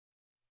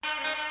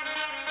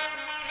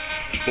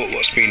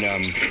what's been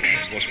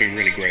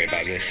really great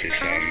about this is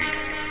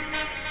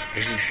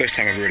this is the first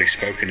time I've really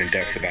spoken in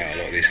depth about a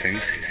lot of these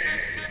things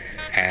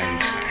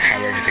and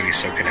how everything is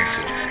so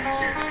connected.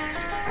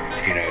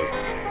 You know,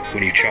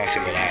 when you chart it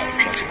all out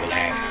and plot it all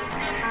out,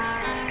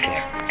 it's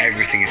like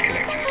everything is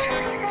connected.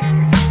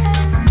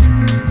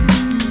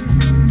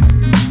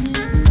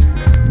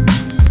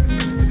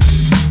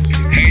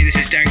 Hey, this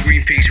is Dan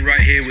Greenpeace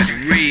right here with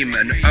Reem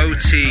and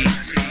OT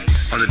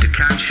on the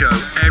Decan Show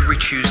every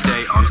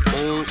Tuesday on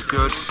all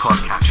good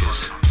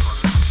podcatchers.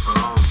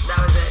 That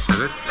was it. That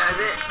good? That was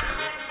it.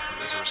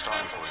 Is there a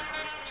starting point?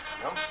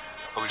 No?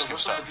 Are we just going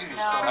to start?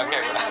 No, Okay,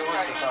 we're not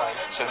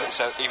starting.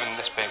 so even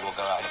this bit will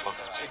go out in the book.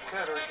 It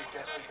could, or it could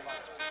get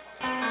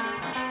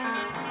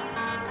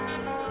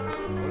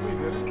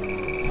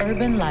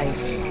Urban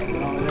life.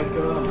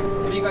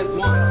 What do you guys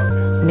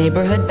want?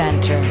 Neighborhood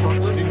banter.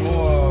 We need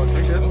more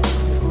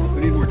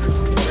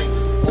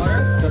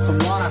water? Just some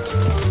water.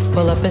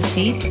 Pull up a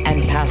seat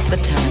and pass the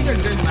time.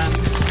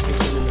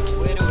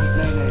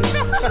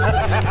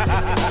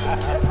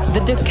 The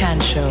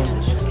Decan Show.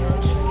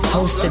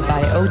 Hosted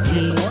by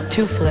OT,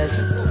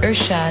 Toothless,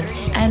 Irshad,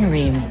 and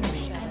Reem.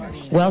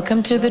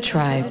 Welcome to the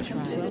tribe.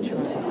 Speaking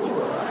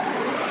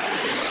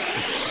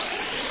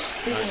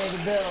of the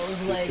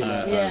bills, like,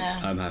 yeah.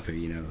 I'm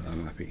happy,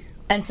 I'm happy.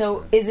 And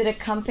so, is it a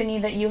company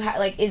that you have?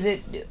 Like, is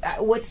it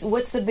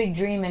what's the big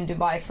dream in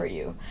Dubai for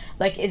you?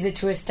 Like, is it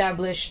to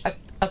establish a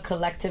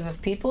collective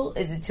of people?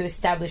 Is it to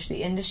establish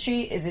the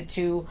industry? Is it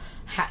to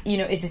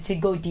is it to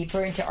go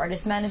deeper into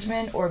artist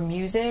management or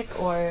music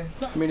or?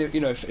 No, I mean,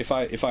 if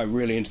I'm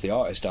really into the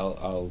artist,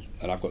 I'll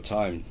and I've got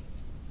time,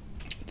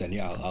 then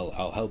yeah,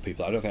 I'll help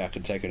people. I don't think I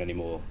can take on any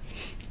more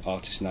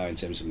artists now in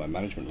terms of my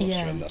management roster,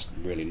 and that's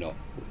really not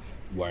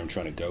where I'm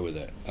trying to go with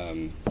it.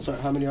 So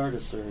how many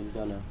artists are you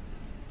got now?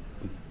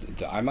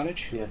 That I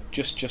manage? Yeah.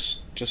 Just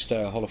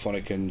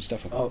Holophonic and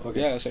Stefan. Oh,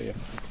 okay. Yeah, that's it,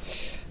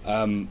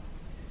 yeah.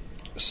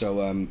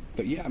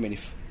 But yeah, I mean,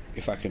 if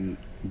I can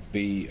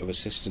be of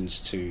assistance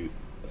to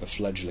a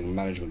fledgling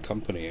management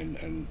company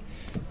and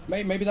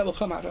maybe that will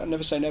come. I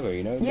never say never,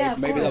 Yeah,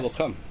 maybe that will course.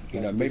 come.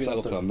 Maybe that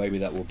will come. Maybe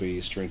that will be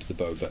a string to the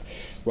bow. But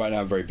right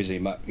now I'm very busy.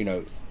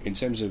 In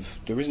terms of,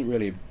 there isn't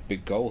really a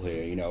big goal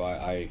here.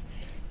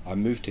 I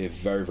moved here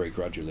very, very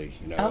gradually.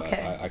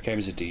 Okay. I came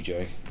as a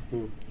DJ,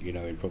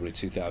 in probably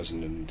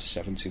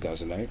 2007,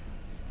 2008.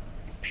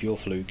 Pure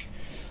fluke.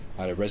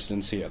 I had a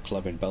residency at a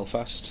club in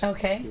Belfast,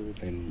 Okay.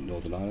 in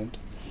Northern Ireland,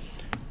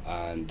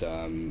 and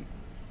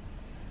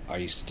I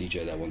used to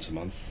DJ there once a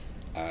month.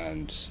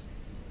 And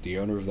the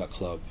owner of that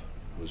club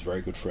was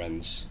very good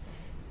friends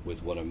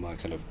with one of my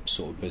kind of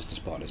sort of business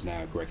partners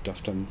now, Greg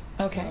Dufton,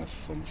 Okay.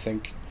 from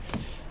Think.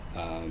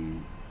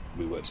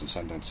 We worked in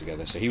Sandown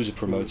together. So he was a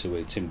promoter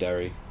with Tim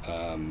Derry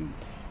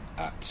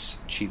at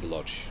Cheetah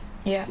Lodge.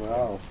 Yeah.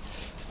 Wow.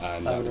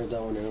 And I haven't heard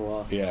that one in a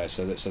while. yeah,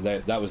 so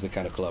that was the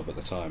kind of club at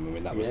the time. I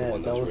mean, that was the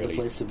one that was really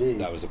the place to be.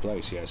 That was the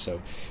place, yeah.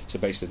 So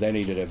basically, they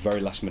needed a very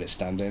last minute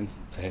stand-in,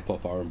 a hip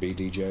hop R&B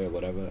DJ or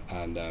whatever,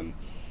 and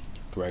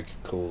Greg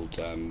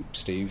called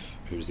Steve,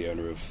 who was the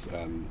owner of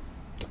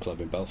the club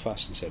in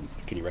Belfast, and said,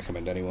 "Can you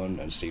recommend anyone?"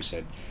 And Steve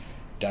said,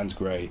 "Dan's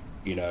great.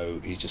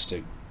 He's just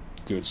a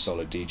good,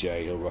 solid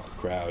DJ. He'll rock a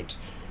crowd.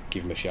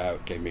 Give him a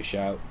shout." Gave me a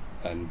shout,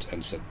 and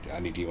said, "I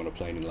need you on a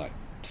plane in like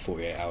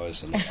 48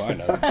 hours." And I'm fine.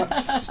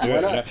 Let's do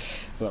it. Like,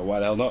 why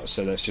the hell not?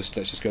 So let's just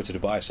go to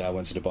Dubai. So I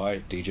went to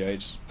Dubai,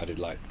 DJ'd. I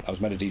was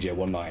meant to DJ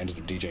one night, ended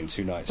up DJing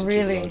 2 nights.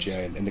 Really?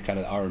 In the kind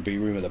of R&B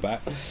room at the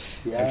back.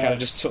 Yeah. And kind of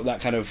just took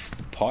that kind of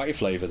party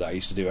flavour that I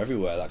used to do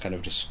everywhere. That kind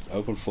of just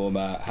open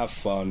format, have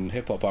fun,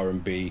 hip hop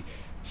R&B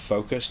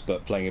focused,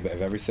 but playing a bit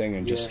of everything,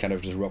 and just kind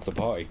of just rock the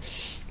party.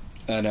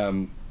 And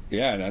and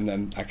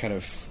then they kind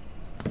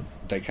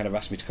of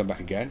asked me to come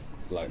back again,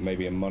 like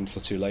maybe a month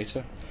or 2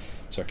 later.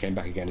 So I came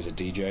back again as a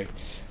DJ,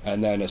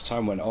 and then as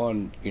time went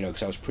on,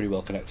 because I was pretty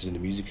well connected in the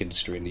music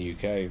industry in the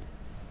UK,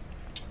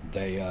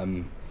 they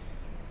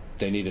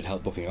needed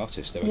help booking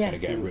artists. They were kind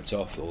of getting ripped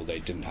off, or they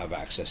didn't have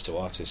access to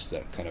artists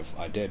that kind of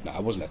I did. Now,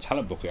 I wasn't a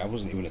talent booker. I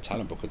wasn't even a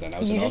talent booker then. I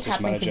was an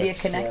artist manager. You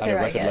just happened to be a connector, I had a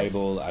record I guess.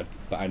 label,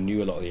 but I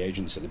knew a lot of the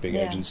agents at the big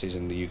agencies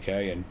in the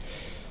UK, and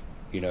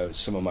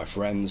some of my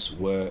friends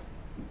were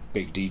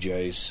big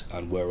DJs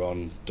and were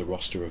on the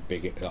roster of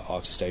big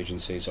artist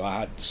agencies. So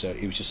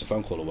it was just a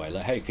phone call away,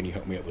 like, "Hey, can you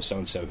hook me up with so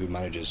and so who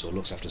manages or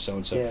looks after so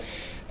and so?"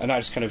 And I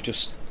just kind of it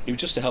was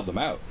just to help them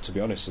out, to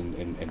be honest,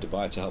 in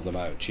Dubai, to help them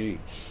out at G.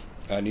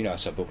 And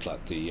so I booked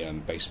like the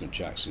Basement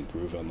Jacks and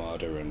Groove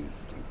Armada and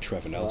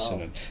Trevor Nelson.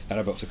 Wow. And then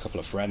I booked a couple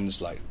of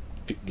friends, like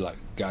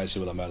guys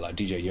who were like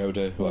DJ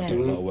Yoda, who I've done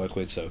a lot of work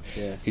with. So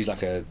he's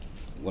like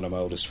one of my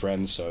oldest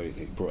friends, so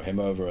he brought him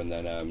over. And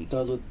then that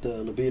was with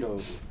Libido.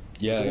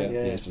 Yeah,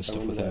 done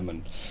stuff with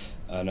him,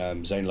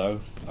 and Zane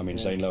Lowe. I mean,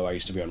 Zane Lowe I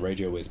used to be on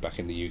radio with back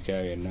in the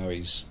UK, and now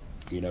he's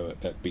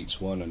at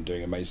Beats One and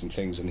doing amazing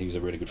things, and he was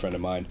a really good friend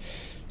of mine.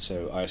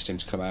 So I asked him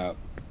to come out.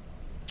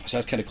 So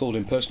I kind of called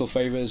in personal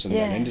favours and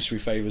then industry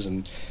favours,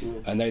 and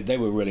they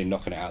were really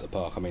knocking it out of the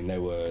park. I mean, they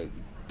were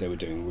they were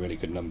doing really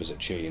good numbers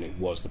at Chi, and it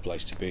was the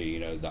place to be. You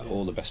know, that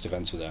all the best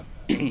events were there.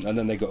 And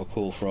then they got a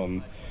call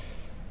from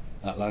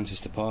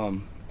Atlantis to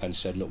Palm and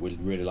said, look, we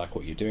really like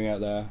what you're doing out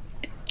there.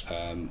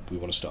 We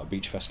want to start a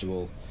beach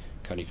festival.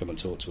 Can you come and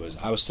talk to us?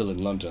 I was still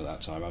in London at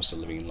that time. I was still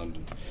living in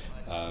London.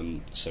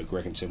 So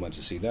Greg and Tim went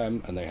to see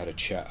them, and they had a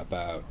chat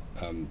about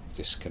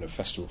this kind of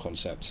festival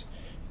concept.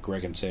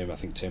 Greg and Tim, I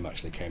think Tim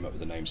actually came up with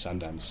the name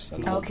Sundance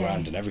and the whole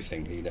brand and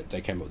everything.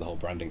 They came up with the whole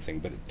branding thing,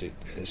 but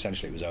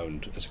essentially it was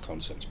owned as a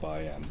concept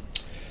by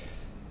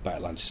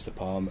Atlantis to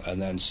Palm. And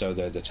then so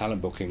the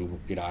talent booking,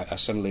 you know, I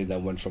suddenly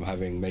then went from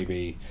having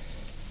maybe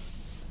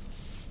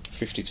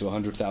 $50,000 to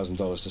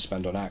 $100,000 to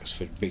spend on acts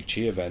for big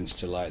Chi events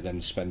to like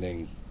then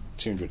spending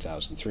 $200,000,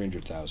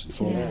 $300,000,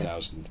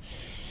 $400,000.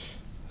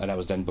 And I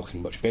was then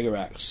booking much bigger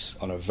acts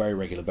on a very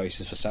regular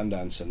basis for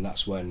Sundance, and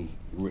that's when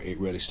it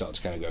really started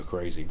to kind of go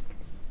crazy.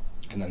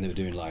 And then they were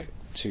doing like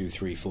 2,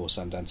 3, 4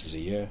 Sundances a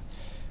year,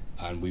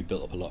 and we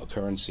built up a lot of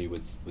currency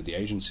with the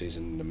agencies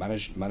and the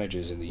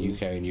managers in the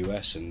UK and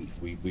US, and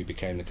we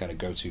became the kind of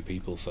go-to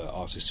people for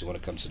artists who want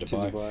to come to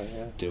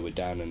Dubai, deal with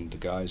Dan and the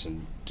guys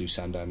and do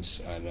Sundance.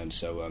 And then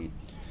so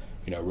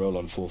you know, roll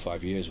on 4 or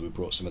 5 years, we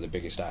brought some of the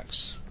biggest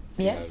acts.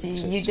 Yes,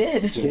 you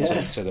did.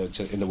 did.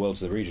 In the world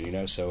to the region, you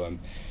know. So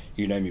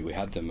you name it, we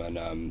had them,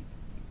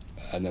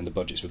 and then the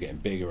budgets were getting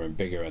bigger and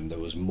bigger, and there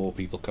was more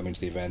people coming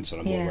to the events on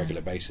a more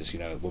regular basis. You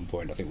know, at one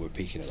point I think we were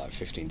peaking at like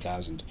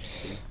 15,000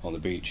 on the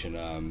beach,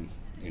 and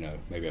you know,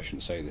 maybe I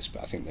shouldn't say this,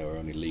 but I think they were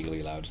only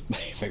legally allowed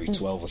maybe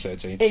 12 or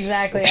 13.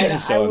 Exactly.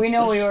 So, we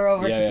know we were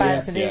over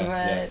capacity,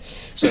 but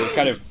so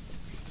kind of,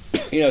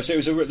 you know, so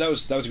it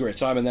was that was a great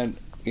time. And then,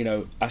 you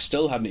know, I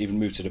still hadn't even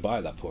moved to Dubai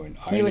at that point.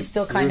 You were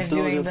still kind of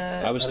doing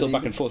I was still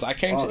back and forth. I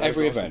came to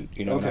every event,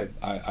 you know. Okay.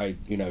 I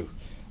you know,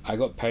 I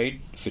got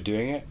paid for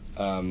doing it.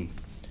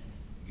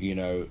 You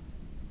know,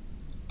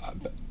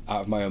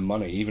 out of my own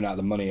money, even out of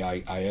the money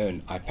I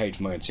earned, I paid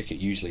for my own ticket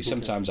usually.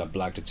 Sometimes I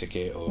blagged a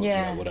ticket or you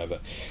know, whatever.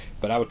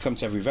 But I would come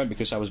to every event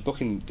because I was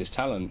booking this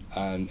talent,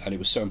 and it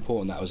was so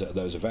important that I was at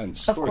those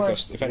events. Of course.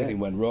 Because if anything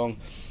went wrong,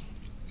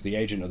 the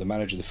agent or the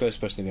manager, the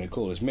first person they're going to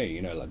call is me.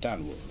 You know, like,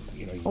 Dan, well,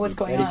 you know, what's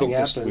going on? Anything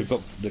happens. We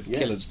booked the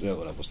Killers. No,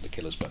 well, it wasn't the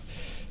Killers, but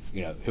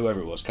you know, whoever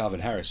it was, Calvin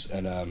Harris,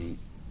 and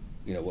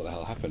you know, what the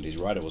hell happened? His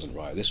rider wasn't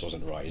right. This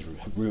wasn't right.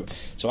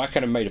 So I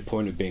kind of made a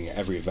point of being at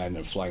every event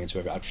and flying into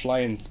every. I'd fly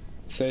in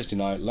Thursday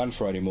night, land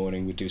Friday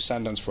morning. We'd do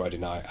Sundance Friday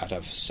night. I'd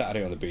have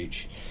Saturday on the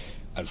beach,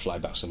 and fly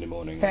back Sunday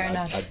morning. Fair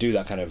enough. I'd do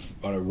that kind of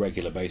on a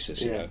regular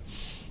basis, you know,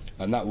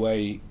 and that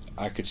way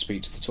I could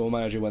speak to the tour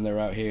manager when they were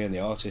out here and the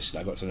artist,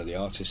 and I got to know the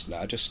artist, and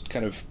I just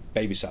kind of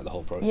babysat the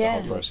whole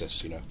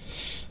process, you know.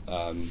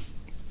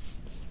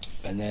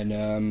 And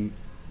then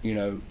you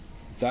know,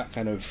 that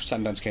kind of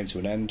Sundance came to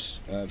an end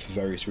for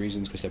various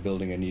reasons, because they're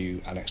building a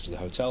new annex to the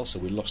hotel, so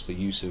we lost the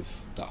use of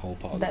that whole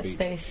part of the beach.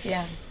 That space,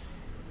 yeah.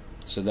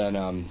 So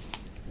then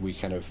we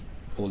kind of,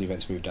 all the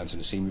events moved down to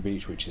Nasimi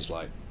Beach, which is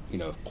like, you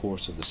know, a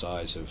quarter of the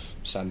size of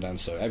Sundance.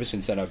 So ever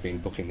since then I've been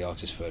booking the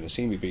artists for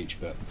Nasimi Beach,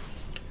 but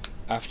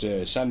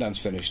after Sundance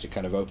finished, it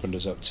kind of opened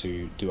us up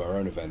to do our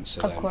own events.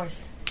 So of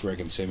course. Greg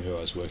and Tim, who I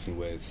was working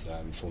with,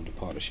 formed a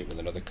partnership with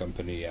another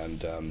company,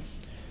 and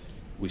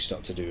we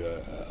started to do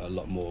a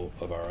lot more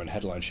of our own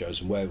headline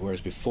shows. And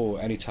whereas before,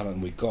 any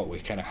talent we got, we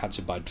kind of had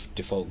to by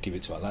default give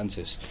it to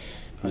Atlantis.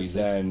 We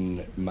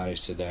then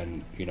managed to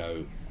then, you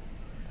know,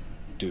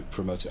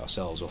 promote it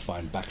ourselves or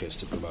find backers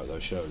to promote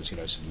those shows. You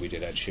know, so we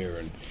did Ed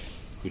Sheeran,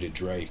 we did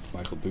Drake,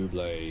 Michael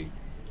Bublé,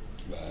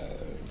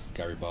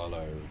 Gary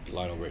Barlow,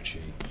 Lionel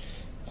Richie.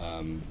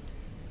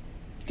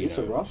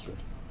 Decent roster.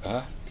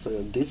 It's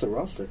a decent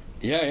roster.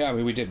 Yeah. I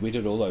mean, we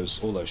did all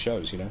those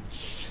shows, you know.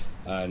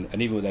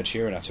 And even with Ed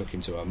Sheeran, I took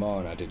him to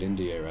Oman. I did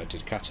India. I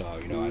did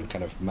Qatar. You know, I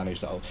kind of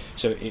managed that whole.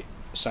 So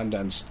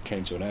Sundance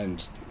came to an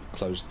end.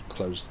 Closed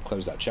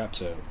that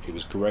chapter. It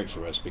was great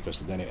for us because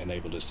then it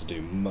enabled us to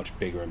do much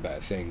bigger and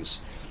better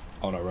things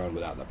on our own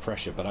without that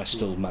pressure. But I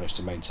still managed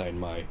to maintain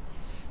my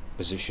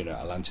position at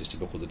Atlantis to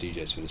book all the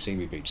DJs for the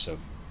Simi Beach.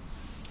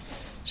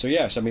 So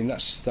yes, I mean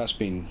that's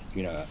been,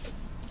 you know,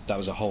 that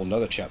was a whole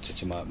nother chapter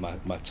to the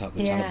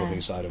talent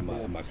booking side of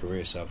my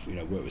career. So I've, you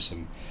know, worked with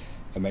some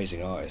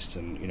amazing artists,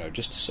 and you know,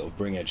 just to sort of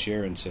bring Ed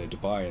Sheeran to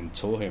Dubai and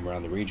tour him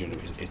around the region,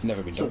 it's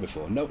never been done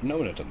before. No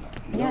one had done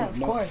that.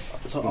 Of course.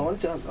 So I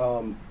wanted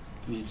to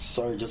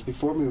sorry, just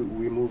before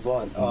we move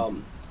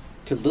on,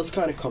 because this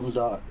kind of comes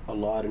out a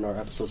lot in our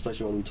episodes,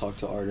 especially when we talk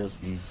to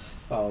artists.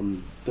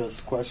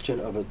 This question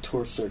of a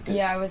tour circuit.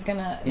 Yeah, I was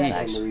gonna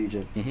in the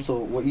region. So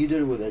what you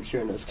did with Ed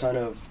Sheeran is kind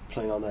of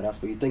playing on that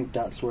aspect. You think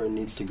that's where it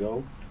needs to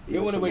go? Yeah,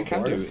 what we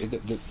can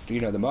do.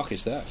 You know, the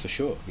market's there for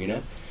sure. You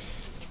know,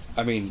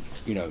 I mean,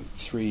 you know,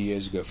 4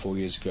 years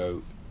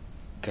ago,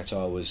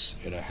 Qatar was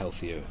in a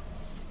healthier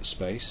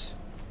space.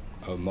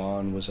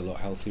 Oman was a lot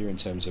healthier in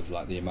terms of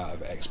like the amount of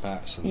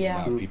expats and the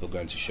amount of people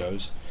going to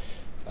shows.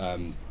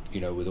 You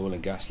know, with oil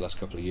and gas the last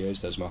couple of years,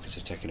 those markets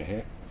have taken a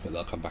hit, but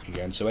they'll come back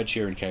again. So Ed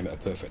Sheeran came at a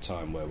perfect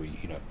time where we,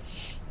 you know,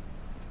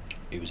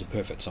 it was a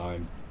perfect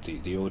time.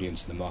 The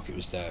audience and the market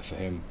was there for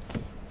him.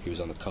 He was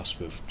on the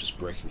cusp of just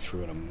breaking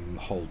through on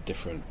a whole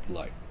different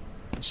like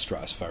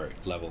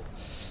stratospheric level.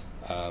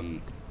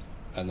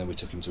 And then we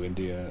took him to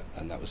India,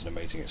 and that was an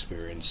amazing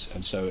experience.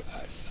 And so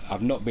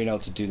I've not been able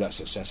to do that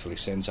successfully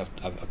since. I've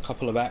a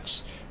couple of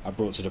acts I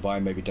brought to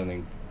Dubai, maybe done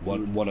in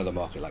one other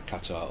market like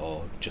Qatar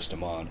or just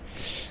Oman.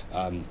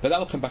 But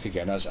that'll come back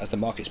again as the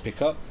markets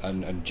pick up,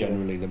 and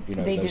generally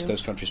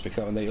those countries pick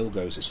up, and they all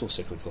goes. It's all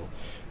cyclical.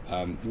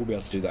 We'll be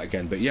able to do that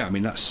again. But yeah, I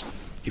mean, that's,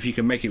 if you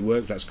can make it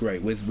work, that's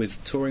great.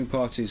 With touring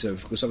parties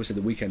because obviously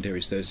the weekend here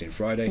is Thursday and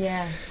Friday.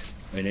 Yeah.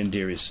 In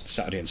India is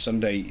Saturday and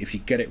Sunday. If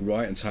you get it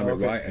right and time it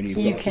right, and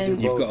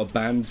you've got a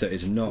band that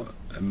is not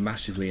a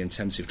massively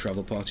intensive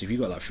travel party. If you've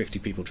got like 50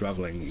 people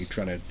travelling, you're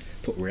trying to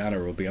put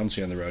Rihanna or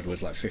Beyonce on the road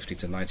with like 50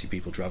 to 90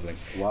 people travelling.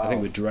 Wow. I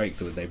think with Drake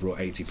they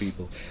brought 80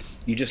 people.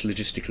 You just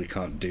logistically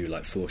can't do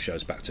like 4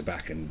 shows back to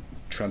back and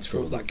transfer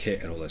all that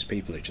kit and all those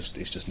people. It's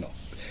just not.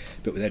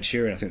 But with Ed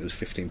Sheeran, I think there was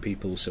 15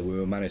 people, so we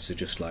were managed to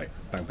just like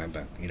bang, bang,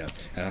 bang,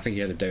 And I think he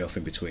had a day off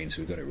in between,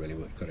 so we got it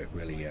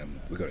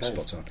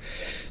spot on.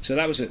 So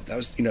that was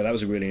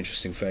a really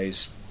interesting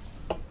phase,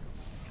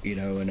 and I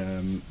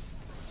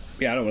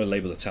don't want to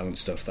label the talent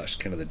stuff. That's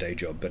kind of the day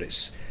job, but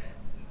it's,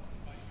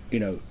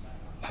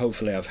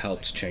 hopefully I've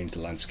helped change the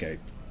landscape.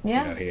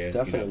 Yeah, here,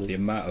 definitely. The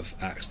amount of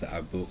acts that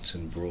I've booked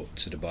and brought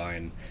to Dubai,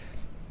 and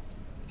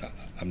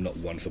I'm not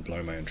one for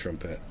blowing my own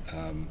trumpet,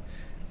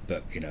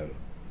 but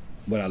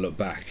when I look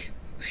back,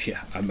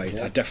 I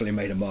definitely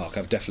made a mark.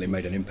 I've definitely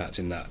made an impact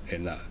in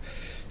that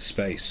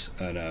space,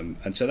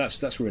 and so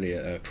that's really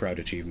a proud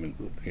achievement.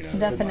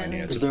 Definitely.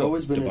 Has there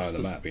always been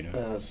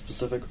a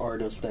specific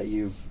artist that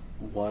you've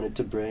wanted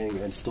to bring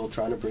and still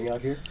trying to bring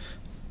out here?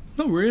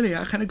 Not really.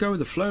 I kind of go with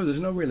the flow.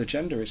 There's no real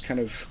agenda. It's kind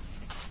of,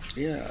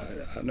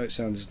 I know it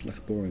sounds like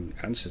a boring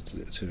answer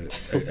to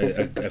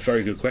a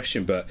very good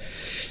question, but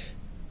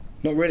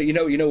not really.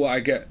 You know what I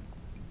get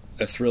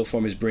a thrill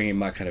from is bringing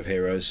my kind of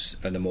heroes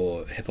and the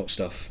more hip hop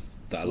stuff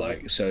that I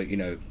like. So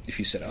if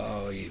you said,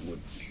 you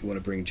want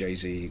to bring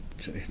Jay-Z,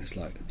 it's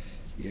like,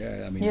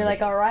 yeah, I mean, you're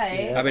like, all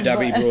right. Abu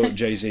Dhabi brought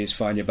Jay-Z, is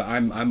fine, but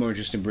I'm more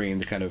interested in bringing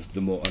the kind of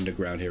the more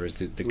underground heroes,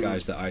 the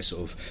guys that I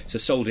sort of. So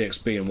Soul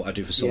DXB and what I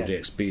do for Soul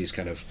DXB is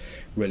kind of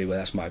really where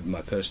that's my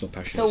personal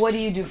passion. So what do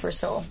you do for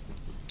Soul?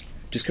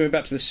 Just coming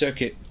back to the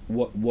circuit,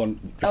 before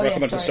I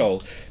come on to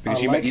Soul,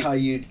 because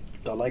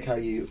I like how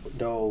you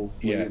know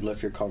where you've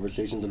left your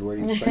conversations and where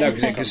you. No,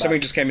 because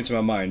something just came into my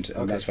mind,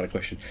 and that's a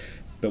question.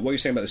 But what you're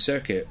saying about the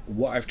circuit,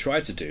 what I've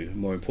tried to do,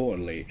 more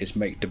importantly, is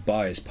make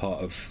Dubai as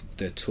part of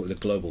the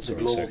global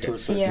touring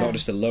circuit, not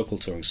just the local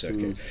touring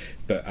circuit.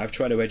 But I've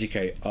tried to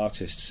educate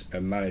artists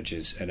and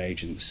managers and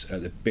agents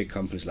at the big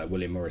companies like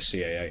William Morris,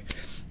 CAA,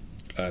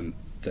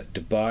 that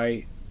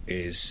Dubai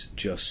is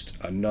just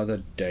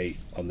another date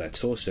on their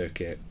tour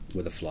circuit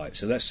with a flight.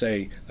 So let's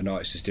say an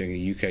artist is doing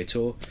a UK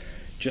tour.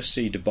 Just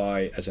see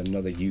Dubai as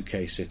another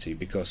UK city,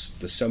 because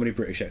there's so many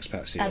British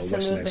expats here, or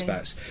Western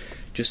expats.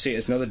 Just see it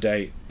as another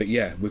day, but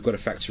we've got to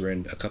factor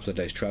in a couple of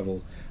days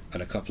travel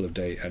and a couple of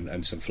days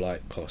and some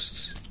flight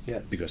costs,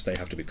 because they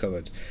have to be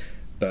covered.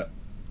 But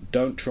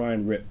don't try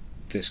and rip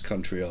this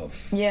country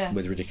off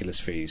with ridiculous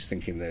fees,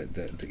 thinking that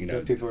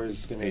people are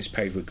just gonna... it's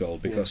paved with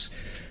gold, because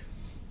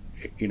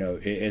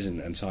it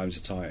isn't, and times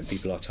are tight and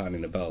people are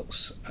tightening the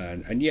belts,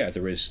 and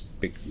there is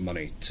big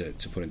money to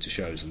put into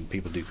shows, and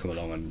people do come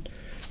along and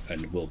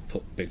will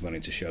put big money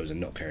into shows and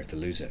not care if they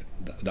lose it.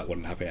 That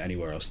wouldn't happen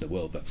anywhere else in the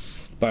world, but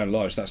by and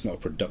large that's not a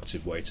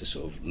productive way to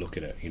sort of look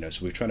at it,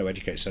 so we're trying to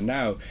educate. So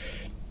now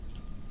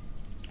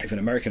if an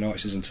American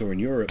artist is on tour in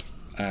Europe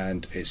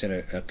and it's in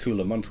a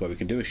cooler month where we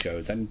can do a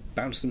show, then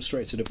bounce them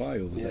straight to Dubai,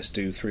 or let's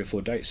do 3 or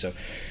 4 dates. So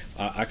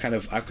I've kind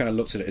of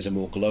looked at it as a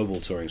more global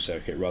touring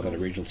circuit rather than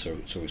a regional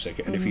touring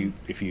circuit. And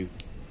if you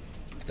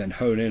then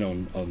hone in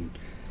on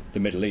the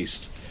Middle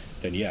East,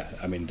 then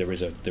I mean there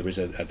is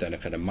then a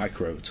kind of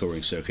micro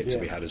touring circuit to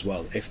be had as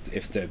well,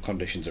 if the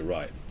conditions are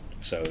right.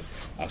 So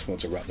I just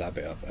want to wrap that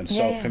bit up. And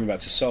coming back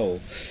to Soul,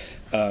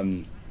 I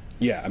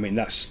mean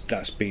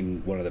that's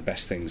been one of the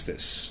best things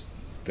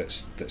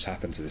that's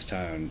happened to this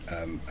town,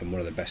 and one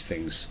of the best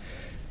things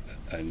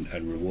and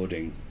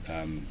rewarding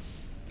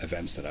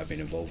events that I've been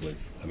involved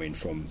with. I mean,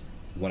 from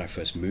when I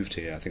first moved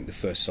here, I think the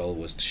first Soul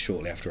was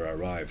shortly after I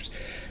arrived.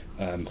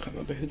 I can't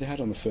remember who they had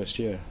on the first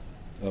year.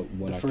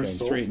 When I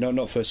came,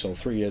 not First Soul,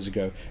 3 years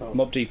ago.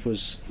 Mobb Deep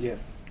was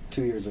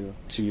 2 years ago.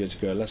 2 years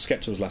ago.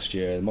 Skepta was last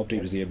year. Mobb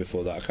Deep was the year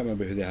before that. I can't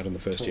remember who they had on the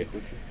first year.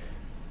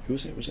 Who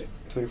was it?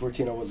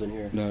 2014. I wasn't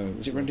here. No,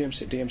 was it Run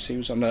DMC? DMC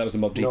was on? No, that was the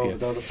Mobb Deep year. No,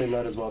 that was the same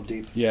night as Mobb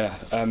Deep. Yeah.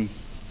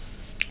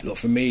 Look,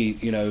 for me,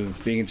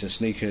 being into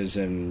sneakers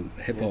and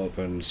hip hop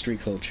and street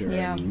culture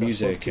and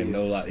music and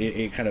all that,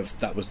 it kind of,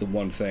 that was the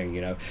one thing,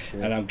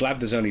 And I'm glad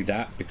there's only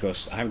that,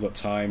 because I haven't got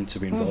time to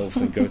be involved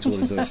and go to all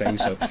these other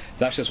things. So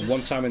that's just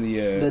one time in the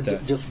year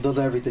that just does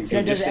everything for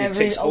you. It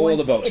ticks all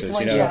the boxes,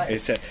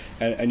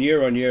 and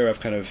year on year, I've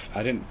kind of,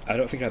 I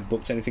don't think I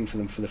booked anything for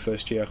them for the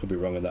first year. I could be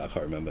wrong on that. I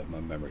can't remember.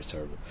 My memory is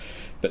terrible.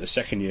 But the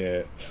second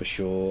year, for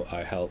sure,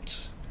 I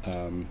helped.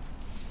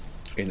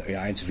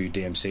 I interviewed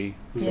DMC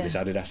for this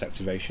Adidas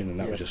activation, and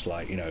that was just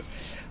like,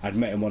 I'd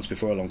met him once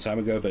before a long time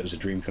ago, but it was a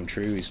dream come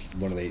true. He's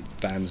one of the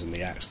bands and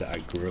the acts that I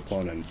grew up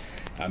on, and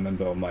I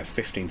remember on my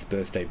 15th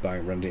birthday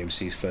buying Run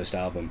DMC's first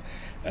album,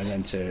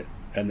 and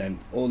then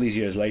all these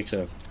years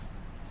later,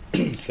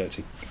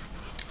 30.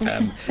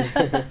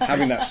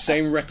 Having that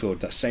same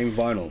record, that same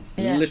vinyl,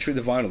 literally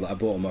the vinyl that I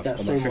bought on my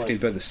 15th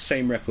birthday, the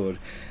same record,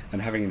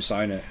 and having him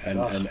sign it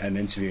and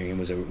interviewing him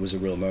was a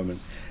real moment.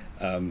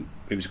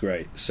 It was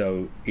great.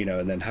 So,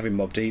 and then having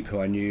Mobb Deep, who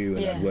I knew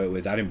and I'd worked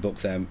with, I didn't book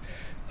them,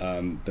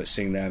 but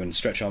seeing them, and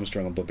Stretch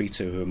Armstrong and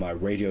Bobbito, who are my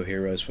radio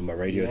heroes from my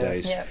radio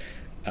days. Yep.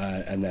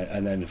 And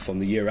then from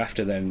the year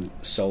after, then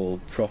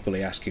Soul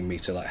properly asking me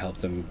to help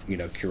them,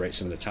 curate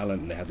some of the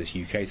talent, and they had this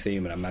UK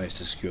theme, and I managed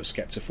to secure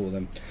Skepta for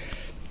them.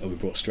 And we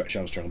brought Stretch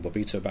Armstrong and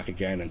Bobbito back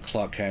again, and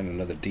Clark Kent,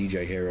 another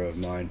DJ hero of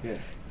mine. Yeah.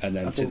 And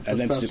then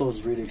Soul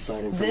was really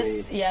exciting for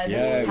me.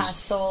 This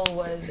past Soul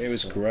was... It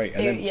was great.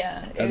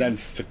 And then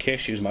for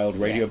Kish, who's my old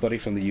radio buddy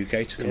from the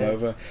UK, to come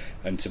over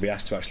and to be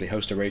asked to actually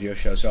host a radio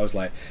show. So I was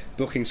like,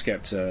 booking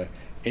Skepta,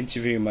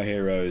 interviewing my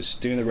heroes,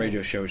 doing the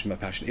radio show, which is my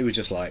passion. It was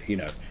just like,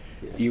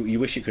 you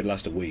wish it could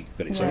last a week,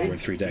 but it's over in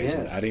 3 days,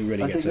 and I didn't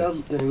really get to...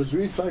 And it was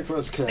really exciting for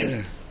us,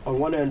 because on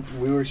one end,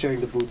 we were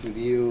sharing the booth with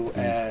you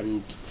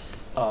and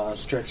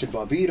Stretch and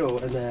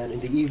Bobbito, and then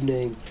in the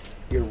evening,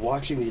 you're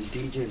watching these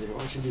DJs and you're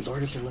watching these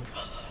artists, and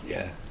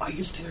I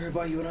used to hear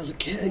about you when I was a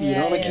kid, you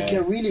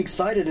get really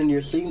excited, and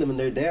you're seeing them, and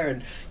they're there,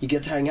 and you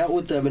get to hang out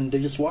with them, and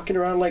they're just walking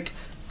around like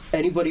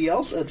anybody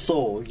else at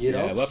Soul, you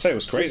know? Yeah, well, I'll tell you, it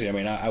was crazy. I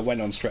mean, I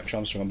went on Stretch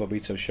Armstrong and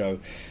Bobbito's show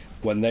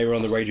when they were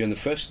on the radio in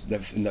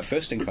their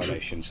first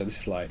incarnation, so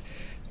this is like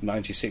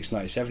 96,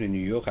 97 in New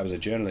York. I was a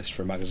journalist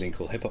for a magazine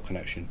called Hip Hop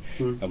Connection,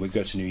 and we'd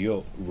go to New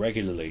York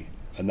regularly,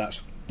 and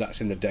that's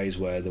in the days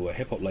where there were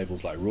hip-hop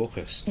labels like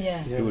Raucous,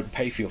 who would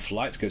pay for your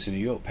flight to go to New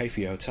York, pay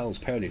for your hotels,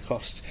 pay all your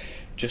costs,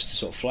 just to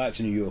sort of fly out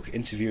to New York,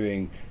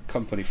 interviewing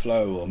Company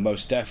Flow or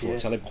Mos Def or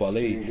Talib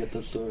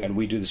Kweli, and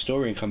we do the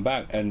story and come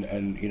back,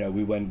 and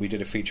we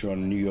did a feature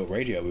on New York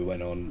radio. We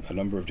went on a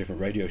number of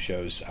different radio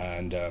shows,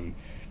 and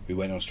we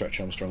went on Stretch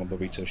Armstrong and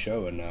Bobbito's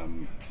show,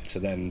 and to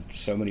then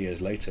so many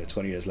years later,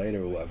 20 years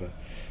later or whatever,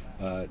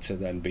 to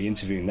then be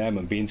interviewing them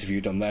and be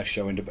interviewed on their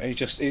show in Dubai.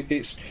 It's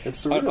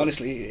surreal.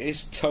 Honestly,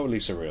 it's totally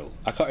surreal.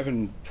 I can't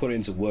even put it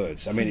into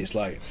words. I mean, it's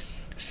like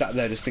sat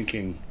there just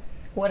thinking,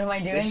 what am I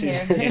doing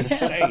here? This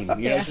is insane.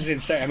 This is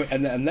insane. I mean,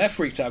 and they're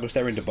freaked out because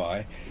they're in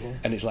Dubai,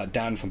 and it's like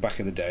Dan from back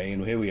in the day,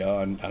 and here we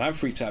are, and I'm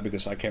freaked out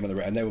because I came on the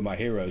radio, and they were my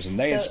heroes, and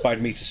they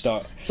inspired me to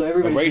start a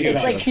radio show.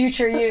 It's like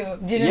future you.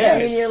 Do you know what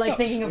I mean? You're like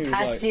thinking of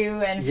past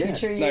you and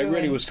future you. No, it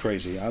really was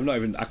crazy.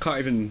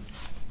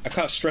 I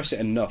can't stress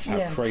it enough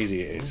how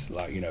crazy it is.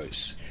 Like,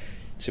 it's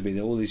to be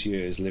all these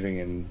years living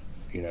in,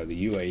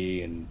 the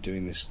UAE and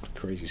doing this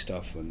crazy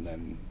stuff, and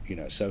then,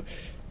 so,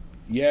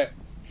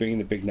 bringing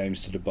the big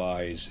names to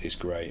Dubai is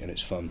great, and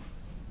it's fun,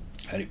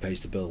 and it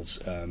pays the bills.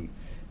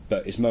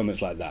 But it's moments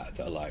like that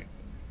are like,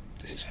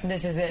 this is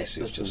it. This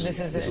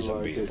is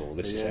unbeatable.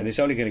 And it's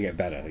only going to get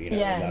better. And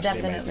that's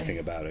the amazing thing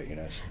about it.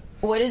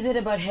 What is it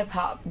about hip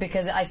hop?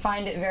 Because I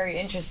find it very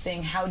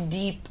interesting how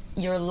deep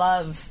your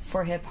love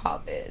for hip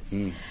hop is.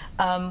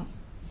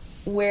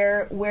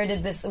 Where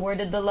did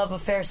the love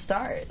affair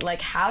start?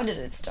 Like, how did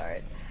it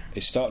start?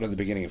 It started at the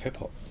beginning of hip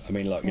hop. I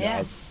mean, like,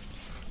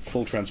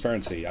 full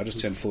transparency, I just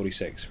turned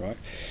 46, right?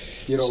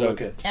 You don't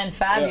look it. And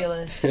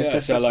fabulous.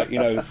 So like,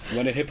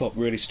 when did hip hop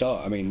really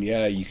start? I mean,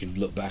 you can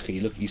look back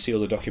and you see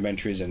all the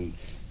documentaries, and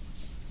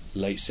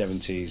late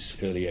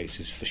 70s, early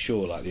 80s for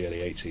sure, like the early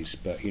 80s,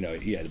 but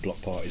the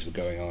block parties were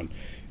going on,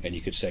 and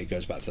you could say it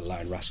goes back to the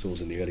Lion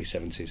Rascals in the early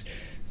 70s,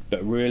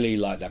 but really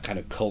like that kind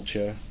of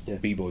culture,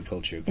 b-boy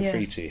culture,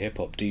 graffiti,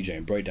 hip-hop,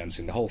 DJing,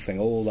 breakdancing, the whole thing,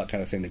 all that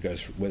kind of thing that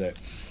goes with it,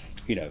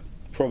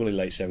 probably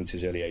late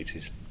 70s, early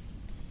 80s.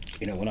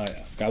 When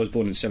I was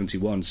born in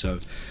 71, so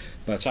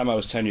by the time I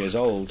was 10 years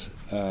old,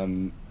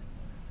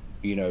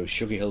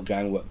 Sugar Hill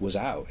Gang was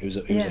out. It was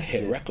a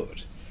hit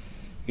record.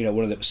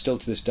 One of the, still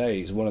to this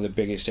day, is one of the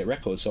biggest hit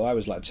records. So I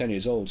was like 10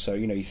 years old. So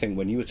you think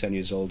when you were 10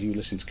 years old, you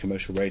listened to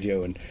commercial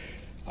radio, and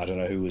I don't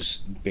know who was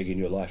big in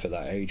your life at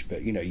that age,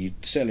 but you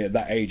certainly at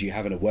that age you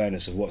have an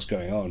awareness of what's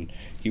going on.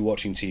 You're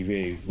watching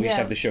TV. We used to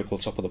have this show called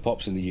Top of the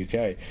Pops in the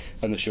UK,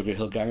 and the Sugar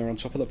Hill Gang are on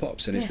Top of the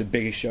Pops, and it's the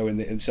biggest show in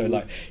the. And so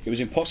like it was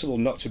impossible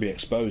not to be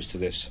exposed to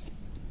this,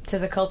 to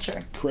the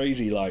culture,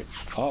 crazy like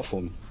art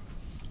form,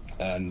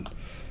 and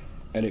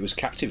it was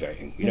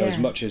captivating. As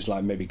much as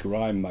like maybe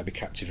grime might be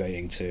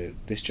captivating to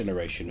this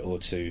generation, or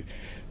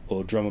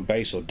drum and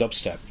bass or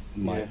dubstep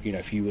might.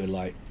 If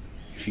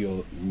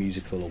your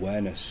musical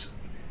awareness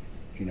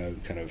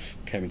kind of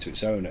came into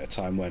its own at a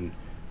time when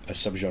a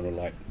subgenre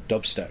like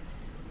dubstep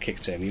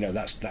kicked in,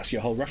 that's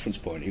your whole reference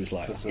point. He was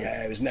like,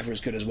 it was never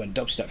as good as when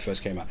dubstep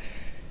first came out,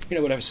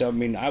 whatever. So I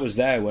mean, I was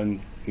there when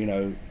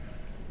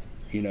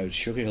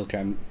Sugar Hill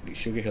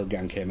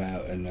Gang came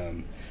out,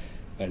 and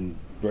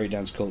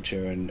breakdance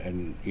culture,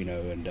 and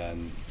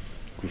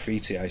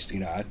graffiti.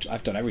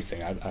 I've done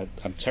everything.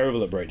 I'm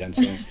terrible at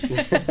breakdancing.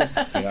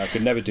 I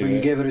could never do it. But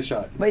you gave it a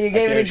shot. But you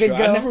gave it a good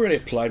go. I never really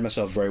applied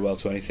myself very well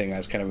to anything. I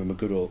was kind of a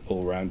good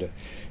all-rounder.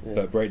 Yeah.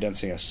 But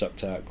breakdancing I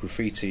sucked at.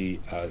 Graffiti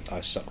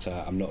I sucked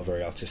at. I'm not a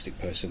very artistic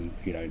person,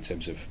 in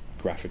terms of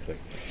graphically.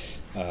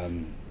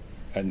 And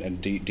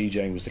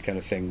DJing was the kind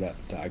of thing that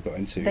I got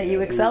into. That you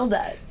excelled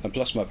at. And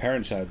plus my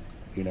parents had,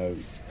 a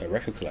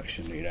record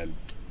collection,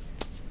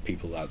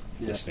 people out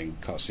listening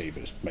can't see,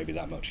 but it's maybe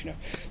that much.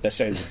 Let's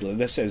say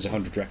there's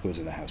 100 records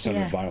in the house,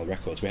 100 vinyl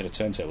records. We had a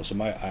turntable, so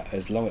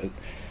as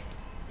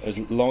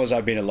long as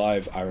I've been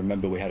alive, I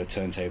remember we had a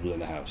turntable in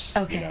the house.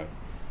 Okay.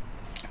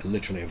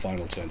 Literally a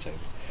vinyl turntable,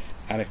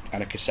 and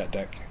a cassette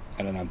deck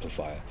and an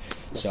amplifier.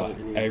 That's so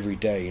every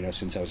day,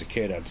 since I was a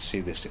kid, I'd see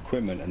this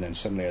equipment, and then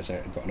suddenly, as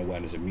I got an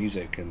awareness of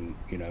music, and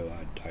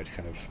I'd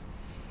kind of,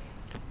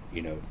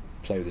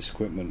 play with this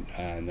equipment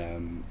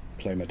and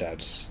play my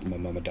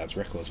mum and dad's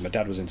records. My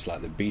dad was into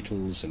like the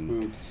Beatles,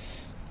 and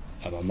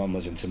my mum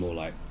was into more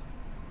like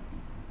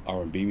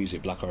R&B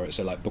music, black R&B,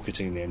 so like Booker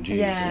T and the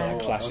MGs, and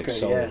like classic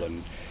soul,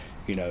 and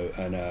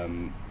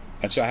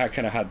and so I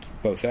kind of had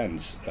both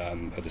ends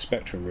of the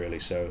spectrum, really.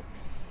 So,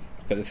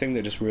 but the thing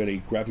that just really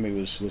grabbed me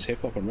was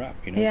hip hop and rap.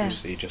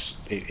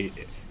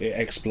 It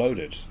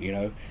exploded.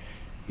 You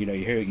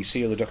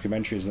see all the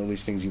documentaries and all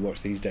these things you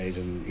watch these days,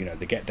 and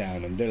the Get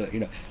Down, and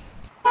they're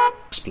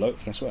explode.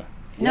 I swear.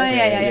 No,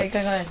 yeah. Go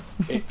ahead.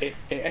 It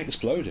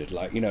exploded.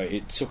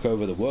 It took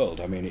over the world.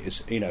 I mean,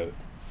 it's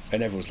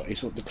and everyone's like,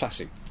 it's the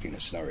classic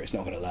scenario. It's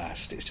not going to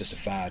last. It's just a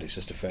fad. It's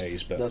just a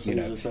phase. But that's what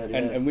you just said, yeah.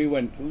 and we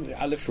went.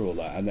 I lived through all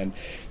that, and then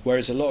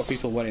whereas a lot of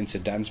people went into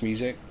dance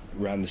music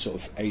around the sort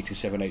of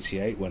 87,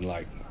 88 when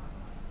like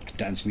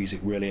dance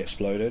music really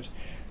exploded,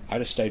 I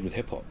just stayed with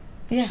hip hop.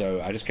 Yeah.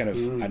 So I just kind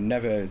of I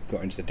never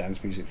got into the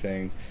dance music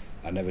thing.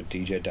 I never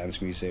DJed dance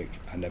music.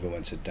 I never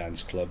went to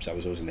dance clubs. I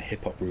was always in the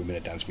hip hop room in a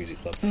dance music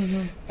club,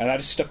 and I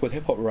just stuck with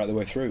hip hop right the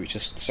way through. It's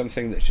just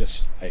something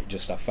that I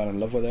fell in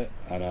love with it,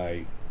 and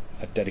I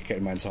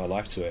dedicated my entire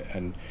life to it.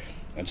 And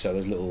so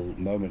there's little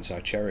moments I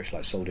cherish,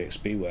 like Soul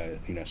DXB, where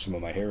some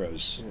of my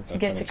heroes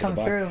get to come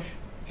through.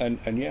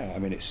 And yeah, I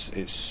mean it's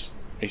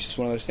just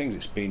one of those things.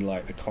 It's been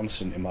like a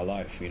constant in my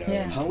life.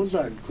 Yeah. How was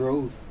that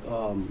growth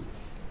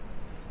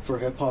for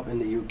hip hop in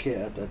the UK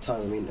at that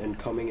time? I mean, and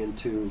coming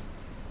into,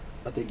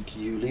 I think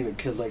you leave it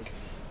because like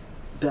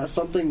that's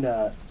something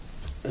that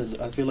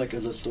I feel like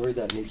is a story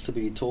that needs to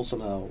be told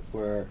somehow.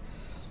 Where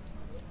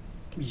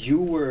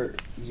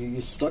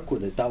you stuck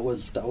with it. That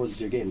was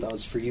your game. That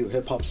was for you.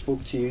 Hip hop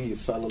spoke to you. You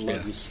fell in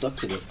love. Yeah. You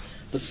stuck with it.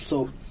 But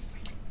so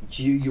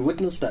you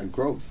witnessed that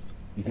growth,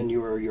 and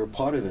you're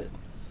part of it.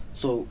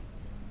 So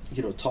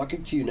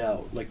talking to you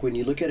now, like when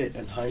you look at it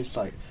in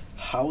hindsight,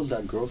 how was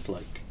that growth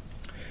like?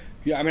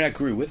 Yeah, I mean, I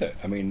grew with it.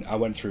 I mean, I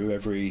went through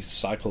every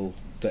cycle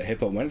that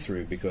hip hop went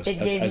through because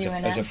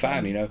as a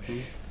fan,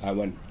 I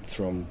went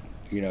from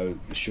the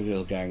Sugar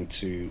Hill Gang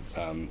to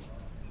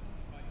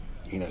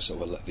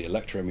sort of the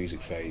electro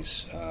music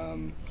phase,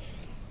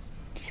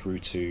 through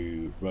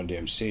to Run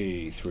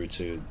DMC, through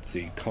to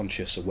the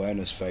conscious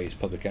awareness phase,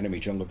 Public Enemy,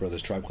 Jungle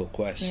Brothers, Tribe Called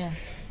Quest,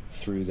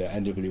 through the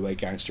NWA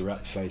gangster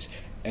rap phase,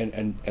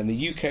 and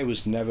the UK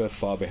was never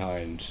far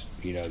behind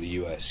the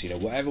US.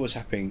 Whatever was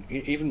happening,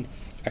 even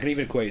I can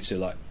even equate it to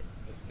like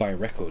buying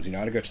records.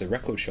 I'd go to the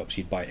record shops,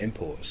 you'd buy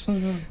imports,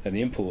 and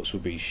the imports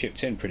would be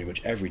shipped in pretty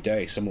much every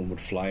day. Someone would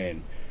fly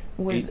in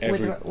with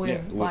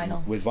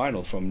vinyl. With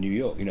vinyl from New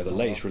York, the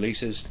latest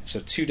releases.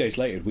 So 2 days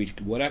later,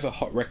 whatever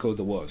hot record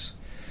there was,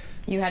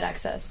 you had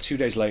access. 2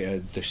 days later,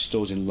 the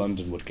stores in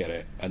London would get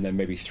it, and then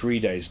maybe 3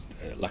 days,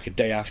 like a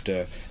day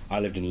after, I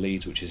lived in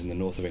Leeds, which is in the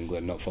north of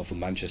England, not far from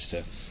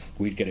Manchester.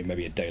 We'd get it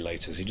maybe a day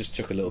later, so it just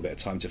took a little bit of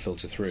time to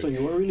filter through. So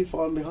you weren't really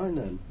falling behind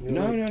then?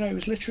 No, it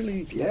was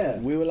literally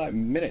we were like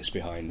minutes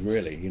behind,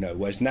 really.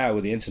 Whereas now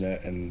with the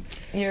internet and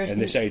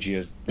this age,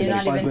 you're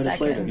not even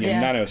seconds. You're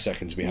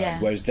nanoseconds behind. Yeah.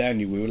 Whereas then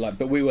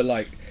we were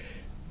like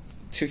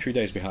 2-3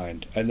 days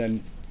behind, and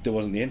then there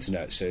wasn't the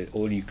internet, so the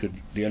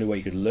only way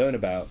you could learn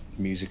about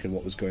music and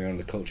what was going on in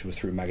the culture was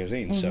through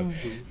magazines. So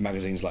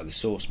magazines like the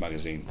Source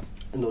magazine,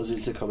 and those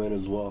used to come in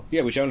as well.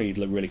 Yeah, which only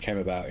really came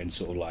about in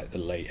sort of like the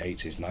late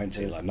 80s,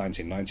 90s, like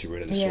 1990.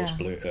 Really, the Source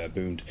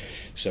boomed.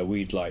 So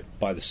we'd like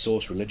buy the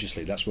Source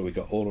religiously. That's where we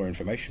got all our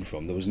information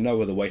from. There was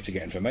no other way to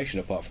get information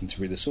apart from to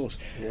read the Source.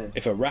 Yeah.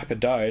 If a rapper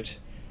died,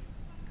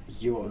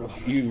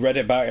 you read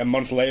about it a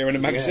month later in a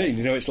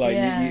magazine. It's like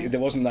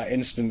there wasn't that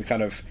instant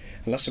kind of,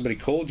 unless somebody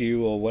called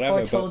you or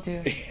whatever, or told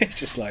you.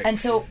 Just like, and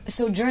so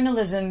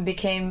journalism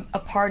became a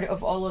part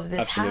of all of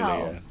this.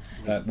 Absolutely,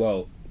 how?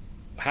 Well,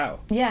 how?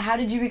 Yeah, how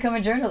did you become a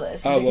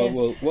journalist?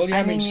 Oh, well, yeah.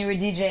 I mean, you were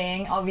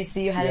DJing.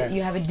 Obviously, you had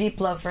you have a deep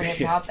love for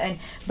hip hop,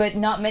 but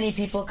not many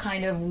people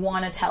kind of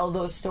want to tell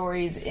those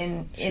stories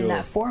in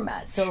that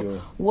format.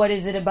 So, what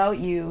is it about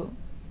you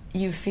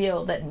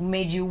feel that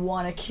made you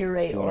want to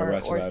curate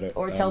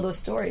or tell those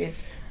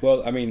stories?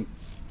 Well, I mean,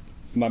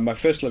 my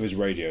first love is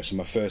radio, so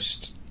my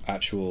first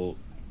actual,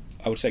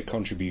 I would say,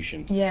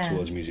 contribution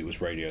towards music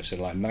was radio. So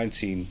like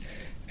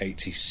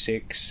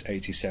 86,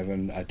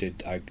 87, I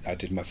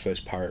did my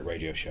first pirate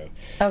radio show.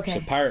 Okay. So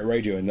pirate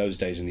radio in those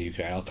days in the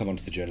UK, I'll come on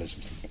to the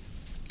journalism thing.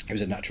 It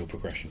was a natural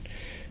progression.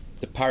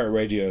 The pirate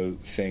radio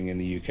thing in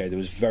the UK, there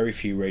was very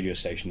few radio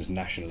stations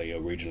nationally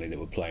or regionally that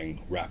were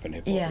playing rap and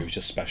hip hop. Yeah. It was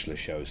just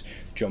specialist shows.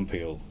 John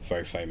Peel,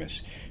 very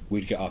famous.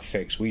 We'd get our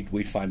fix.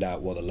 We'd find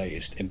out what the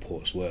latest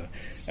imports were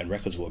and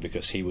records were,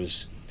 because he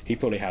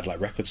probably had like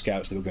record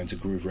scouts that were going to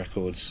Groove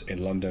Records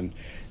in London,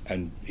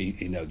 and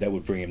they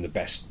would bring him the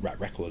best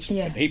rap records.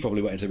 Yeah. And he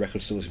probably went into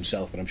record stores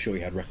himself, but I'm sure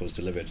he had records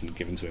delivered and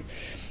given to him.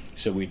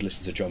 So we'd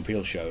listen to John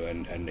Peel's show,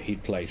 and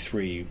he'd play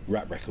 3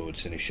 rap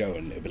records in his show,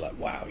 and it'd be like,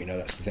 wow,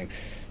 that's the thing.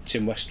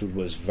 Tim Westwood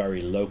was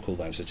very local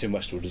then, so Tim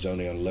Westwood was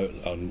only on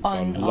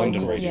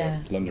London radio.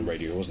 Yeah. London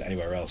radio, it wasn't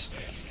anywhere else.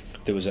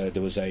 There was a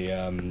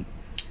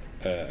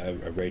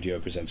radio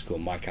presenter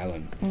called Mike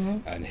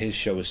Allen, and his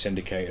show was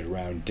syndicated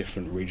around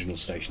different regional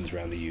stations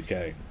around the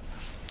UK.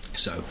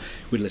 So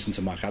we'd listen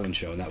to Mike Allen's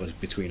show, and that was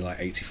between like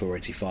 84,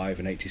 85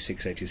 and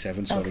 86,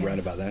 87, sort of around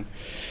about then.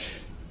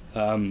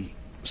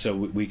 So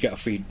we get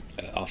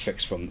our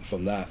fix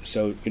from that.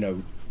 So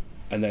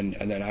and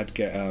then I'd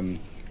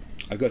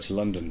go to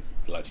London,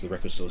 like to the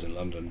record stores in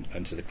London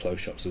and to the clothes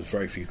shops. There was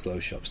very few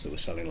clothes shops that were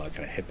selling like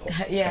kind of hip hop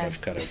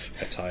kind of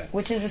attire.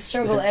 Which is a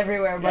struggle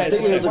everywhere, but I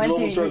think it's a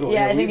global struggle.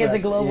 I think it's a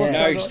global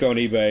struggle. Now you just go on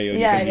eBay and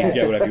you can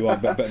get whatever you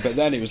want. But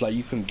then it was like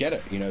you couldn't get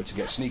it, to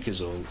get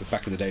sneakers, or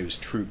back in the day it was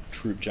troop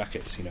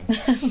jackets, I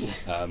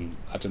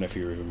don't know if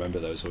you remember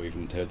those or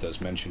even heard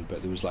those mentioned,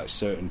 but there was like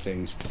certain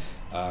things.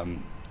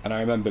 And I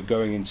remember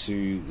going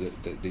into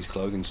these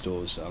clothing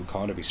stores on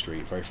Carnaby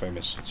Street, very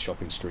famous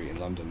shopping street in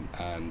London,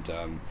 and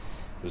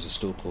there was a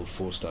store called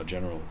 4-Star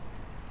General,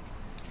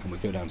 and we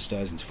go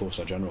downstairs into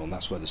 4-Star General, and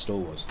that's where the store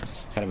was,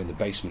 kind of in the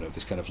basement of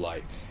this kind of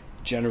like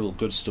general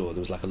goods store.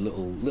 There was like a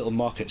little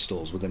market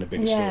stalls within a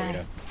big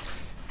store,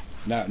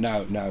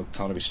 Now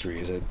Carnaby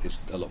Street is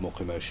a lot more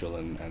commercial,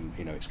 and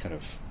it's kind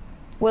of,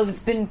 well,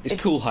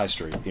 it's cool high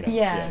street,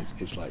 Yeah.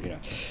 It's like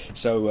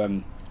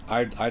so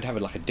I'd have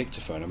it like a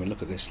dictaphone. I mean,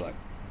 look at this like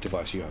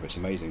device you have, it's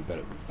amazing,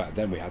 but back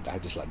then I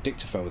had this like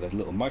dictaphone with a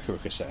little micro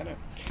cassette in it,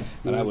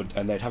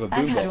 and they'd have a boombox.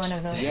 I've had one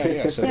of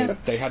those. So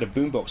they had a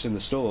boombox in the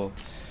store,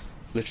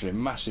 literally a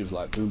massive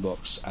like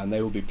boombox, and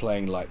they would be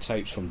playing like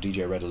tapes from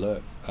DJ Red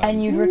Alert,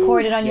 and you'd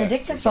record it on your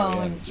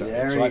dictaphone. Exactly.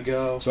 There you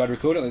go. So I'd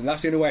record it, and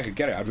that's the only way I could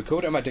get it. I'd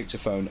record it on my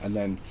dictaphone, and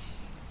then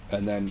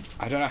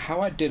I don't know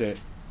how I did it,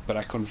 but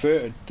I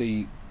converted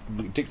the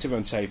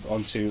dictaphone tape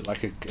onto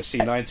like a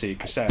C90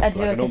 cassette, like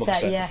a normal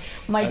cassette. Yeah,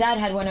 my dad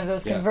had one of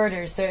those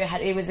converters, so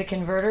it was a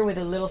converter with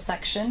a little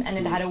section, and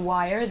it had a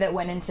wire that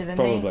went into the main.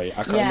 Probably, I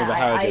can't remember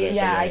how I did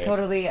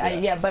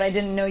it. But I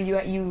didn't know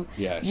you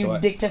so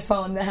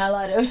dictaphone the hell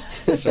out of.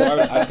 So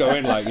I'd go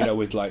in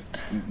with like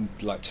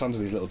tons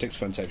of these little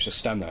dictaphone tapes, just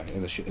stand there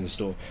in the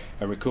store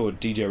and record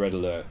DJ Red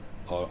Alert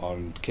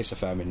on Kiss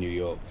FM in New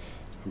York.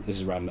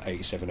 This is around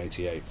 87,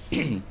 88.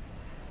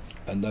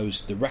 And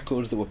the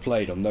records that were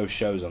played on those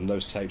shows, on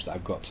those tapes that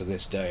I've got to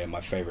this day, are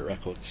my favourite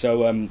records.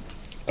 So,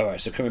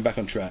 alright, so coming back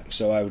on track,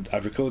 so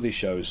I'd record these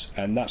shows,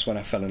 and that's when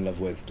I fell in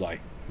love with,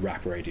 like,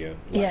 rap radio.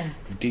 Like,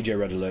 DJ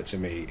Red Alert to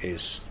me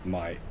is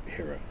my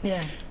hero.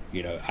 Yeah.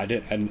 I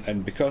didn't,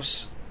 and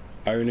because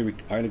I only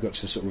got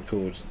to sort of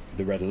record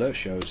the Red Alert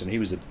shows, and he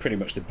was pretty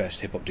much the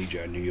best hip-hop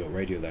DJ on New York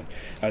radio then,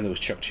 and there was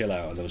Chuck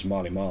Chillout, and there was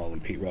Marley Marl,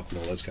 and Pete Rock, and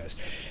all those guys.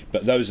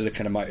 But those are the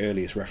kind of my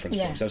earliest reference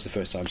points. That was the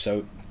first time.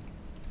 So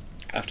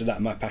after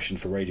that, my passion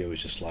for radio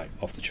was just like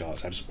off the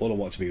charts. All I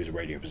wanted to be was a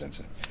radio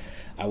presenter.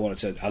 I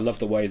loved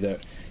the way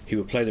that he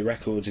would play the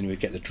records and he would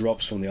get the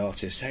drops from the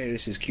artists. Hey,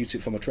 this is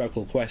Q-Tip from A Tribe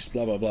Called Quest,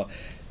 blah blah blah.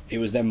 It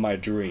was then my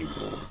dream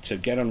to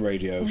get on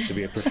radio, to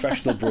be a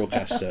professional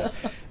broadcaster,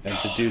 and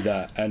to do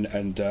that.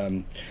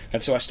 And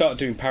so I started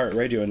doing pirate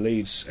radio in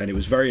Leeds, and it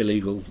was very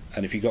illegal.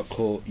 And if you got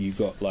caught, you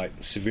got like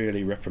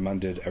severely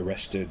reprimanded,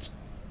 arrested,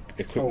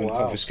 equipment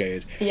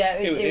confiscated. Yeah,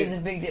 it was a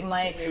big deal.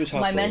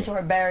 My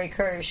mentor Barry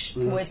Kirsch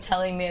was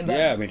telling me about.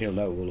 Yeah, I mean he'll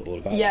know all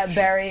about. Yeah,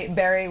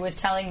 Barry was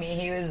telling me,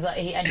 he was like,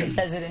 he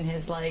says it in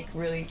his like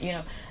really,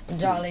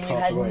 darling, you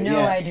had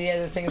no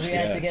idea the things we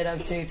had to get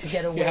up to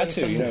get away. You had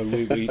to,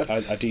 from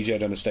I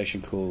DJ'd on a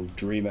station called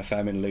Dream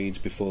FM in Leeds.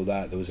 Before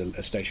that, there was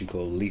a station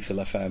called Lethal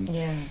FM.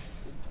 Yeah.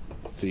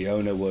 The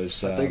owner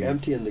was. I think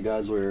MT and the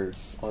guys were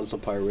on some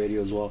pirate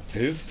radio as well.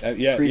 Who?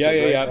 Creepers,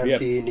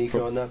 MT,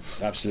 Nico, and that.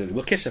 Absolutely.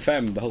 Well, Kiss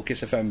FM, the whole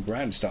Kiss FM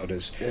brand started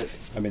as.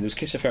 I mean, there was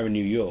Kiss FM in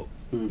New York,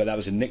 but that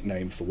was a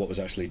nickname for what was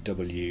actually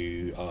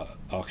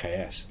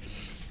WRKS,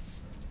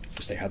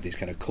 because they had these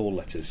kind of call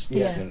letters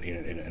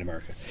in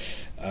America.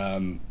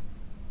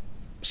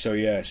 So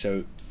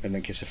and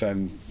then Kiss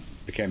FM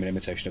became an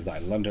imitation of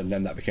that in London.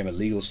 Then that became a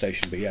legal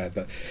station.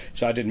 But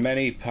so I did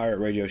many pirate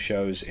radio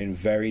shows in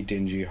very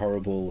dingy,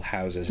 horrible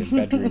houses, in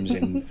bedrooms,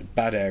 in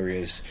bad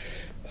areas.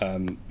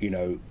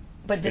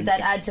 But did that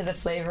add to the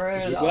flavor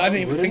at all? Well, I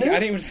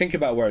didn't even think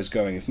about where I was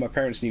going. If my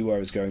parents knew where I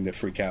was going, they'd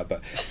freak out.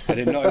 But I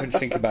did not even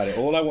think about it.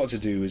 All I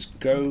wanted to do was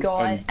go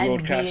and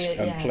broadcast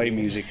and play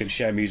music and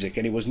share music,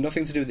 and it was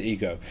nothing to do with the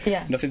ego.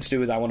 Yeah. Nothing to do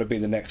with I want to be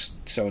the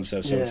next so and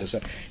so, so and so. So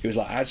it was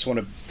like I just want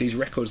to these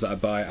records that I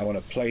buy. I want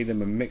to play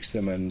them and mix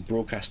them and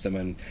broadcast them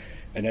and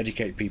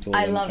educate people.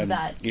 I love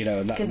that. You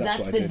know, because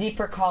that's the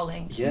deeper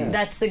calling. Yeah.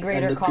 That's the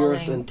greater and the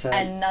calling, intent,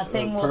 and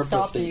nothing will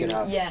stop you.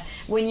 Yeah.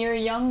 When you're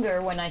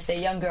younger, when I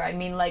say younger, I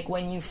mean like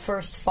when you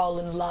first fall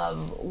in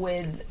love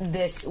with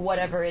this,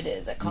 whatever it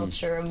is, a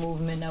culture, a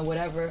movement, or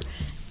whatever.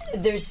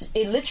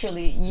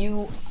 Literally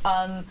you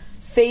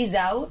phase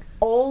out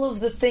all of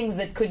the things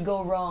that could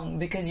go wrong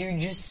because you're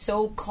just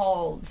so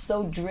called,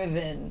 so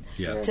driven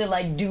to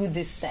like do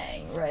this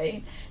thing,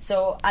 right?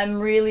 So I'm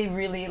really,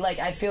 really like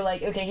I feel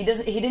like okay, he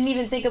didn't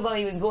even think about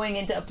he was going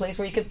into a place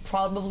where he could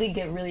probably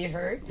get really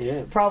hurt,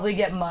 probably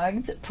get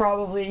mugged,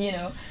 probably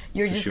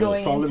you're just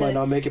going probably into. Might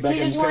not make it back. He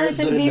just wanted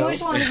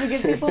to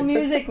give people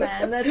music,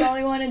 man. That's all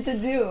he wanted to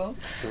do.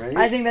 Right?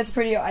 I think that's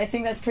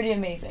pretty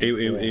amazing.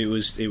 It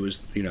was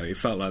it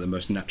felt like the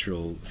most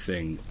natural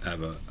thing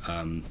ever.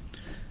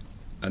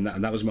 And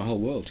that was my whole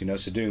world,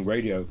 So doing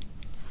radio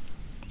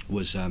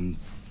was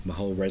my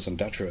whole raison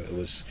d'etre. It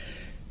was,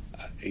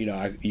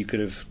 I could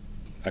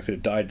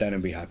have died then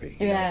and be happy.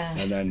 Yeah.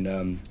 And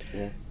then,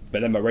 but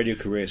then my radio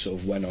career sort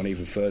of went on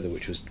even further,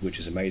 which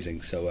is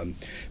amazing. So,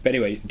 but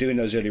anyway, doing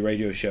those early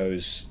radio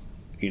shows,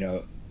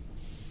 I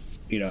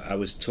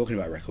was talking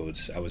about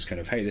records. I was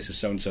kind of, hey, this is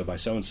so and so by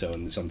so and so,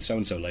 and it's on so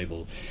and so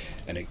label,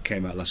 and it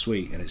came out last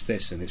week, and it's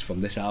this, and it's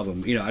from this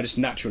album. I just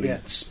naturally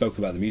spoke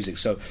about the music.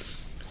 So.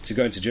 To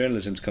go into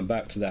journalism, to come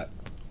back to that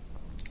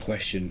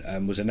question,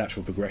 was a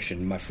natural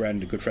progression. A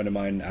good friend of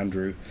mine,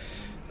 Andrew,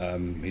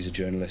 he's a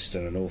journalist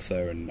and an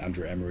author, and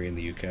Andrew Emery in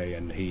the UK,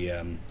 and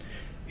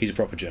he's a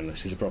proper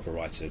journalist. He's a proper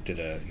writer. Did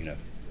a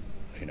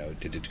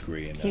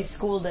degree in. He's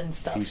schooled and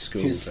stuff. He's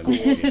schooled.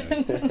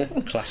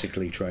 And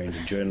classically trained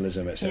in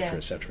journalism, etc.,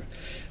 etc.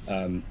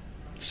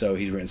 So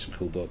he's written some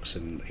cool books,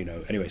 and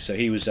anyway. So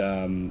he was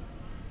a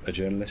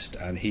journalist,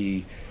 and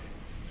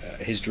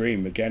his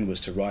dream again was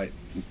to write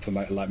for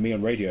like me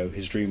on radio.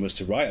 His dream was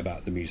to write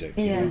about the music.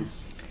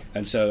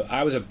 And so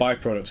I was a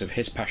byproduct of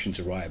his passion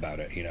to write about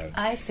it.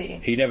 I see.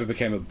 He never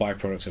became a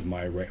byproduct of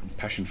my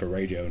passion for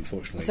radio,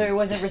 unfortunately. So it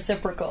wasn't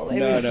reciprocal. It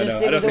No.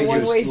 It was a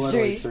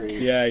one-way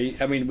street. Yeah,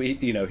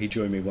 he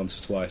joined me once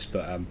or twice,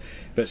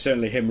 but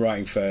certainly him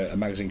writing for a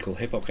magazine called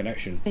Hip Hop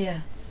Connection.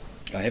 Yeah.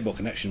 Hip Hop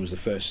Connection was the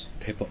first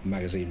hip-hop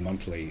magazine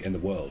monthly in the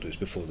world. It was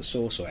before The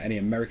Source or any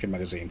American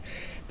magazine.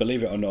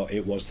 Believe it or not,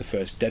 it was the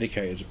first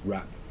dedicated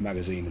rap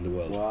magazine in the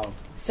world. Wow.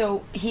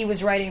 So he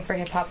was writing for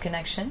Hip Hop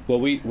Connection?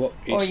 Well,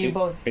 you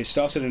both? It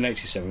started in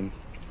 87,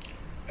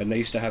 and they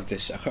used to have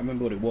this, I can't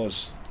remember what it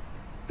was,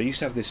 they used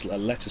to have this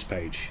letters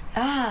page.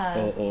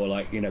 Or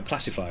like,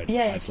 classified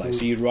ads. Like,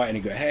 so you'd write in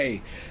and go,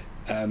 hey...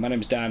 my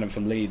name's Dan, I'm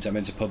from Leeds, I'm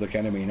into Public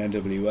Enemy and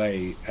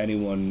NWA,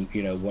 anyone,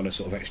 want to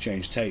sort of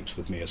exchange tapes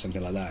with me or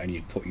something like that, and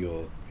you'd put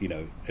your,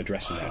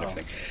 address in there and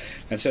everything.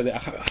 And so I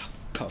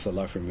can't for the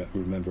life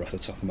remember off the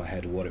top of my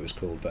head what it was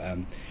called, but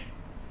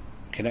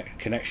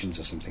Connections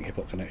or something, Hip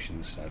Hop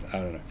Connections, I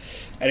don't know.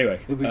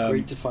 Anyway. It would be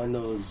great to find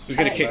those.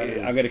 I'm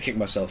going to kick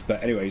myself,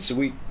 but anyway, so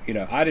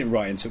I didn't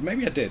write into it,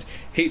 maybe I did.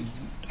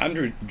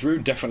 Drew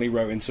definitely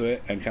wrote into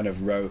it and kind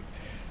of wrote...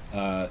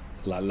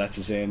 like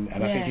letters in,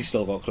 and I think he's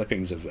still got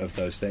clippings of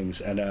those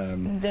things.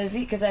 And does he?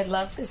 Because I'd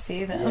love to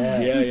see them.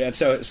 Yeah.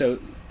 So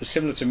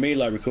similar to me,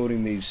 like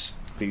recording these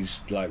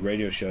like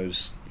radio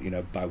shows,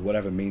 by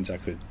whatever means I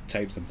could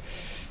tape them.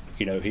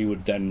 He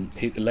would then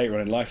later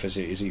on in life, as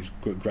he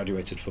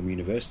graduated from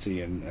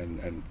university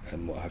and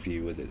what have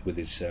you with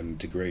his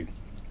degree.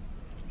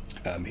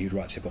 He would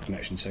write to Hip Hop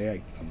Connection and say,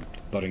 hey, I'm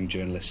a budding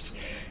journalist.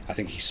 I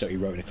think he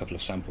wrote in a couple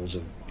of samples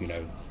of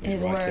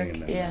his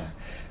writing, work,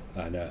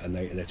 and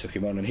they took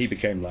him on, and he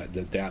became like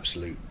the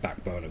absolute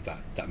backbone of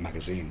that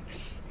magazine,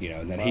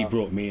 and then he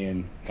brought me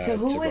in. So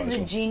who was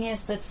the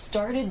genius that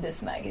started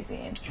this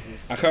magazine?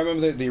 I can't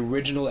remember the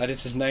original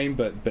editor's name,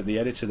 but the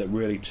editor that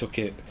really took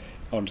it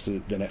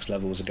onto the next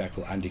level was a guy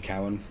called Andy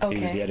Cowan. He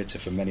was the editor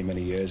for many,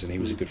 many years, and he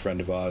was a good friend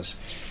of ours,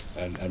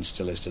 and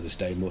still is to this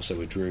day, more so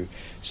with Drew.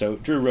 So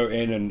Drew wrote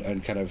in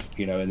and kind of,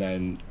 and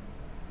then,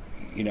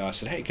 I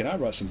said, hey, can I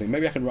write something?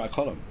 Maybe I can write a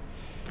column.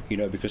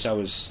 Because I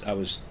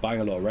was buying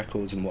a lot of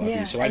records and what have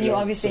you. So you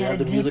obviously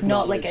had a deep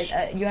knowledge.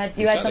 You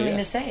had something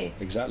to say.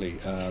 Exactly.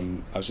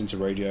 I was into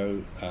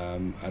radio,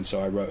 and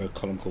so I wrote a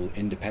column called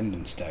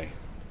Independence Day.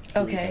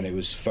 Okay. And it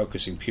was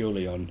focusing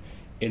purely on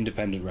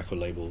independent record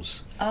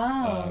labels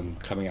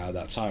coming out at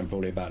that time,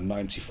 probably about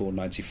 94,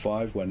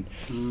 95, when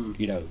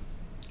it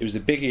was the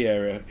Biggie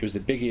era. It was the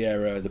Biggie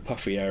era, the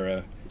Puffy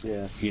era.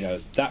 Yeah.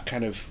 That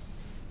kind of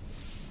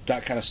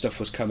stuff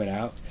was coming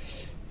out.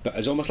 But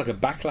as almost like a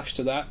backlash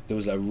to that, there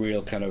was a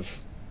real kind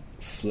of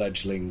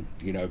fledgling,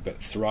 but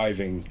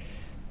thriving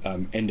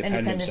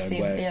independence,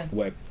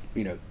 where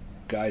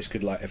guys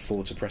could like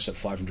afford to press up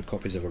 500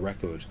 copies of a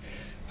record,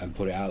 and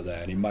put it out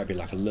there, and it might be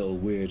like a little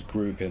weird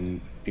group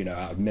in, you know,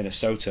 out of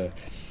Minnesota,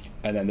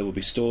 and then there would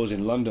be stores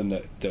in London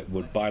that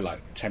would buy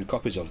like 10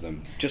 copies of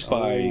them just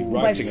by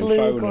writing and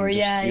phone, or and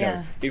just, yeah, you know,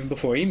 yeah. even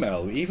before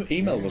email.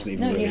 Email wasn't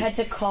even No, really. you had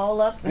to call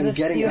up And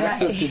getting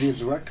access to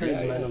these records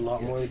Yeah, yeah. meant a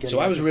lot more than getting So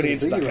I was access really to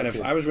into the that video kind of.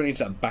 record. I was really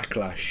into that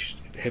backlash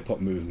hip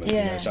hop movement. You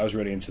Yeah. know, so I was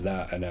really into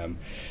that, and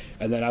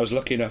then I was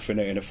lucky enough in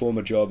a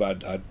former job.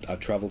 I'd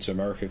traveled to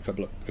America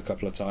a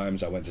couple of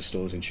times. I went to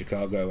stores in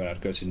Chicago, and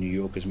I'd go to New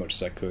York as much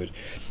as I could,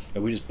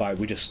 and we just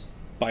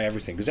buy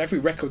everything, because every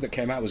record that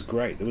came out was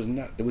great.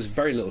 There was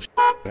very little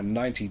a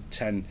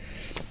 90-10,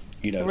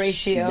 you know,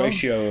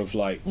 Ratio of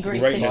like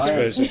Greatness.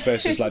 greatness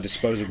versus like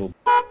disposable.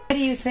 What do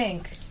you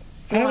think?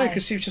 I don't know, Why?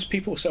 because it was just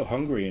people were so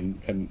hungry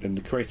and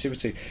the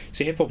creativity.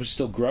 See, hip hop was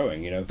still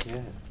growing, you know.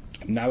 Yeah.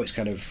 Now it's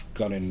kind of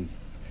gone in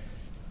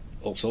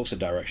all sorts of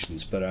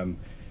directions, but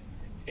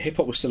hip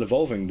hop was still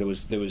evolving. There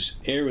was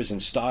eras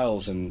and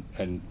styles and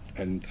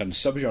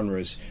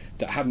subgenres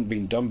that hadn't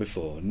been done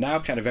before. Now,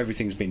 kind of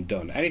everything's been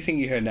done. Anything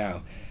you hear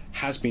now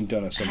has been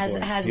done at some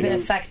point. Has you been know?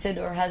 affected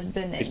or has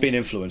been... It's been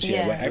influenced, yeah.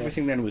 Yeah. Where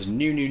everything then was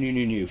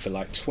new. For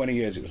like 20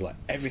 years, it was like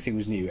everything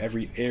was new.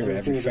 Every era, Everything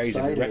every was phase,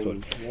 every exciting,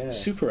 record. yeah.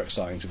 Super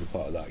exciting to be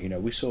part of that. You know,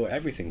 we saw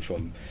everything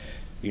from,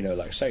 you know,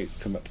 like say,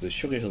 come up to the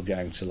Sugar Hill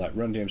Gang, to like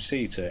Run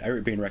DMC, to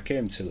Eric B. and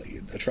Rakim, to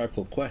like, A Tribe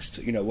Called Quest,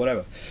 to, you know,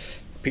 whatever.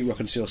 Pete Rock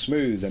and Seal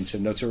Smooth, and to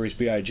Notorious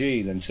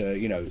B.I.G., then to,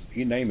 you know,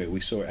 you name it, we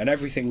saw it. And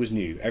everything was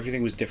new.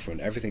 Everything was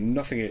different. Everything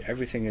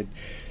had...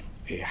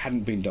 It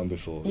hadn't been done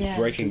before. Yeah.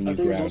 Breaking new I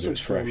think it ground. was It also was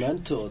fresh.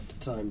 experimental at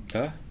the time.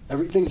 Huh?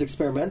 Everything's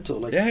experimental.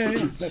 Like Yeah.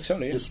 No,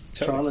 totally. Yeah. just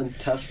Totally. trial and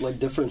test like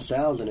different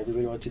sounds, and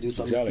everybody wanted to do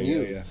something Exactly.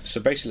 new. Yeah. So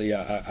basically,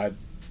 I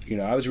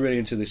was really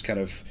into this kind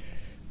of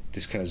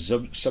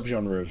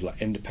subgenre of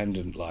like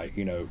independent, like,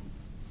 you know,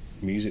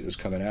 music that was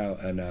coming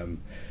out, and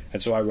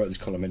so I wrote this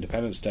column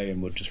Independence Day,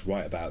 and would just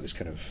write about this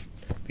kind of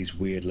these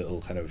weird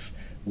little kind of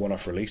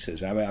one-off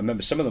releases. I mean, I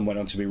remember some of them went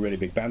on to be really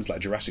big bands, like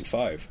Jurassic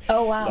 5.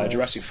 Oh, wow. Like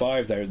Jurassic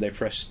 5,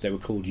 they were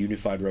called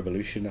Unified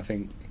Revolution, I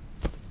think.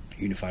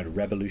 Unified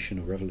Revolution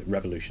or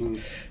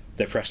Revolution.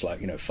 They pressed like,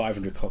 you know,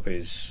 500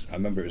 copies. I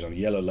remember it was on a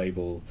yellow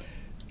label.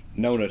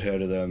 No one had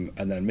heard of them,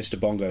 and then Mr.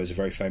 Bongo is a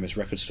very famous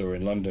record store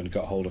in London,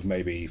 got hold of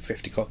maybe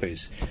 50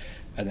 copies,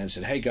 and then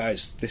said, "Hey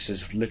guys, this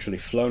has literally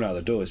flown out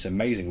the door. It's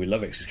amazing. We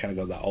love it. 'Cause it's kind of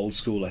got that old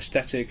school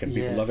aesthetic, and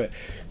people Yeah. love it.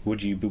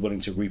 Would you be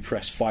willing to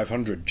repress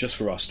 500 just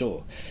for our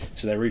store?"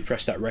 So they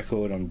repressed that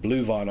record on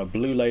blue vinyl,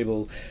 blue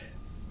label,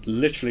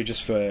 literally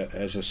just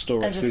as a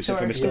store As a exclusive store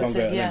for Mr. exclusive,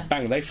 Bongo, and yeah. then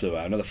bang, they flew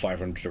out another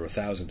 500 or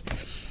 1,000.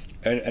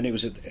 And it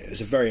was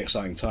a very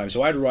exciting time.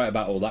 So I'd write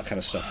about all that kind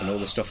of stuff and all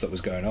the stuff that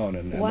was going on,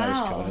 and Wow. those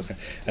kind of,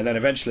 and then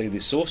eventually the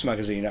Source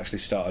magazine actually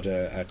started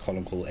a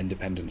column called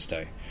Independence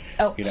Day.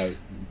 Oh. You know,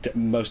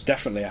 most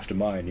definitely after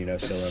mine. You know,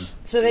 so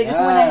So they just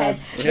went ahead.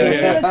 Yes. They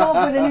didn't even come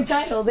up with a new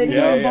title. They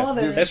didn't even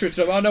bother. That's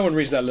written up. Oh, no one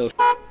reads that little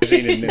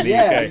magazine in the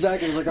Yeah, UK.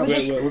 exactly. It's like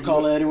We're- we'll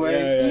call it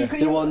anyway. Yeah.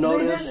 They won't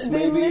notice. They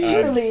Maybe.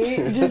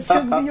 literally just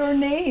took your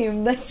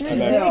name. That's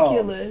know.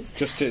 ridiculous.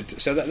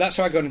 So that's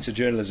how I got into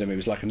journalism. It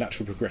was like a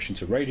natural progression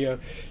to radio,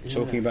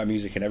 talking about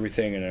music and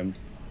everything, and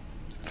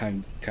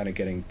kind of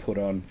getting put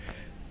on.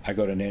 I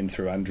got an in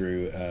through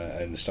Andrew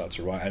and started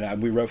to write,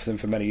 and we wrote for them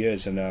for many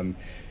years. And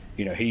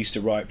you know, he used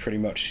to write pretty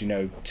much, you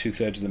know,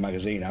 2/3 of the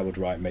magazine. I would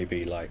write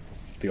maybe like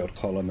the odd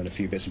column and a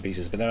few bits and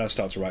pieces, but then I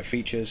started to write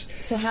features.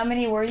 So how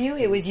many were you?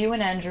 It was you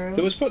and Andrew.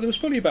 There was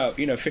probably about,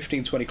 you know,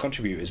 15, 20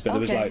 contributors, but there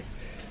was Okay. like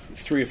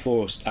 3 or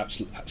 4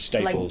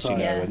 staples, Like, you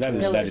know, yeah, and then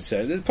there's an pillars.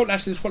 editor.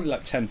 There's probably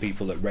like 10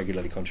 people that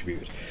regularly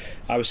contributed.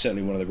 I was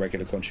certainly one of the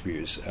regular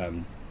contributors.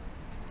 And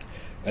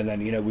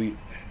then, you know, we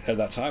at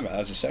that time,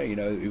 as I say, you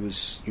know, it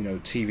was, you know,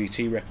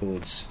 TVT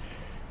records,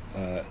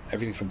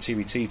 everything from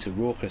TVT to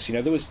Raucous. You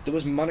know, there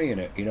was money in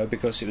it, you know,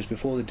 because it was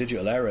before the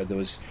digital era. There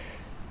was,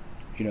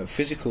 you know,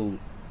 physical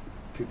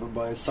People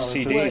buying selling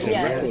CDs physical,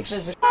 and it was records.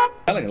 physical.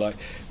 selling. Like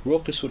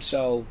Raucous would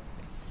sell,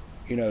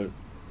 you know,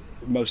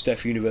 Most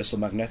Def Universal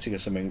Magnetic or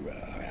something.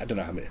 I don't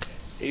know how many.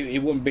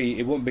 It wouldn't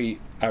be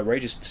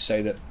outrageous to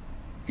say that,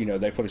 you know,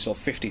 they probably sold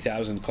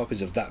 50,000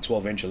 copies of that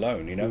 12-inch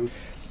alone. You know,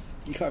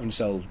 you can't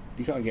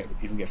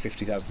get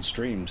 50,000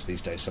 streams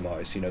these days. Some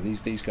artists, you know,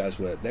 these guys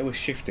were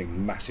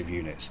shifting massive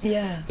units.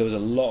 Yeah. There was a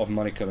lot of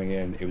money coming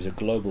in. It was a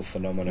global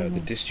phenomenon.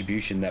 The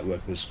distribution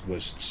network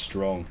was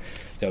strong.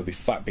 There would be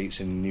Fat Beats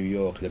in New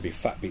York. There'd be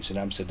Fat Beats in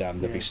Amsterdam.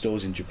 There'd be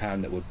stores in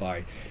Japan that would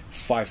buy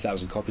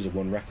 5,000 copies of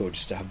one record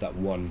just to have that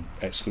one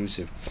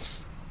exclusive.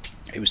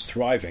 It was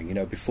thriving, you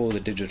know, before the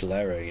digital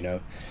era, you know,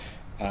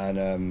 and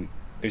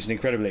it was an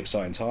incredibly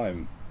exciting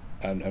time,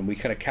 and we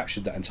kind of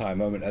captured that entire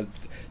moment.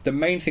 The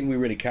main thing we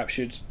really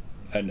captured,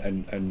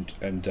 and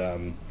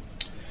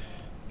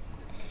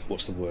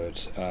what's the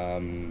word?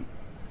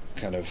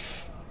 Kind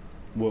of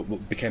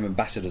what became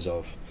ambassadors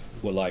of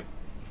were like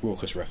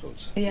Raucous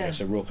records. Yeah. You know,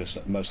 so Raucous,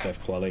 like Most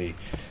Def, Kweli,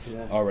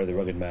 Yeah. R.A. the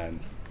Rugged Man,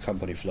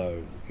 Company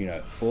Flow, you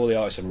know, all the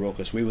artists in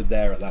Raucous. We were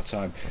there at that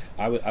time.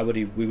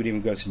 We would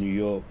even go to New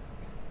York.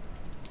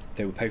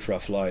 They would pay for our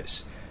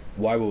flights.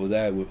 while we were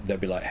there,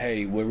 they'd be like,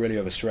 "Hey, we're really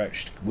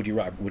overstretched. Would you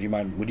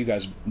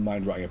guys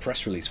mind writing a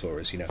press release for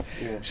us?" Yeah.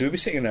 So we'd be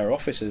sitting in our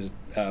offices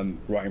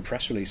writing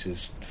press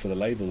releases for the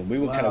label, and we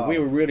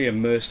were really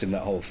immersed in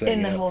that whole thing.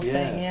 In the whole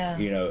thing, yeah.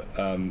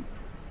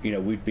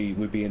 We'd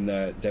be in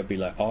there. There'd be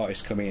like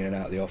artists coming in and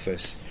out of the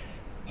office.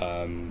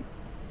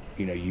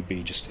 You'd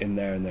be just in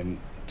there, and then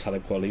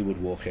Talib Kweli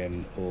would walk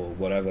in, or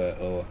whatever,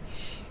 or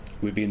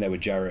we'd be in there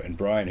with Jarrett and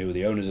Brian, who were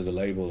the owners of the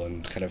label,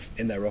 and kind of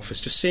in their office,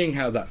 just seeing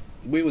how that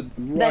we would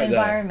that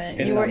environment.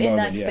 You were in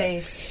that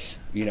space.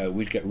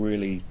 We'd get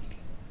really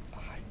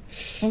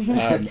in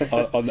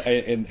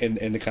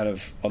the kind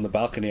of on the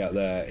balcony out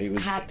there. It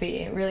was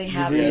really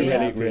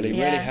happy, really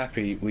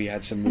happy. We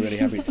had some really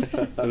happy.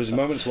 There was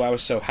moments where I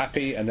was so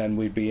happy, and then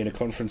we'd be in a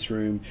conference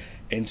room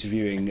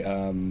interviewing.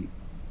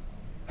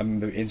 I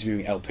remember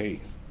interviewing LP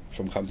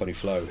from Company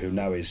Flow, who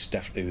now is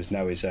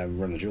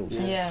Run the Jewels.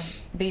 Yeah,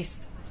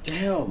 beast.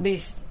 Damn.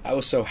 Beast. I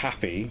was so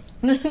happy.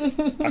 I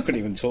couldn't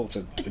even talk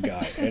to the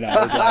guy.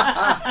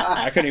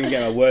 I couldn't even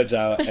get my words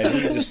out, and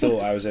he just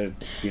thought I was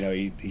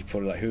he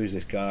probably like, who is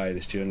this guy,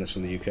 this journalist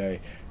from the UK,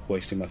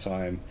 wasting my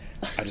time.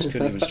 I just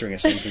couldn't even string a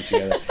sentence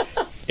together.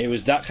 It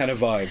was that kind of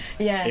vibe.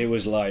 Yeah. It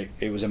was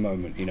a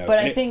moment, But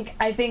I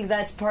think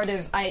that's part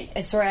of.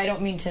 Sorry, I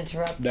don't mean to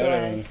interrupt.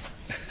 No.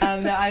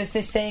 No, I was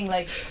just saying,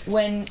 like,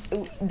 when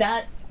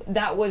that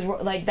was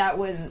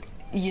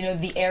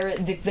the era,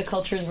 the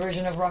culture's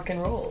version of rock and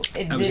roll.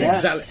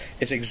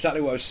 It's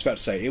exactly what I was just about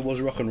to say. It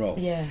was rock and roll.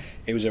 Yeah.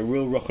 It was a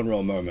real rock and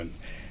roll moment.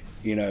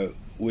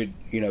 We'd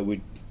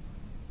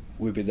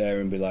be there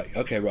and be like,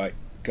 okay, right,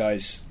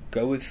 guys,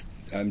 go with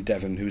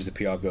Devon, who's the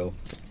PR girl.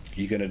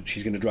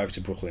 She's gonna drive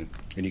to Brooklyn,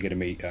 and you're gonna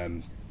meet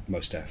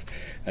Mos Def.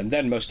 And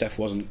then Mos Def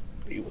wasn't.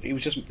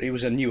 It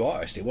was a new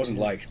artist. It wasn't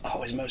like,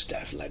 oh, is Mos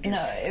Def legend?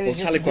 No, it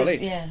was Talib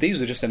Kweli. Yeah. These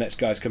were just the next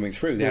guys coming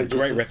through. They had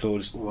great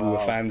records. Wow. We were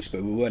fans,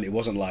 but we weren't. It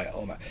wasn't like,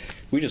 oh man.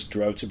 We just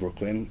drove to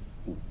Brooklyn.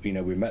 We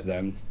met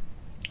them.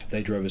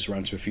 They drove us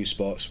around to a few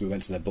spots. We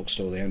went to their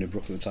bookstore. They owned in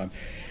Brooklyn at the time.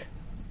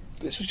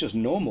 This was just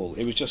normal.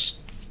 It was just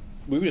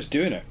we were just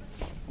doing it.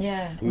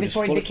 Yeah.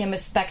 Before it became a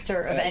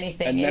specter of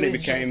anything, and then it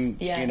became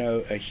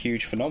a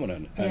huge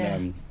phenomenon. Yeah.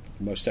 And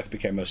Mos Def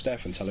became Mos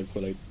Def, and Talib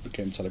Kweli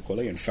became Talib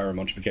Kweli, and Pharoah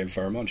Monch became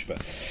Pharoah Monch.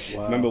 But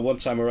I remember one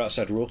time we were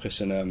outside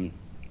Raucous, and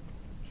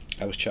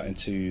I was chatting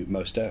to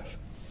Mos Def.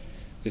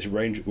 We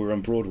were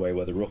on Broadway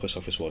where the Raucous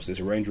office was. This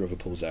Range Rover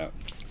pulls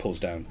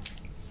down.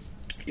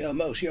 Yo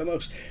Mos.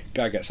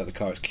 Guy gets out of the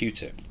car. It's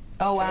Q-Tip.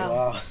 Oh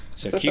wow.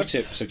 So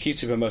Q-Tip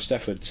and Mos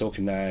Def were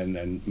talking there,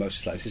 and Mos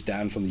is like, "This is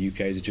Dan from the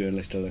UK, he's a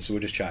journalist." So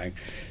we're just chatting.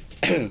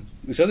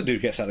 This other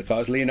dude gets out of the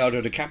car. It's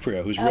Leonardo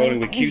DiCaprio, who's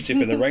rolling with Q-Tip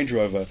in the Range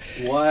Rover.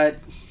 What?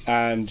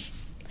 And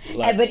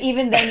but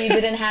even then, you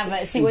didn't have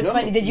a. See, what's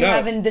funny? Did you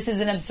have an "This is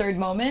an absurd"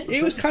 moment?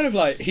 It was kind of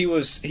like he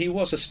was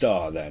a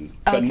star then,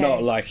 but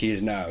not like he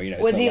is now.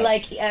 Was he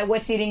like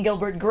What's Eating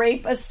Gilbert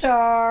Grape a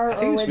star,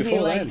 or was he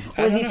like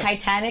was he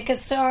Titanic a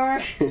star?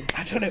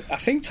 I don't know. I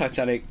think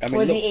Titanic. I mean,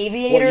 was the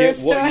Aviator a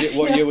star?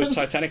 What year was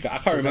Titanic? I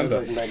can't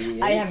remember. Like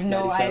I have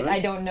no. I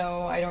don't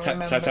know. I don't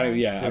remember. Titanic.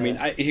 Yeah. I mean,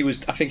 I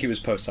think he was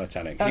post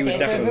Titanic. Okay, he was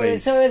definitely.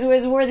 So it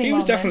was worthy. He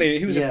was definitely.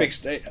 He was a big.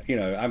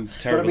 I'm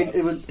terrible. But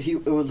I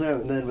mean, it was there,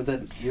 and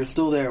then you're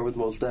still there with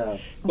Mos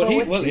Def. Well,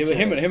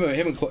 him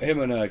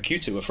and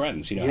Q-Tip were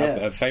friends,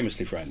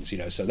 famously friends,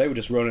 so they were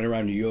just rolling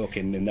around New York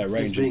in their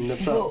range. Being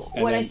themselves.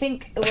 What I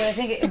think,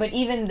 but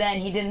even then,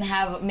 he didn't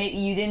have. Maybe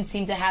you didn't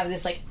seem to have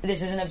this like,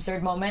 this is an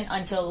absurd moment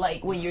until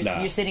like when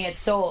you're sitting at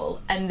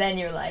Soul, and then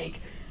you're like,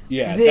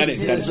 yeah, then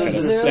it's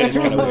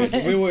kind of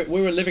weird.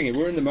 We were living it.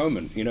 We were in the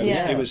moment,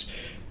 It was.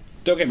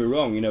 Don't get me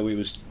wrong, it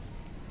was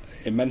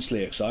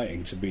immensely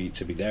exciting to be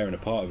there and a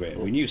part of it.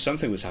 We knew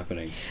something was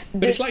happening,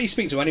 but it's like you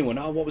speak to anyone.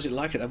 Oh, what was it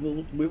like?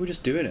 Well, we were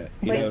just doing it.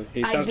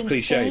 It sounds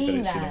cliche, but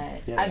it's.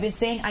 I've been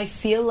saying I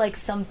feel like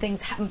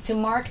something's happened to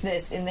mark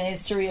this in the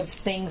history of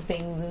things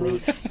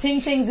and the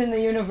ting-tings in the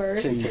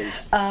universe.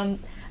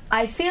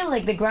 I feel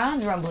like the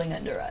ground's rumbling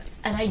under us,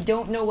 and I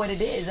don't know what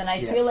it is. And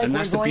I feel like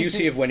that's the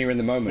beauty of when you're in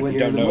the moment. When you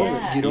don't know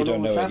it. You don't know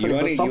what's happening,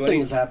 but something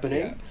is happening.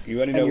 Yeah.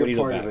 You only know when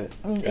you look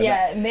back.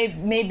 Yeah,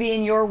 maybe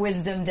in your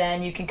wisdom,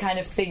 Dan, you can kind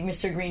of figure,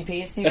 Mr.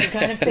 Greenpeace, you can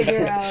kind of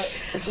figure out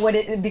what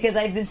it, because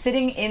I've been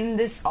sitting in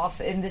this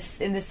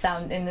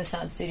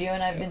sound studio,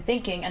 and I've been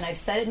thinking, and I've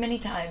said it many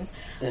times.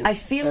 And I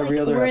feel like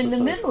we're in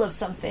the middle of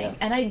something,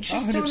 and I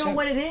just don't know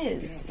what it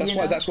is.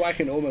 Yeah. That's why I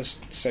can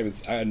almost say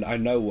I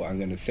know what I'm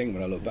going to think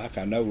when I look back.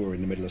 I know we're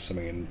in the middle of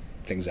something and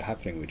things are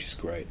happening, which is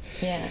great.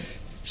 Yeah.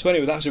 So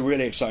anyway, that was a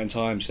really exciting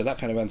time. So that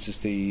kind of answers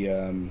the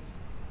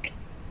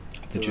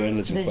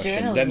journalism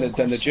question. Then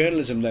the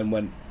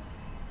journalism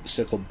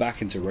circled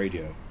back into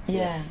radio.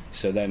 Yeah.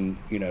 So then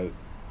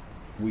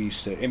we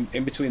used to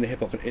in between the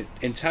hip hop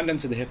in tandem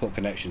to the Hip Hop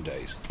Connection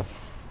days,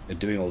 and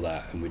doing all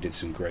that, and we did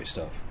some great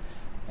stuff.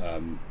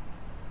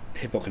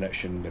 Hip Hop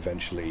Connection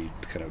eventually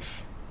kind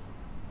of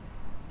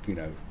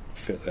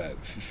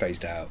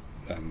phased out,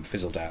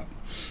 fizzled out.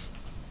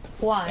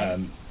 Why?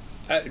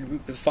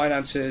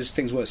 Finances,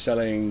 things weren't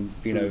selling.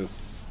 It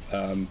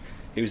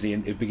was the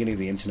beginning of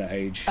the internet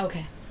age.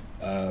 Okay.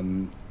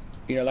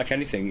 like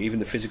anything, even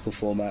the physical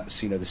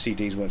formats, the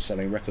CDs weren't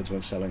selling, records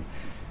weren't selling.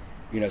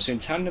 So in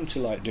tandem to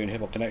like doing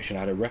Hip Hop Connection,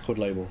 I had a record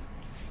label.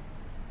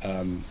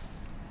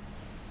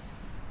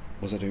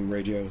 Was I doing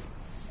radio?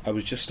 I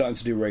was just starting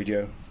to do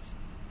radio.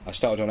 I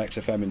started on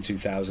XFM in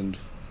 2000.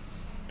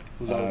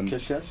 Was that with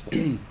Kish Cash?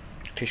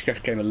 Kish Cash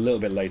came a little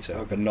bit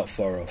later, but not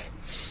far off.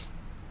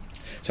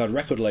 So I had a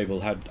record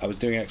label, I was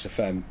doing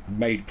XFM,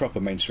 made proper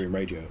mainstream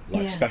radio,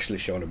 like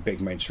specialist show on a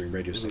big mainstream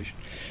radio station.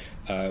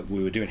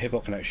 We were doing Hip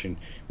Hop Connection.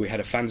 We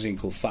had a fanzine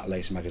called Fat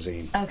Lace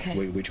magazine,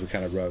 which we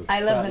kind of wrote. I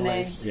love the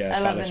name. Yeah, I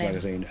Fat love Lace the name.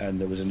 magazine, and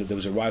there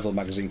was a rival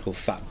magazine called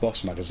Fat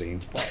Boss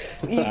magazine.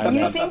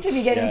 You seem to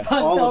be getting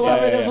punked all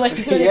over the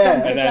place when it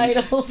comes to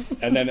titles.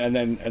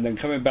 And then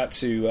coming back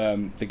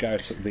to the guy who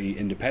took the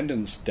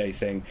Independence Day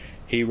thing,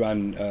 he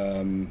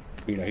ran.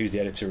 He was the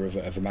editor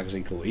of a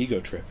magazine called Ego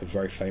Trip, a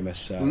very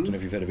famous. I don't know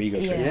if you've heard of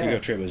Ego Trip. Yeah. Ego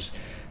Trip was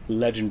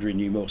legendary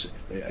New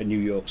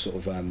York sort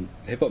of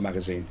hip hop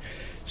magazine.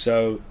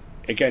 So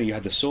again, you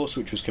had the Source,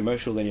 which was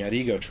commercial. Then you had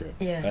Ego Trip,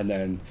 and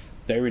then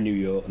they were in New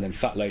York, and then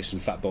Fat Lace and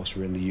Fat Boss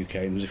were in the UK,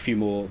 and there was a few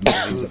more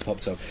magazines that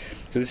popped up.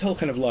 So this whole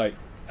kind of like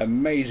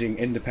amazing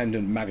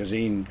independent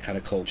magazine kind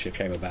of culture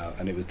came about,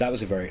 and that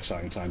was a very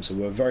exciting time. So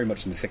we were very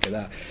much in the thick of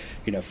that.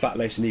 Fat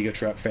Lace and Ego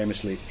Trip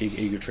famously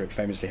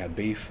had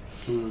beef.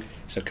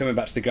 So coming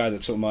back to the guy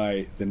that took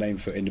the name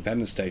for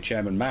Independence Day,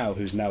 Chairman Mao,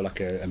 who's now like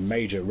a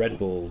major Red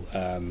Bull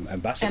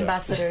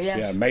ambassador.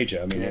 Yeah,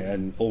 major. I mean,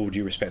 and all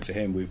due respect to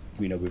him,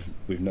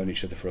 we've known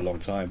each other for a long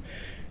time.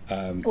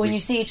 When you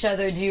see each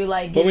other, do you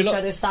like give each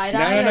other side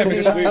eye? No,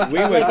 because we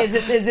were. Like,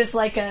 is this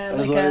like a?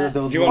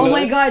 Oh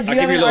my God! Do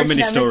you have an arch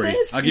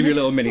nemesis? I'll give you a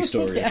little mini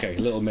story. Okay, a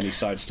little mini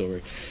side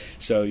story.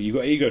 So you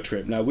got Ego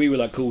Trip. Now we were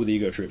like cool with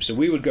Ego Trip, so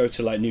we would go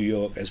to like New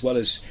York as well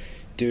as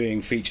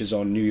doing features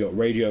on New York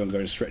radio and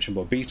going to Stretch and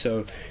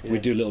Bobbito.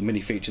 We'd do little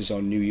mini features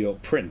on New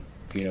York print.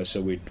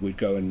 So we'd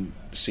go and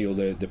see all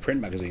the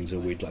print magazines, or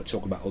we'd like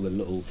talk about all the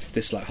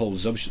this like whole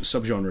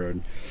subgenre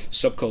and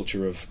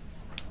subculture of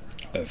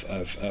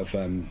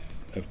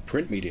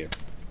print media.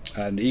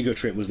 And Ego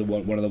Trip was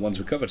one of the ones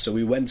we covered. So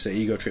we went to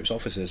Ego Trip's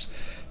offices,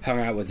 hung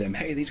out with them.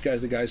 Hey, they're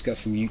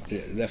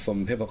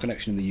from Hip Hop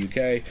Connection in the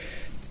UK.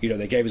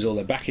 They gave us all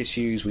their back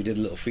issues. We did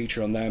a little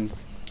feature on them,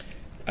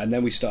 and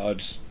then we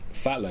started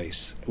Fat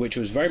Lace, which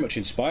was very much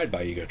inspired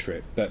by Ego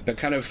Trip, but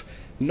kind of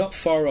not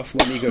far off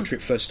when Ego Trip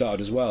first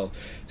started as well.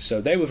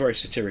 So they were very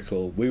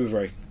satirical. We were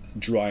very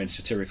dry and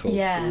satirical,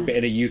 but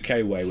in a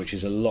UK way, which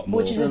is a lot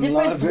more, which is a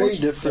different, very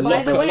different.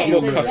 By the way,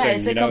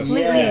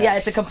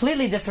 it's a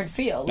completely different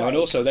feel. No, and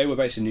also they were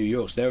based in New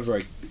York, so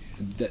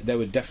they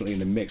were definitely in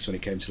the mix when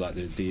it came to like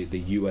the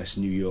US,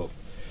 New York,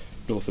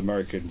 North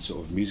American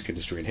sort of music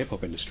industry and hip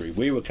hop industry.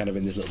 We were kind of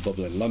in this little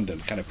bubble in London,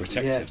 kind of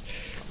protected.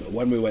 But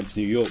when we went to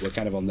New York, we're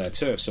kind of on their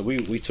turf. So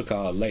we took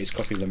our latest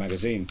copy of the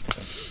magazine,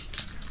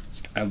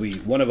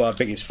 and one of our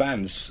biggest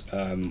fans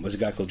was a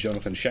guy called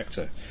Jonathan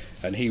Schechter,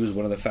 and he was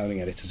one of the founding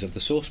editors of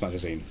the Source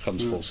magazine.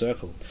 Comes full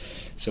circle.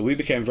 So we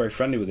became very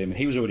friendly with him, and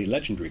he was already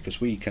legendary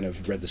because we kind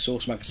of read the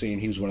Source magazine.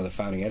 He was one of the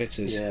founding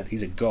editors.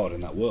 He's a god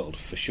in that world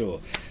for sure,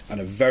 and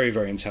a very,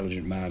 very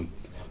intelligent man,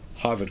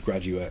 Harvard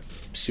graduate,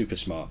 super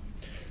smart.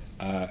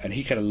 And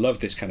he kind of loved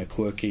this kind of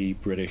quirky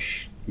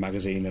British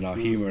magazine and our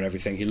humour and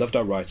everything. He loved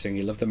our writing.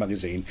 He loved the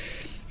magazine.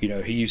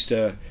 He used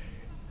to.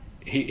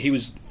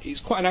 He's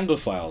quite an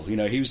Anglophile.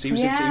 He was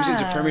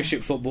into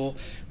Premiership football.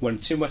 When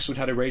Tim Westwood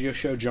had a radio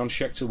show, John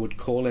Schechter would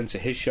call into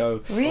his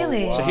show.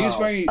 Really? So he was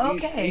very.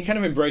 Okay. He kind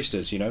of embraced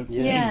us.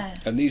 Yeah.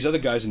 And these other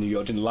guys in New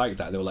York didn't like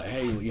that. They were like,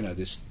 "Hey,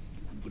 this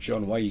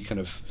John, why are you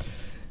giving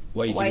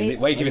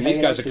these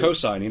guys a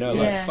cosign?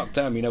 Like fuck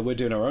them. We're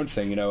doing our own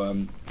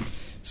thing.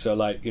 So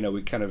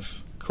we kind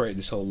of created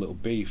this whole little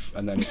beef,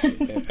 and then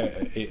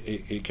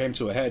it came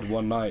to a head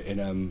one night.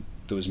 And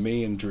there was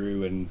me and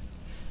Drew and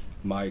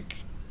Mike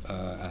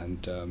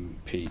and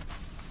Pete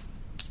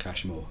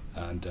Cashmore,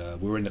 and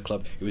we were in the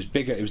club. It was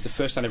bigger. It was the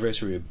first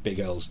anniversary of Big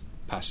L's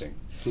passing.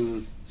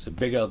 So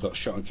Big L got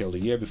shot and killed a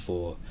year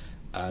before,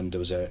 and there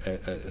was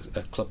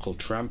a club called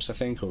Tramps, I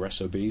think, or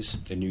SOBs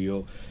in New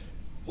York.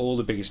 All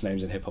the biggest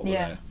names in hip hop were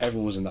there.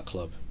 Everyone was in that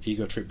club.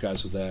 Ego Trip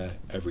guys were there.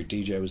 Every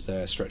DJ was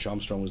there. Stretch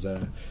Armstrong was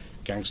there.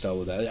 Gangstar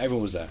were there.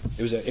 Everyone was there.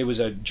 It was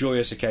a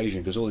joyous occasion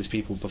because all these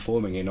people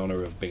performing in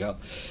honour of Big L.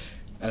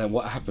 And then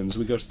what happens?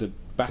 We go to the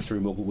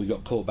bathroom. We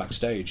got caught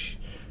backstage,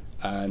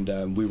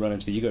 and we run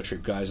into the Ego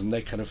Trip guys, and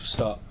they kind of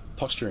start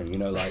posturing.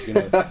 Posturing.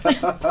 What the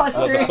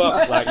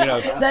fuck?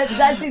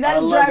 That's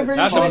driving.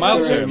 That's a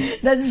mild term.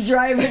 That's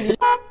driving.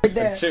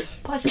 There.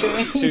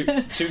 Posturing.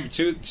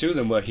 Two of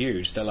them were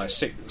huge. They're like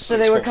 6. So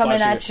they were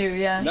coming at you,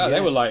 No, they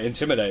were like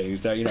intimidating.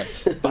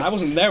 But I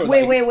wasn't there.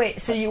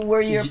 Wait. So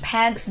were your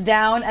pants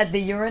down at the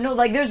urinal?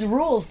 Like, there's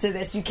rules to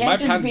this. You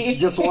can't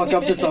just walk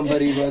up to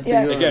somebody. But the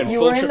urinal. Again,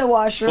 you were in the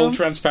washroom. Full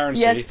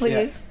transparency. Yes,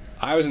 please.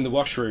 I was in the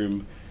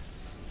washroom.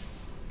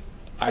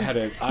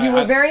 You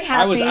were very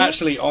happy. I was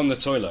actually on the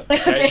toilet.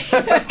 Okay.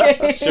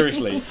 Okay.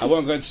 Seriously, I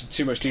won't go into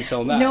too much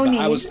detail on that. No but need.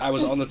 I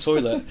was on the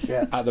toilet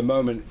Yeah. at the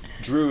moment.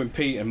 Drew and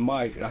Pete and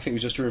Mike, I think it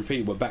was just Drew and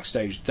Pete, were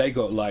backstage. They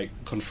got like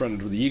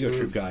confronted with the Ego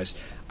Trip guys.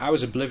 I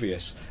was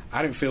oblivious.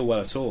 I didn't feel well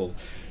at all.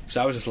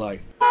 So I was just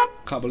like,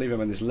 can't believe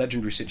I'm in this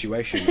legendary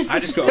situation. I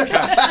just got a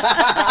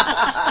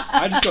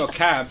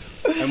cab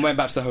and went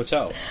back to the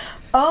hotel.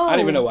 Oh. I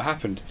didn't even know what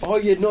happened. Oh,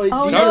 you know,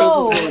 Oh, the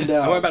no. was going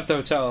down. I went back to the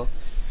hotel.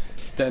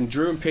 Then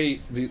Drew and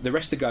Pete, the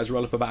rest of the guys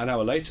roll up about an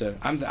hour later.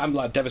 I'm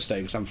like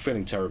devastated because I'm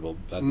feeling terrible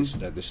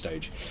at this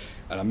stage,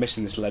 and I'm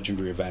missing this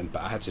legendary event.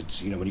 But I had to,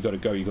 when you got to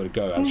go, you got to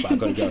go. I was like, I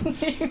got to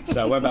go.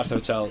 So I went back to the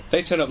hotel.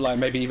 They turn up like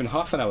maybe even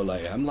half an hour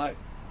later. I'm like,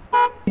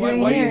 why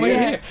are you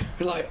here?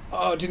 You're like,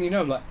 oh, didn't you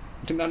know? I'm like,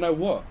 didn't I know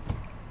what?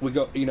 We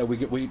got,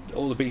 we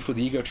all the beef with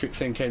the Ego Trip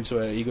thing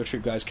Ego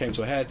Trip guys came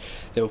to a head.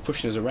 They were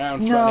pushing us around,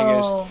 threatening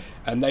us,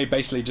 and they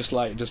basically just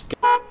get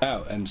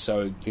out. And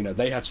so,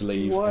 they had to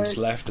leave and just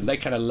left, and they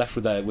kind of left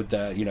with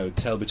their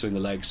tail between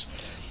the legs.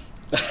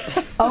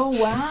 Oh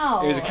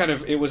wow! It was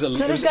a.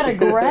 So it got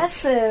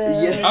aggressive.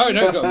 Yeah. Oh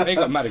no, it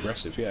got mad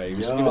aggressive. Yeah, it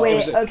was.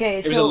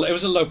 It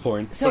was a low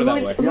point. So put it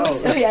that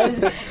way.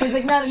 it was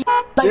like not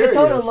like a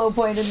total low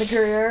point in the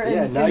career.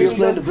 Yeah, now you're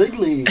playing the big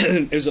league.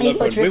 It was a low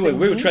point. We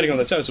were treading on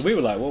the toes, so we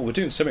were like, well, we're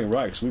doing something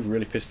right because we've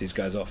really pissed these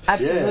guys off.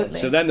 Absolutely.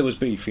 So then there was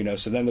beef,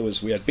 So then we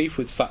had beef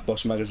with Fat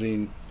Boss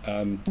magazine.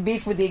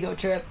 Beef with Ego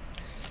Trip.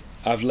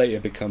 I've later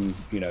become,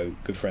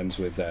 good friends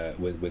with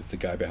the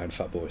guy behind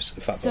Fat Boss,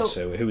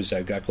 who was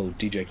a guy called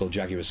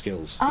Jaguar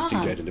Skills, who's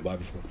DJ'd in Dubai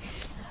before.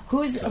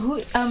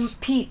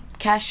 Pete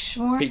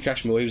Cashmore? Pete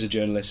Cashmore, he was a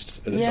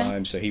journalist at the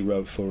time, so he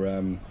wrote for...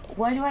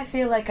 Why do I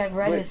feel like I've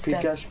read his Pete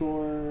stuff?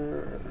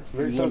 Cashmore...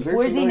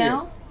 Where is he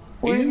now?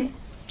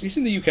 He's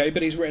in the UK,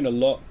 but he's written a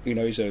lot.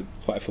 He's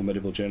quite a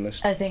formidable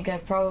journalist. I think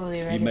I've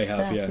probably read his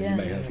stuff. You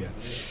may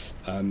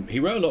have. He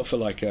wrote a lot for,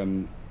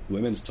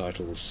 women's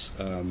titles.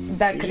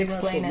 That could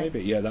explain it.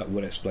 Maybe, yeah, that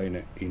would explain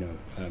it.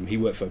 He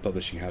worked for a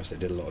publishing house that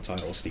did a lot of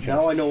titles.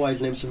 Now I know why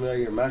his name's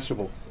familiar.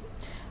 Mashable.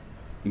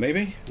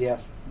 Maybe. Yeah.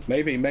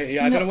 Maybe.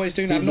 Yeah, I don't know what he's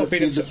doing. I've not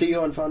been. He's the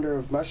CEO and founder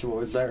of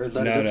Mashable. Is that a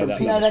different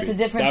Pete? No, that's a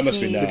different That must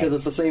Pete. be now. Because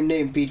it's the same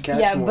name, Pete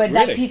Cashmore. Yeah, but Really?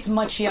 that Pete's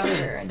much younger.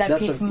 Younger.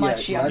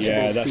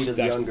 Yeah,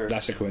 younger.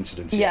 that's a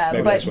coincidence.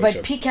 Yeah, but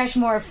Pete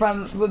Cashmore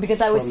because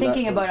I was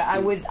thinking about it.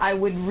 I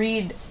would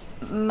read.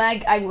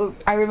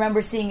 I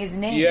remember seeing his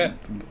name. Yeah,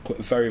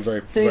 very,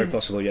 very, very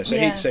possible. Yeah. So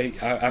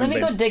let me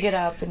go dig it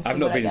up. And I've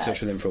not been in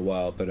touch with him for a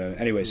while, but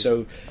anyway.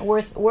 So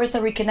worth a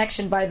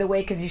reconnection, by the way,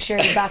 because you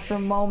shared a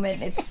bathroom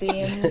moment. It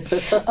seems.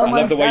 I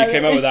love the way you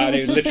came up with that. And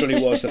it literally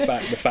was the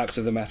facts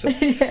of the matter.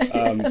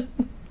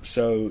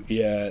 So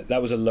yeah,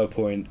 that was a low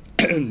point.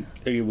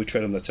 We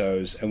tread on the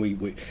toes, and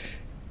we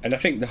and I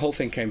think the whole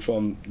thing came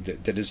from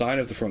the design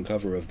of the front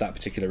cover of that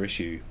particular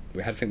issue.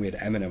 We had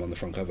Eminem on the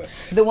front cover.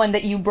 The one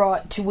that you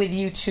brought with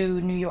you to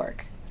New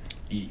York.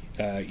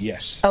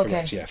 Yes. Okay.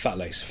 Correct, yeah, Fat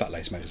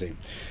Lace magazine.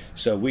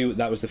 So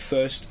that was the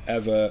first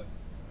ever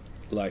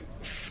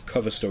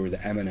cover story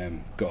that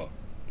Eminem got.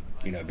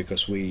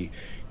 Because we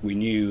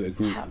knew a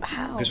group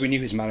because we knew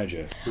his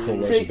manager, Paul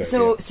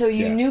Rosenberg. So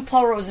you knew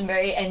Paul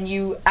Rosenberg, and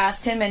you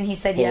asked him, and he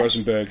said Paul yes.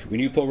 Rosenberg. We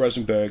knew Paul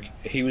Rosenberg.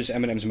 He was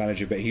Eminem's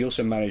manager, but he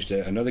also managed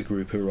another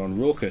group who were on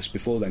Raucous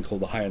before then,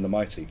 called the High and the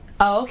Mighty.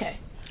 Oh, okay.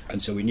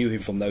 And so we knew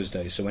him from those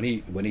days. So when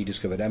he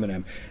discovered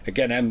Eminem,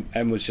 again,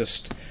 M was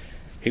just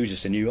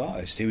a new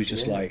artist. He was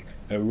just like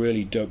a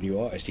really dope new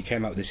artist. He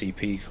came out with this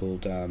EP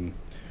called.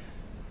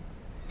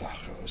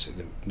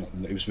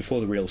 It was before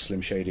the real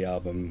Slim Shady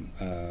album.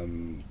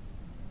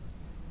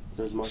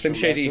 Slim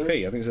Shady EP. I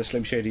think it was a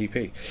Slim Shady EP.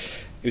 It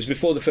was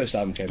before the first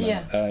album came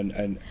out,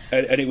 and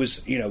it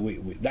was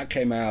that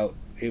came out.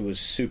 It was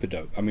super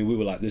dope. I mean, we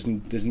were like,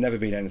 there's never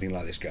been anything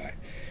like this guy.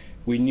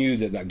 We knew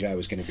that guy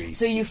was going to be.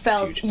 So you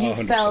felt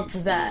huge. felt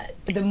that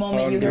the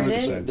moment you heard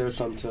it. There's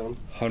some to him.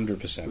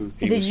 100%.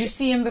 Did you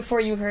see him before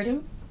you heard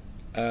him?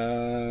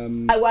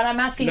 What I'm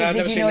asking is,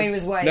 did you know he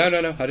was white? No,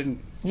 I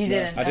didn't. You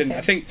didn't? I didn't.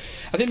 Okay.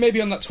 I think maybe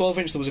on that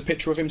 12-inch there was a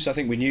picture of him, so I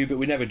think we knew, but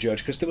we never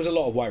judged because there was a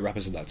lot of white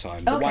rappers at that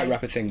time. The white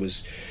rapper thing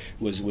was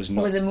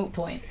not. Was a moot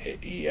point.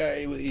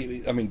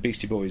 I mean,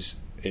 Beastie Boys.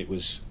 It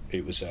was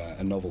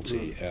a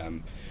novelty.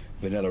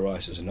 Vanilla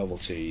Ice was a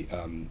novelty.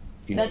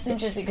 That's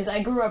interesting because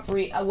I grew up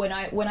when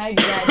I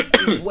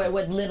read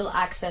what little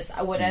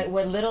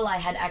I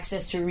had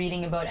access to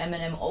reading about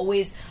Eminem.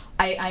 Always,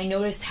 I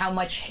noticed how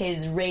much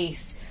his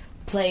race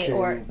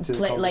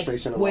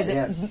was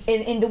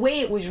in the way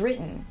it was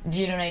written.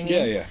 Do you know what I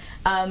mean?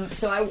 Yeah.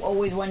 So I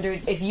always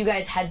wondered if you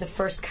guys had the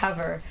first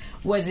cover.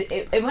 Was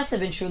it must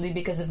have been truly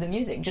because of the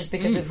music, just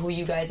because of who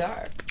you guys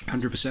are.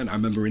 100%. I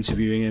remember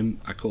interviewing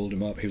him. I called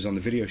him up. He was on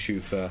the video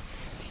shoot for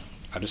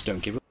I Just Don't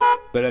Give a.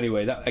 But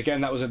anyway,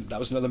 that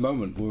was another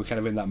moment. We were kind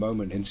of in that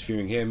moment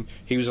interviewing him.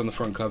 He was on the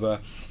front cover.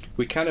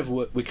 We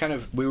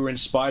were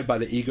inspired by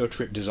the Ego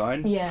Trip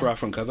design for our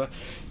front cover,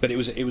 but it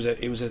was a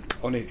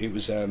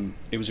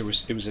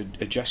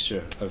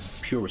gesture of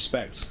pure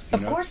respect.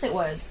 Of course, it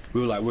was.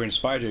 We were like, we're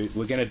inspired.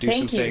 We're going to do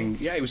something. You.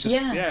 Yeah, it was just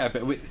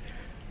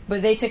but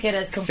But they took it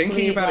as complete.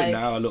 Thinking about like, it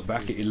now, I look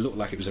back, it looked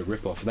like it was a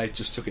rip-off. They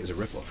just took it as a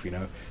rip-off, you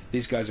know.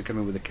 These guys are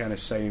coming with the kind of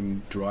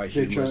same dry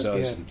humour as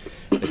us.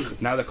 Yeah.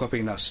 And now they're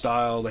copying that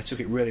style. They took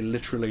it really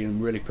literally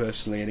and really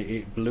personally, and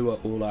it blew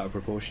it all out of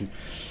proportion.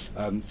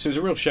 So it was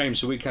a real shame.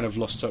 So we kind of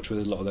lost touch with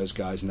a lot of those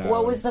guys now.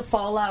 What was the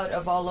fallout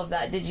of all of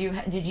that?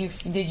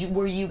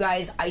 Were you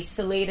guys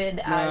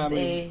isolated as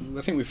I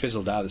think we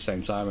fizzled out at the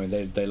same time. I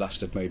mean, they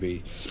lasted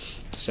maybe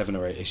 7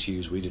 or 8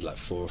 issues. We did like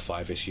 4 or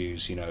 5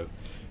 issues. You know,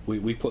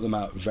 we put them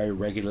out very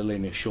regularly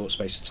in a short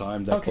space of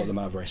time. They put them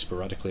out very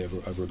sporadically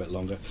over a bit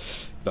longer,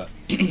 but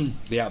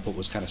the output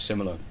was kind of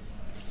similar.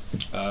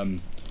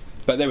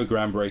 But they were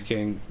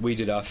groundbreaking. We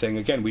did our thing.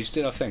 Again, we just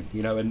did our thing,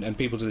 you know, and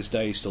people to this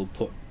day still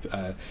put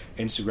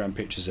Instagram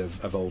pictures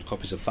of old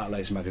copies of Fat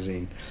Lace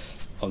magazine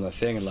on their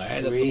thing and like,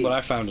 hey, look what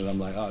I found, and I'm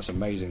like, oh, it's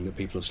amazing that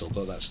people have still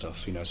got that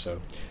stuff, you know. So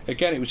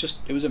again, it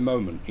was a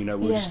moment, you know.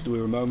 We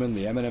were a moment.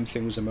 The Eminem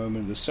thing was a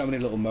moment. There's so many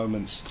little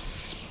moments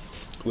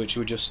which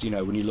were just, you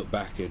know, when you look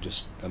back, are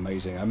just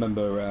amazing. I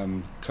remember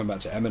coming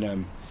back to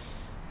Eminem.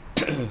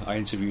 I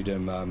interviewed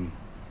him.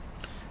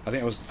 I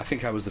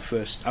think I was the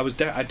first. I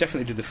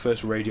definitely did the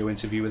first radio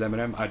interview with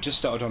Eminem. I just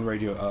started on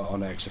radio on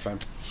XFM,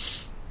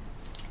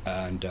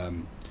 and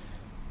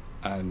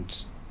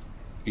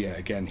yeah,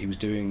 again, he was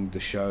doing the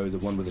show, the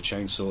one with the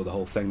chainsaw, the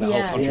whole thing, that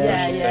whole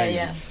controversial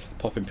thing,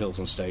 popping pills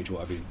on stage,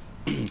 what have you,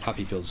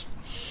 happy pills.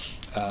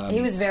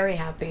 He was very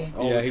happy.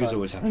 Yeah, he was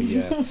always happy.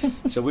 Yeah.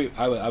 So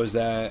I was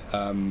there.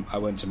 I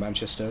went to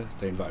Manchester.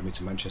 They invited me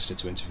to Manchester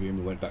to interview him.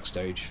 We went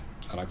backstage,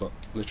 and I got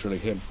literally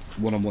him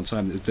one-on-one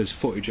time. There's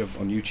footage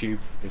on YouTube.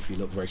 If you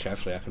look very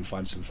carefully, I can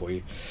find some for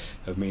you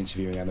of me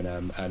interviewing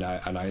Eminem, and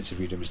I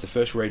interviewed him. It was the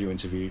first radio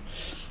interview.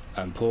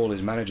 And Paul,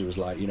 his manager, was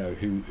like, you know,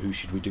 who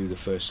should we do the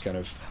first kind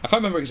of... I can't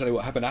remember exactly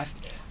what happened.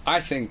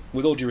 I think,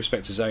 with all due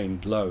respect to Zane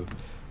Lowe,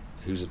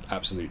 who's an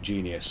absolute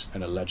genius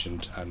and a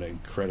legend and an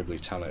incredibly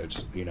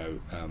talented, you know,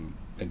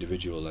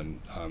 individual,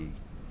 and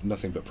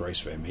nothing but praise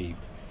for him.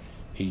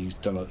 He's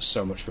done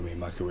so much for me in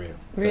my career.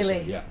 Really?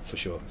 Personally. Yeah, for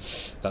sure.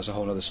 That's a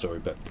whole other story.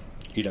 But,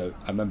 you know,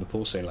 I remember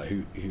Paul saying, like,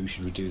 who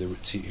should we do who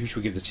should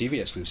we give the TV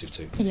exclusive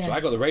to? Yeah. So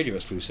I got the radio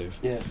exclusive.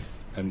 Yeah.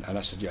 And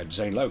I said, yeah,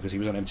 Zane Lowe, because he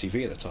was on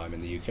MTV at the time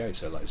in the UK.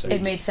 So like, Zane,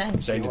 it made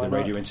sense. Zane did the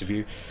radio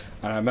interview,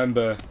 and I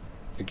remember,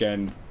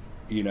 again,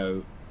 you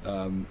know,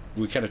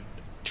 we kind of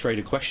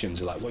traded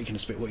questions. Like, what are you going to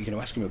spit? What are you going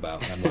to ask him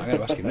about? And I'm like, I'm going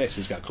to ask him this.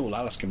 He's like, cool,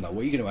 I'll ask him that.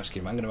 What are you going to ask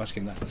him? I'm going to ask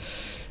him that.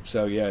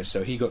 So yeah,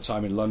 so he got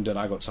time in London,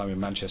 I got time in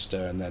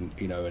Manchester, and then,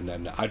 you know, and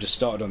then I just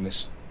started on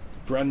this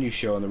brand new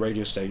show on the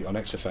radio station on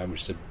XFM,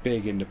 which is a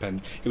big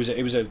independent. It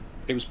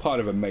was part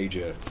of a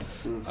major.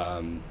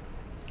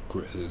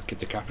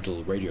 The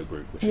Capital Radio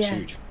Group, which was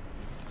huge,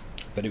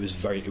 but it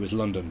was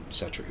London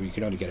centric. You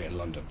could only get it in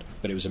London,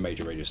 but it was a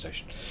major radio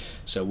station.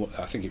 So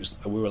I think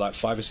we were like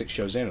 5 or 6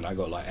 shows in, and I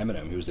got like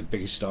Eminem, who was the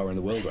biggest star in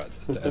the world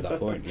at that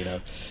point, you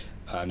know.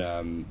 And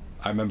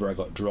I remember I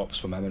got drops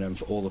from Eminem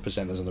for all the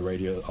presenters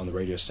on the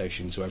radio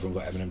station, so everyone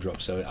got Eminem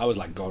drops. So I was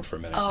like God for a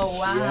minute. Oh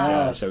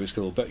wow! So it was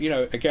cool. But you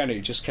know, again,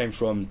 it just came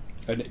from.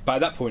 And by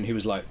that point, he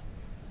was like,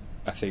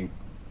 I think.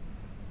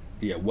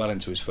 Yeah, well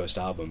into his first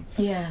album.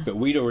 Yeah. But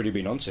we'd already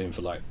been onto him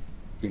for like,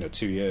 you know,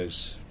 2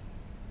 years.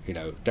 You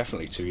know,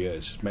 definitely 2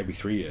 years, maybe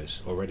 3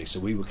 years already. So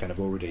we were kind of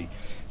already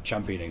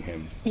championing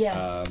him.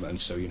 Yeah. And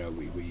so, you know,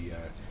 we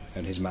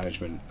and his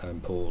management,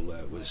 Paul,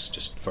 was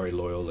just very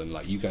loyal, and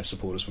like, you guys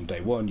support us from day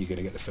one. You're going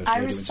to get the first. I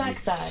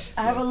respect that.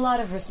 I have a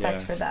lot of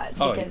respect for that,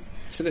 because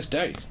to this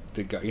day,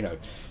 the guy, you know.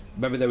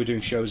 Remember, they were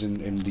doing shows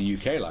in the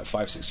UK like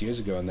 5-6 years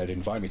ago, and they'd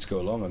invite me to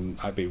go along, and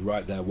I'd be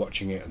right there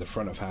watching it at the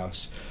front of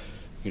house.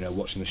 You know,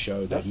 watching the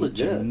show. That's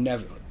legit.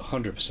 Never,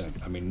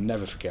 100%. I mean,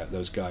 never forget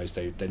those guys.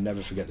 They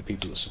never forget the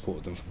people that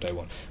supported them from day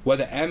one.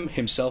 Whether M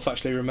himself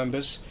actually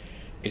remembers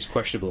is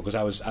questionable,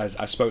 because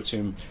I spoke to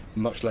him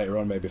much later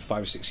on, maybe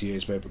 5 or 6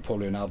 years, maybe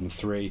probably on album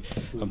 3,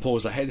 and Paul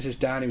was like, hey, this is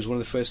Dan, he was one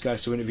of the first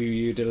guys to interview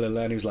you,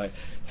 and he was like,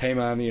 hey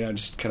man, you know,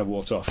 just kind of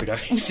walked off, you know.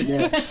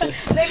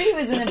 Maybe he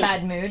was in a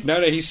bad mood.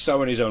 No, he's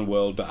so in his own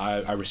world, but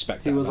I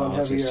respect that. He was on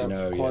artist, heavier you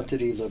know,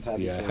 quantities of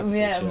happy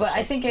pills. But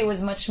I think it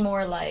was much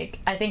more like,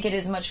 I think it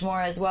is much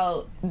more as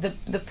well,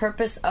 the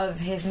purpose of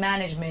his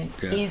management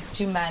is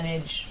to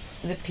manage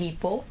the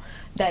people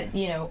that,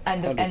 you know,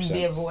 and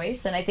be a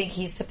voice, and I think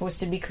he's supposed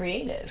to be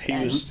creative. He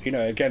was, you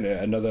know, again,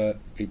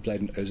 he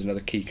played as another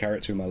key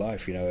character in my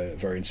life, you know, a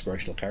very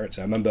inspirational character.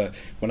 I remember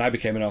when I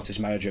became an artist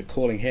manager,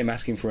 calling him,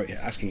 asking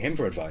him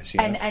for advice, you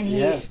know? and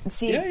he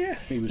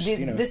he was,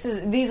 you know,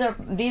 these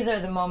are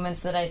the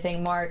moments that I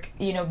think mark,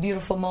 you know,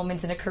 beautiful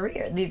moments in a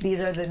career.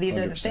 These are the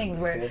things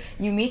where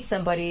you meet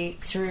somebody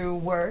through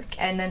work,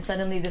 and then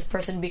suddenly this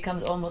person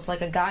becomes almost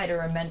like a guide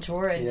or a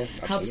mentor, and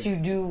helps you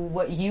do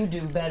what you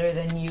do better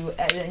than you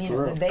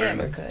know, than they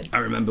ever could. I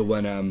remember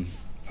when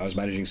I was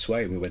managing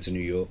Sway, and we went to New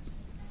York.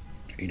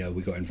 You know,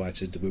 we got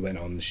invited. We went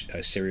on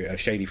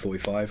Shady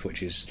 45,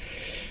 which is,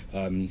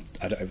 I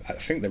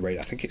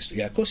think it's,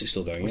 of course it's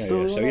still going.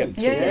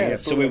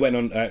 So we went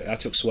on. I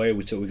took Sway.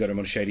 We got him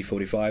on Shady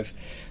 45,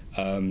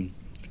 and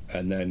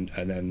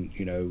then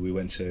you know, we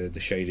went to the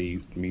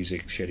Shady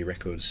Music, Shady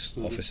Records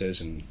offices,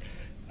 and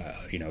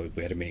You know,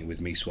 we had a meeting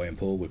with me, Sway, and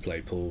Paul. We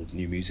played Paul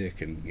new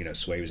music, and you know,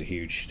 Sway was a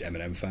huge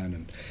Eminem fan.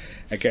 And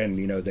again,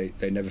 you know, they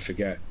never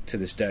forget to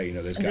this day. You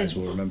know, those guys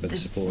will remember the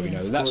support. You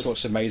know, that's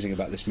what's amazing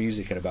about this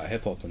music and about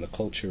hip hop and the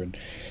culture. And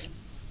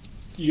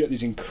you get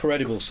these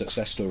incredible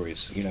success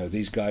stories. You know,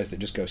 these guys that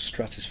just go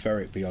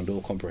stratospheric beyond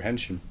all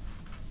comprehension.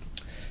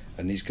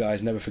 And these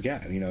guys never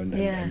forget, you know,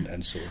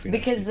 and sort of, you know,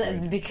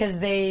 because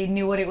they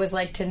knew what it was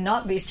like to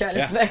not be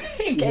stratospheric,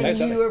 and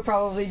exactly. you were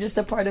probably just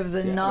a part of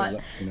the not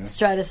you know.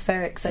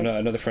 stratospheric. So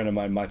Another friend of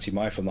mine, Mighty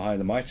Mai from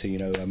Behind the Mighty, you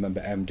know, I remember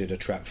M did a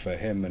track for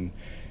him, and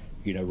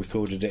you know,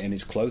 recorded it in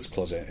his clothes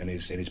closet in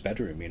his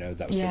bedroom. You know,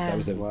 that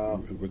was the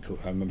wow.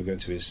 I remember going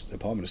to his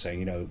apartment and saying,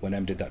 you know, when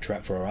M did that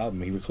track for our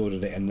album, he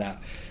recorded it in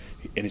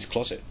his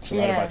closet,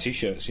 surrounded by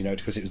t-shirts, you know,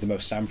 because it was the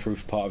most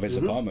soundproof part of his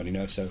apartment, you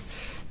know. So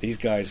these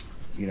guys,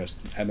 you know,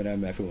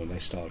 Eminem, everyone, they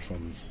started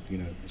from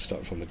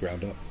the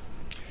ground up.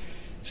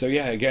 So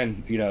yeah,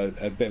 again, you know,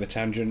 a bit of a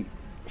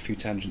few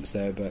tangents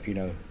there, but you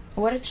know,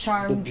 what a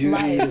charmed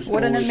life!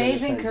 What an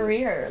amazing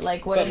career!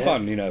 Like what? But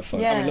fun, you know, fun.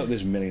 Yeah. I mean, look,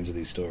 there's millions of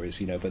these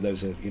stories, you know, but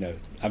those are, you know,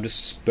 I'm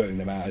just spurting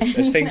them out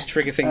as things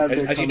trigger things.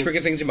 as you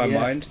trigger things in my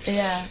mind,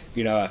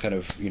 you know, I kind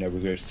of, you know,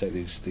 regurgitate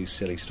these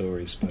silly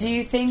stories. But, do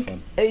you think?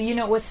 You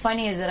know, what's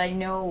funny is that I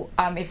know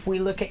if we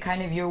look at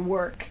kind of your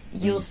work,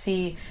 you'll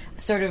see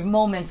sort of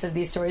moments of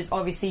these stories.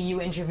 Obviously,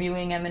 you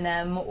interviewing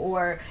Eminem,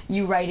 or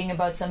you writing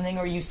about something,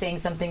 or you saying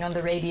something on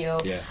the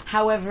radio. Yeah.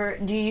 However,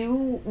 do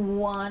you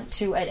want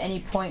to at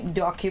any point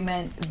document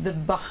the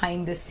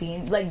behind the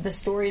scenes, like the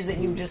stories that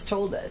you just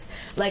told us?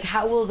 Like,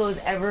 how will those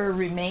ever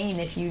remain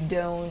if you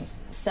don't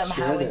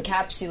somehow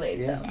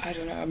encapsulate them? I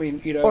don't know. I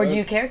mean, you know, or do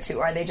you care to?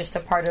 Are they just a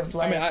part of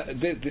like? I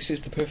mean, this is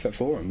the perfect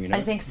forum. You know,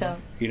 I think so.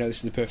 You know, this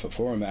is the perfect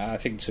forum. I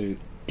think to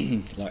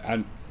like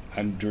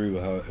Andrew,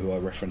 who I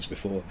referenced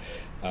before.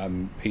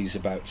 He's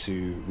about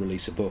to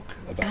release a book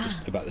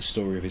about the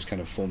story of his kind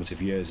of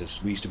formative years.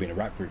 As we used to be in a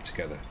rap group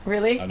together.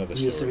 Really? Another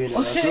He used to be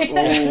story. in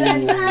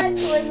a rap group. That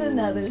was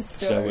another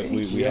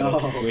story.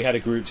 So we had a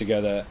group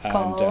together,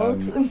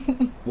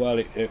 and well,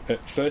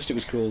 at first it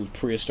was called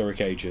Prehistoric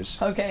Ages.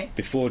 Okay.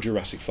 Before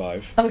Jurassic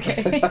 5.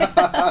 Okay.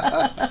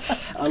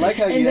 I like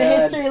how in you the had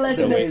history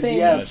lesson of things.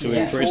 yes, so we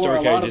were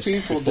Prehistoric Ages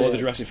before the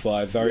Jurassic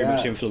 5, very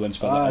much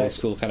influenced by the old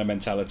school kind of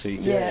mentality.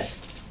 Yeah.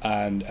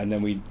 And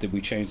then we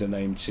changed the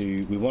name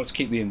to, we wanted to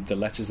keep the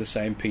letters the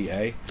same,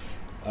 PA.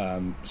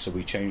 So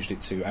we changed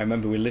it to, I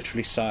remember we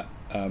literally sat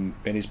in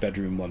his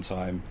bedroom one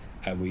time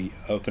and we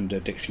opened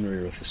a dictionary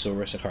or a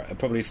thesaurus,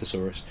 probably a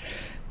thesaurus,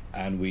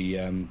 and we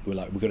were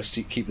like, we've got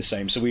to keep the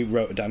same. So we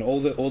wrote down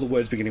all the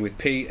words beginning with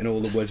P and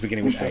all the words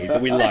beginning with A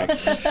that we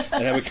liked,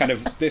 and then we kind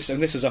of this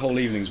was a whole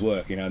evening's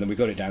work, you know. And then we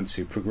got it down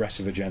to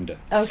Progressive Agenda.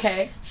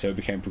 Okay. So it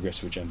became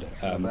Progressive Agenda.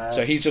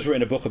 So he's just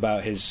written a book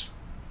about his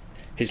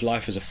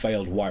life as a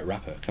failed white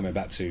rapper, coming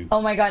back to...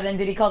 Oh my god, and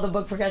did he call the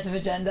book Progressive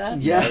Agenda?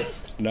 Yeah.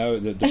 No,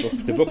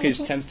 the book is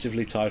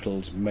tentatively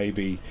titled,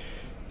 maybe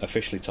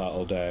officially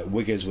titled,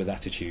 Wiggers with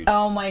Attitude.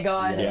 Oh my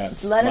god. Yeah.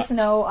 Let us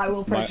know, I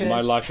will purchase.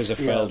 My life as a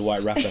failed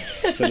white rapper.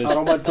 So I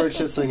don't mind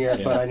purchasing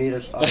it, but I need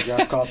an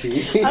autograph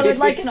copy. I would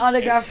like an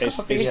autograph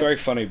copy. It's very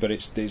funny, but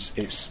it's kind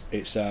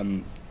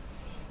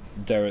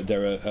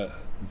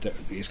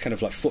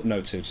of like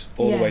footnoted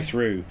all the way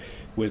through,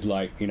 with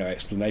like, you know,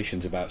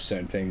 explanations about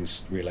certain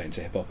things relating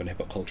to hip hop and hip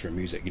hop culture and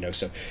music, you know.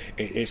 So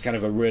it's kind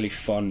of a really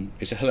fun,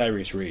 it's a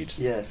hilarious read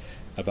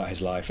about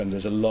his life, and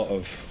there's a lot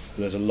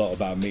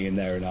about me in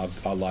there and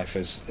our life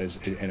as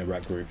in a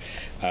rap group.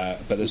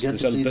 But there's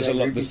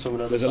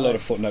a lot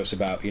of footnotes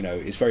about, you know,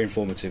 it's very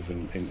informative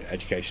and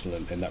educational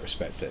in that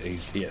respect, that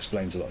he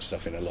explains a lot of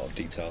stuff in a lot of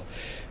detail.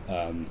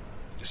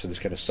 So this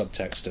kind of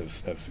subtext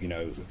of you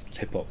know,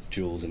 hip hop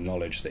jewels and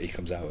knowledge that he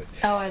comes out with.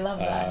 Oh, I love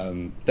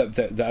that.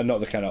 That are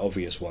not the kind of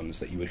obvious ones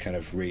that you would kind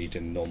of read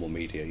in normal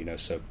media, you know.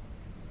 So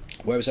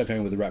where was I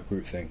going with the rap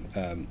group thing?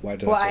 Why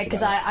did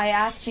because I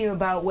asked you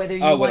about whether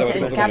you want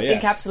to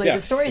encapsulate the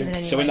stories in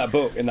any way. So in that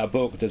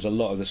book, there's a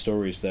lot of the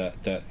stories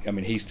that I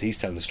mean, he's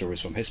telling the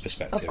stories from his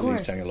perspective. Of course.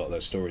 He's telling a lot of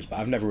those stories, but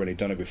I've never really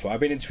done it before. I've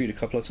been interviewed a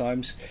couple of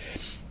times,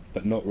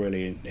 but not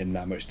really in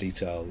that much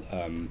detail,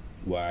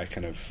 where I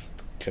kind of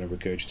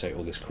regurgitate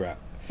all this crap.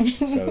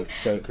 So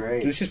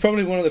Great. This is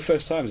probably one of the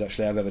first times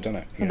actually I've ever done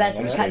it. That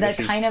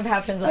kind of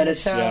happens on the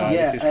show.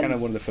 This is kind of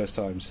one of the first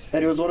times.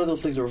 And it was one of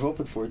those things we were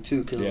hoping for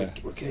too, because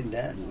we're getting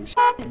that.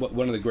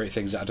 One of the great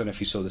things, I don't know if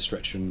you saw the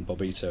Stretch and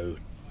Bobbito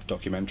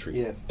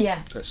documentary.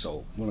 Yeah.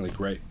 So one of the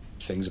great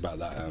things about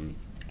that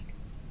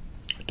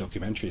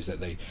documentary is that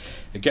they,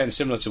 again,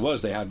 similar to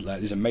us, they had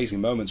like these amazing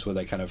moments where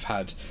they kind of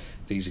had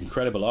these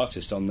incredible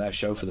artists on their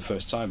show for the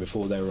first time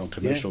before they were on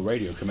commercial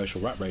radio,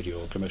 commercial rap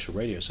radio, or commercial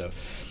radio. So,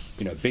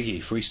 you know, Biggie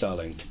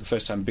freestyling, the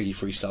first time Biggie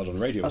freestyled on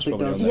radio was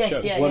probably on their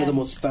show. One of the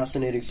most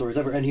fascinating stories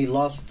ever, and he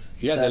lost.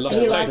 Yeah, they lost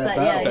that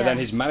battle. But then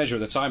his manager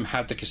at the time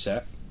had the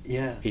cassette.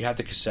 Yeah, he had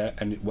the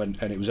cassette, and it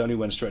was only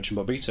when Stretch and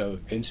Bobbito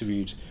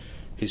interviewed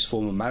his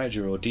former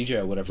manager or DJ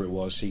or whatever it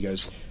was, he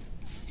goes,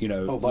 by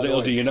the little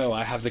way. do you know,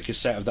 I have the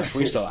cassette of that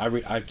freestyle.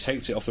 I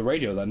taped it off the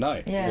radio that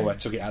night, Yeah. or I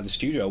took it out of the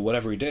studio, or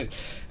whatever he did.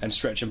 And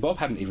Stretch and Bob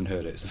hadn't even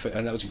heard it,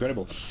 and that was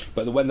incredible.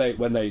 But when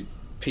they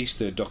pieced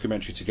the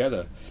documentary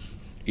together,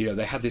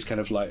 they had this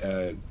kind of like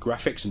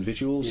graphics and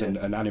visuals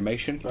and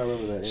animation. I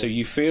remember that. Yeah. So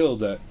you feel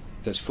that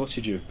there's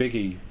footage of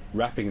Biggie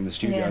rapping in the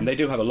studio, Yeah. and they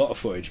do have a lot of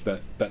footage,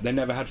 but they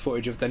never had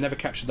footage of, they never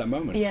captured that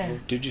moment,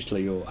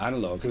 digitally or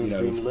analog. It was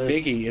being lived.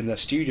 Biggie in the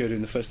studio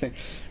doing the first thing.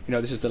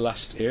 This is the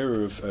last era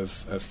of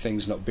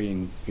things not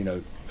being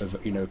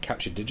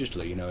captured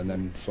digitally. And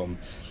then from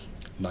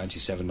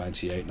 97,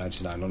 98,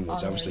 99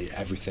 onwards, obviously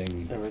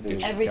everything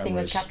Everything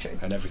was captured,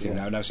 and everything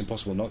now it's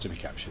impossible not to be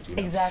captured.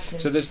 Exactly.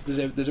 So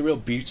there's a real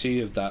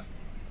beauty of that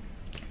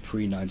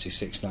pre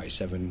 96,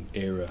 97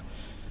 era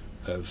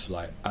of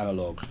like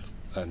analog.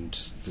 And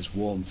there's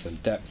warmth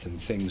and depth, and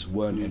things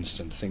weren't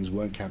instant, things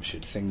weren't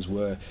captured, things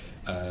were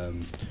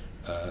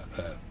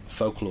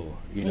folklore.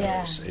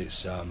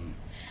 It's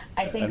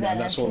I think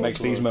that's what makes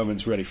these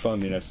moments really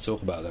fun. To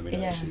talk about them.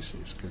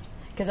 It's good.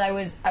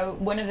 Because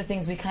one of the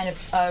things we kind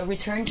of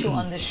return to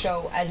on this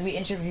show as we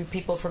interview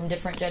people from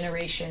different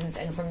generations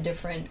and from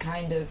different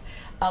kind of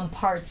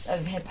parts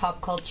of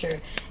hip-hop culture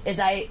is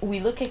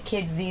we look at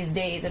kids these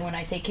days, and when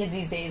I say kids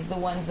these days, the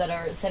ones that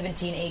are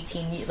 17,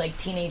 18, like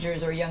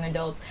teenagers or young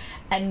adults,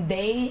 and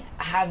they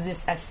have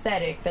this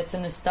aesthetic that's a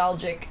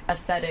nostalgic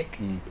aesthetic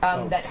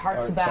that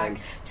harks back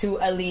to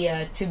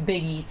Aaliyah, to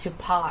Biggie, to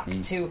Pac,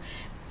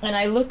 and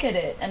I look at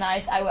it and I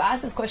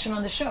ask this question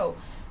on the show: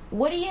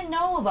 what do you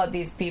know about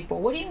these people?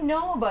 What do you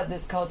know about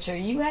this culture?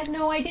 You had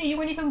no idea. You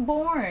weren't even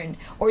born,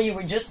 or you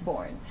were just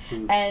born.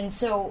 And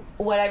so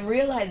what I'm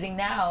realizing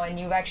now, and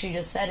you've actually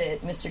just said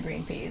it, Mr.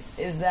 Greenpeace,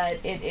 is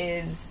that it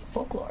is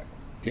folklore.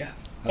 Yeah,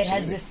 absolutely.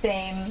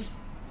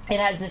 It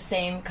has the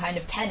same kind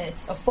of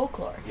tenets of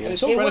folklore. Yeah. And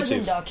it's all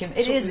relative.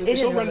 It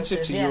is all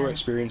relative to yeah. your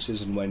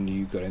experiences and when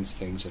you got into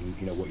things, and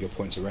what your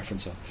points of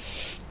reference are.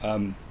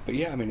 But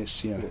yeah, I mean,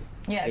 it's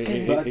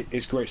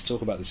it's great to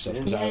talk about this stuff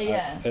because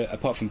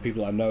apart from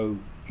people I know,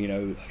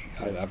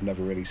 I've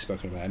never really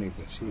spoken about any of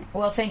this.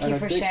 Well, thank you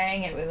for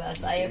sharing it with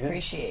us. I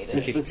appreciate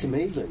it. It's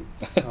amazing.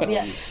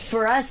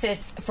 For us,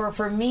 it's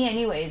for me,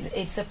 anyways.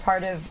 It's a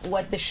part of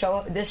what this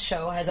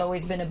show has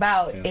always been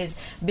about is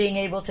being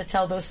able to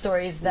tell those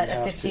stories that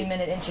a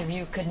 15-minute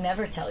interview could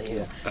never tell you.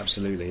 Yeah.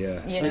 Absolutely, yeah.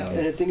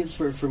 And I think it's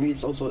for me.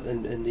 It's also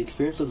in the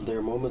experiences. There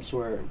are moments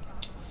where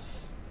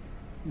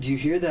you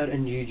hear that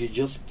and you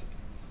just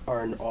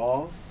are in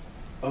awe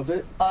of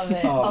it,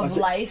 of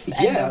life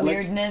and the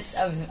weirdness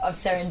of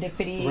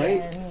serendipity,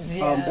 right?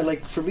 And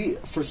like for me,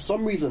 for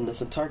some reason,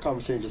 this entire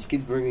conversation just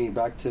keeps bringing me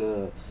back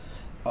to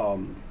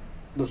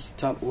this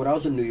time when I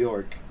was in New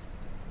York.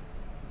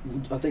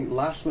 I think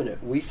last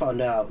minute we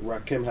found out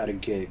Rakim had a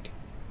gig,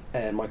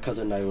 and my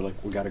cousin and I were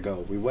like, we gotta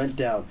go. We went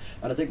down,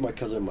 and I think my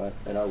cousin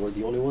and I were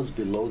the only ones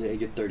below the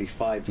age of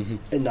 35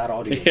 in that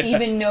audience.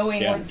 Even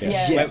knowing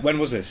When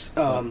was this?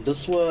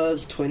 This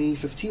was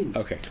 2015.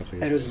 Okay,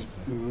 completely. And it was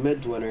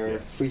midwinter,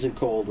 freezing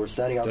cold. We're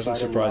standing outside.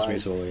 Doesn't surprise me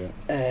at all.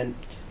 Yeah.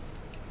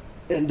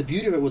 And the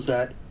beauty of it was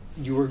that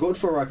you were going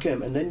for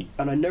Rakim,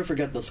 and I never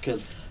forget this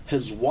because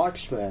his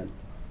watchman,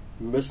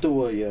 Mr.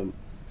 William,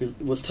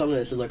 was telling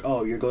us, he's like,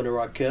 "Oh, you're going to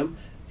Rakim.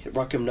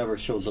 Rakim never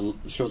shows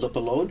up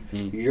alone.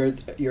 You're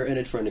in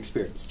it for an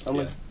experience." I'm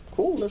like,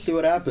 "Cool, let's see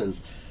what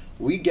happens."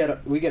 We get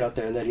out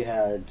there, and then you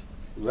had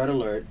Red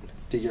Alert,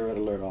 DJ Red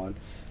Alert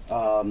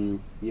on.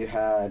 You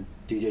had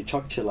DJ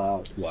Chuck Chill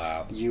Out.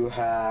 Wow. You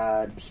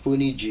had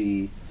Spoonie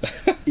G.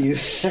 You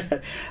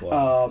had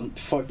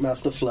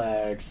Funkmaster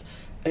Flex.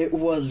 It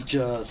was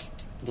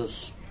just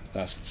this.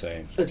 That's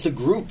insane. It's a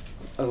group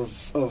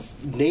of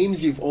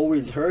names you've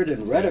always heard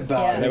and read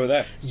about. Yeah. And they were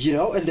there.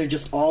 And they're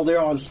just all there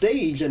on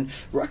stage, and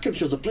Rakim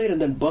shows up late,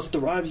 and then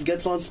Busta Rhymes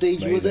gets on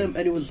stage with him,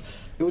 and it was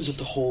just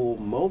a whole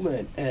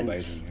moment. And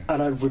amazing,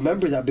 and I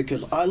remember that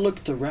because I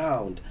looked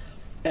around,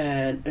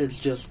 and it's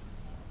just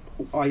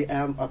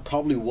I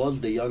probably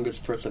was the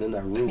youngest person in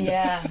that room.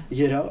 Yeah.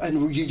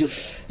 And you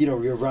just,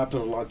 you're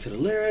rapping along to the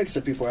lyrics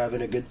and people are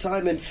having a good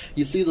time, and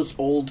you see this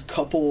old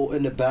couple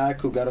in the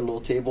back who got a little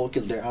table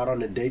because they're out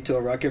on a date to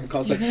a Rakim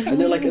concert, and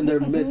they're like in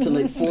their mid to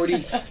late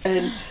 40s,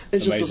 and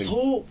it's just this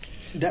whole,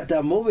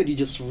 that moment you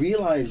just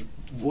realize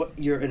what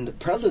you're in the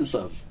presence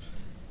of,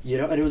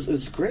 and it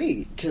was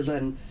great because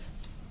then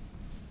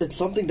it's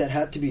something that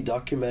had to be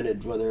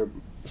documented, whether...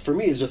 For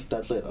me, it's just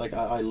that's it. Like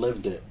I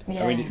lived it.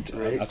 Yeah. I mean,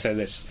 I'll tell you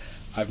this: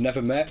 I've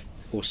never met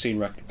or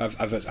seen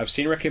I've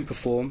seen Rakim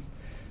perform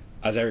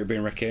as Eric B.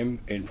 and Rakim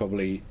in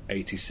probably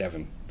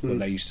 '87 when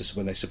they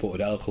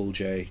supported LL Cool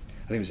J.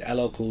 I think it was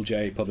LL Cool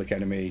J, Public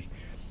Enemy,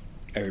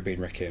 Eric B.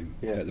 and Rakim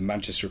at the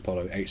Manchester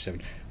Apollo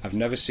 '87. I've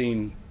never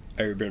seen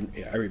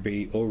Eric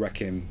B. or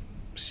Rakim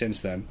since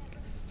then.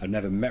 I've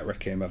never met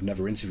Rakim. I've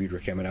never interviewed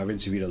Rakim, and I've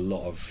interviewed a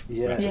lot of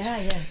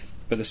rappers.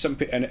 But there's some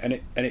and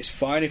it's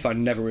fine if I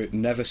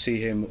never see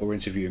him or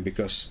interview him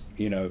because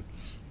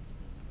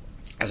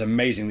It's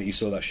amazing that you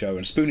saw that show.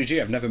 And Spoonie G,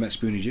 I've never met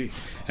Spoonie G,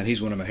 and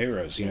he's one of my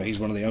heroes. You know, he's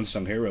one of the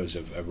unsung heroes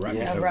of rap,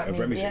 of rap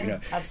music. You know,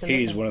 absolutely.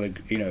 He's one of the,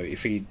 you know,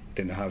 if he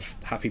didn't have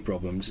happy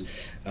problems,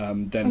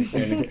 then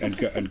and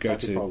go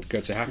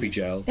to happy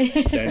jail,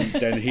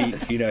 then he,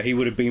 you know, he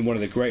would have been one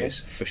of the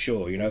greatest for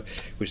sure. You know,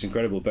 which is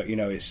incredible. But you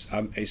know,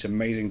 it's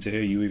amazing to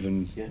hear you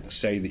even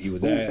say that you were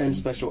there. And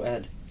special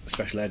ed.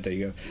 Special ed, there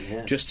you go.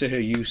 Yeah. Just to hear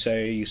you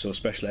say you saw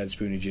Special Ed,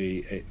 Spoonie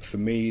G, it, for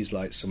me, is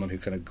like someone who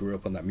kind of grew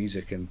up on that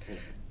music, and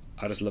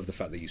I just love the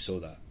fact that you saw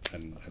that.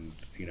 And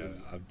you know,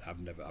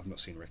 I've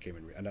not seen Rakim,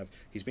 and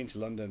he's been to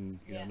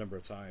London, you know, a number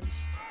of times.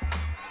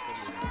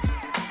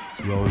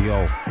 Yo,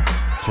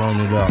 turn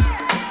it up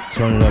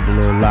a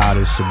little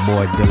louder. It's your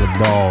boy Dilla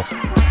Dog,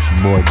 it's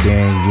your boy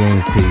Dan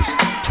Greenpeace.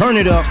 Turn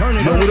it up.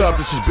 Yo, what up?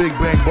 This is Big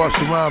Bang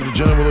Busta Rhymes, the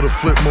general of the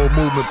Flip Mode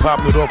movement,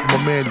 popping it off with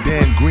my man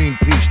Dan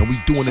Greenpeace, and we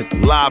doing it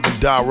live and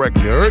direct.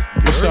 You heard?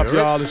 What's up,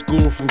 y'all? It's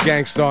Guru from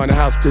Gangstar in the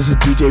house. This is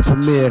DJ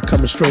Premier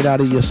coming straight out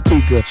of your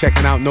speaker.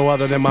 Checking out no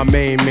other than my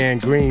main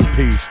man,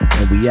 Greenpeace.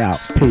 And we out.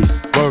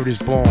 Peace. Word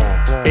is born.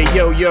 Hey,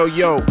 yo.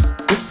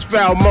 This is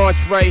Foul March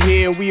right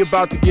here, and we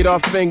about to get our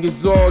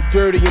fingers all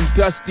dirty and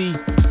dusty.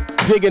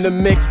 Digging the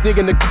mix,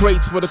 digging the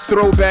crates for the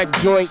throwback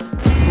joints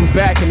from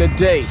back in the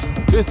day.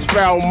 This is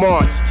Foul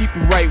March. Keep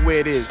it right where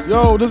it is.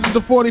 Yo, this is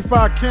the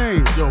 45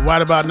 Kings. Yo, right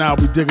about now,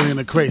 we digging in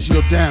the crates.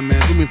 Yo, damn, man,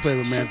 do me a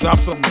favor, man. Drop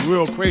something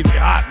real crazy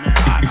hot, man.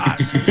 Hot.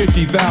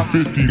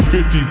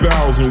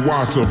 50,000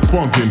 watts of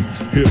funkin'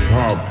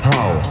 hip-hop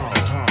power.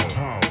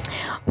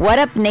 What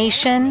up,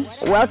 nation?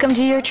 Welcome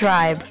to your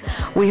tribe.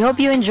 We hope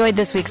you enjoyed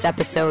this week's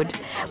episode.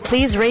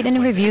 Please rate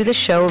and review the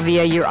show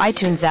via your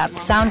iTunes app,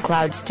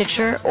 SoundCloud,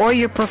 Stitcher, or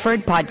your preferred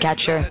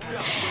podcatcher.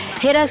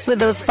 Hit us with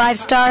those 5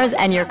 stars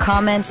and your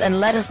comments and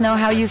let us know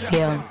how you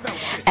feel.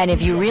 And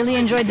if you really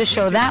enjoyed the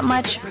show that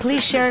much,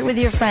 please share it with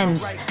your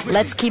friends.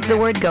 Let's keep the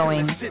word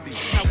going.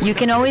 You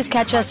can always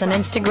catch us on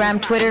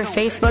Instagram, Twitter,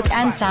 Facebook,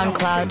 and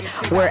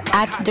SoundCloud. We're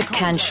at The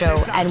Can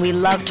Show, and we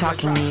love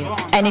talking to you.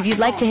 And if you'd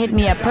like to hit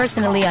me up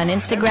personally on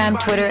Instagram,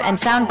 Twitter, and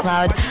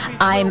SoundCloud,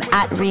 I'm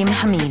at Reem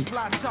Hamid.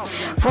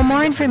 For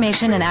more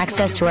information and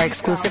access to our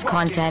exclusive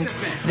content,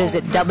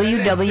 visit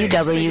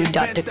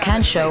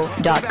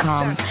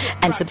www.thecanshow.com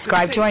and subscribe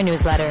to our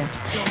newsletter.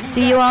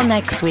 See you all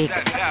next week.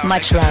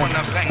 Much love.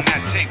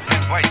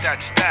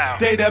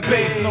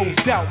 Database, no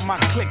doubt, my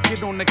click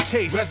get on the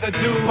case.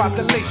 Residue, about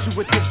to lace you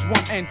with this 1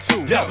 and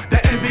 2. Yo, the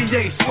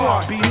NBA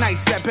squad be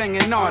nice at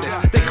banging artists.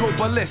 They go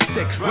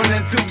ballistic,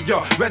 running through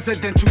your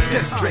residential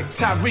district.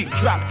 Tyreek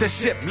dropped the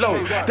ship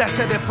low. That's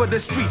headed for the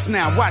streets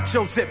now. Watch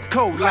your zip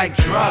code like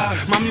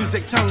drugs. My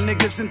music turn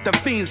niggas into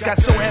fiends.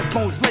 Got your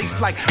headphones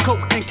laced like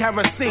coke and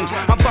kerosene.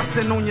 I'm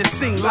busting on your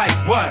scene like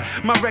what?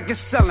 My record's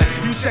selling.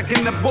 You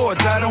checking the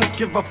boards, I don't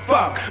give a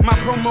fuck. My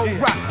promo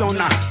rocked on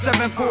a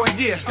 7-4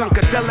 year.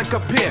 Skunkadelic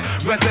appear.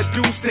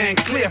 Residue stand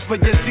clear for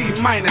your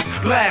T-minus.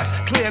 Blast,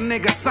 clear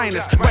nigga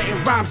sinus. Writing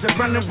rhymes and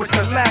running with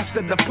the last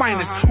of the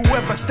finest.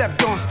 Whoever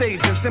stepped on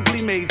stage and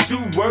simply made 2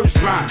 words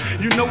rhyme.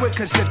 You know it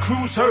cause your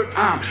crew's hurt,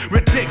 I'm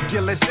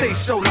ridiculous. Stay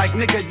show like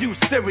nigga, you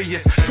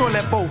serious.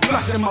 Toilet bowl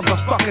flushing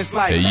motherfuckers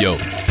like. Hey yo,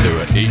 there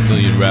are 8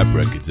 million rap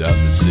records out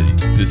in the city.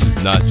 This is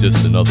not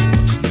just another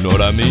one. You know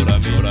what I mean?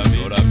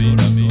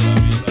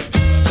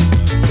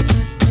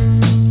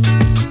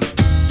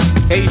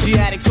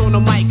 Asiatics on the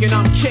mic and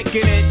I'm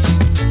kicking it.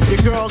 Your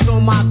girl's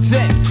on my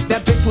dick,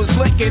 that bitch was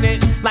licking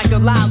it like a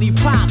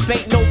lollipop.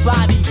 Ain't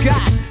nobody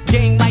got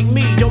gang like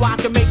me, yo, I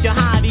can make your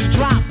hottie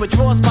drop. But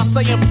yours by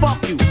saying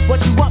fuck you,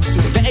 what you up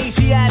to? The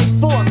Asiatic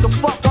force can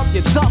fuck up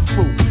your duck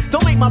crew.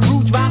 Don't make my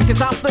brew drop, cause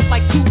I flip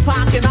like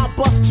Tupac and I'll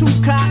bust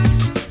 2 cops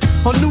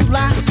on new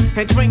lots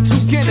and drink 2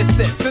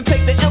 Guinnesses and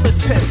take the illest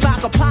piss. I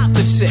can pop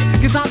the shit,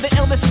 cause I'm the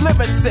illest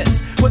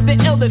lyricist with the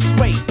illest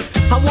rate.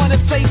 I wanna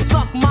say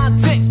suck my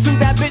dick to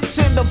that bitch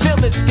in the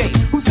village gate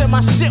who said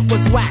my shit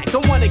was whack. I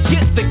wanna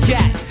get the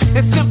cat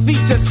and simply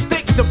just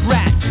stick the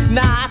brat.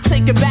 Nah, I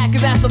take it back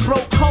cause that's a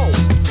broke hole.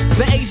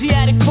 The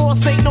Asiatic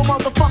force ain't no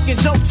motherfucking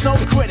joke, so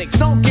critics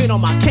don't get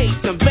on my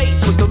case and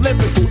base with the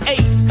lyrical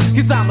ace.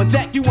 Cause I'ma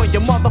deck you in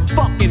your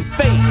motherfucking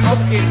face.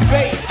 Fucking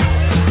base,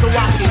 so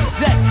I can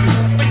deck you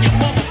in your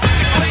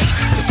motherfucking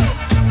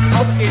face.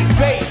 Fucking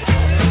base,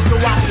 so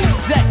I can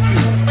deck you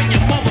in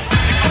your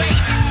motherfucking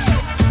face.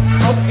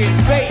 Fucking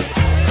base,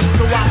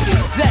 so I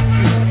can deck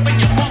you in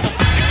your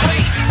motherfucking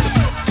face.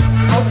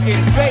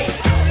 Fucking base,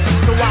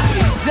 so I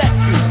can deck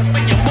you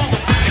in your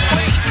motherfucking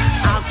face.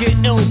 I'll get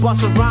ill,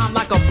 bust a rhyme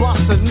like a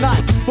bust a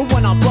nut. But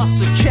when I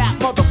bust a cap,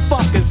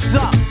 motherfuckers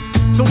duck.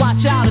 So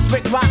watch out, it's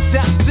Rick Rock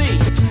Deputy.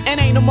 And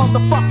ain't no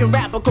motherfucking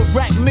rapper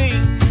correct me.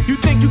 You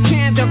think you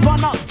can, then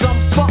run up, dumb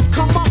fuck.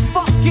 Come up,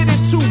 fuck, get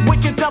into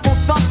wicked double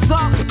thumbs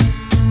up.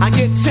 I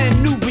get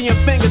 10 Nubian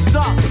fingers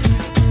up.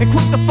 And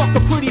quick to fuck a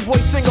pretty boy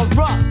singer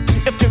up.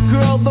 If your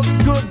girl looks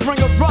good, bring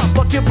her up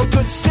or give her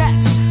good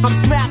sex. I'm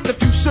strapped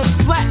if you should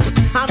flex.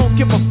 I don't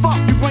give a fuck,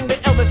 you bring the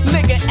illest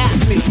nigga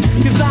at me.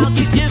 Cause I'll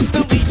get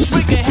instantly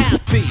trigger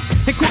happy.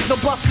 And quick to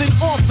bust an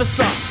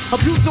officer.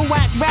 Abusing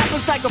whack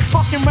rappers like a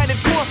fucking Reddit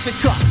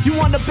Corsica. You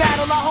want to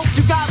battle, I hope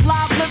you got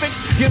live lyrics.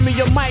 Give me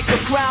a mic, a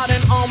crowd,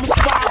 and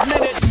 5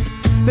 minutes.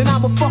 Then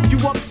I'ma fuck you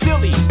up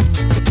silly.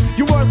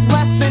 You worth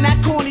less than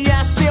that corny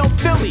ass stale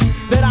Philly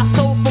that I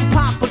stole from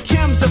Papa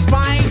Kim's. If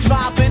I ain't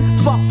dropping,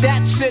 fuck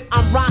that shit,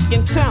 I'm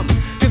rocking Tim's.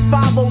 Cause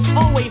 5-0's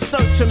always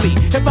searching me.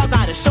 If I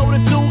got a show to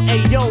do,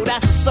 ayo,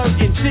 that's a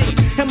certain G.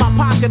 In my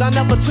pocket, I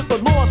never took a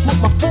loss with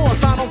my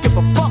force. I don't give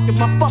a fuck if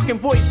my fucking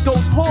voice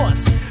goes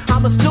hoarse.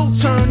 I'ma still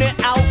turn it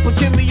out, but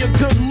give me a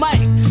good mic.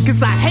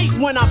 Cause I hate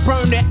when I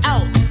burn it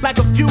out like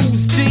a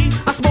fuse, G.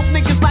 I smoke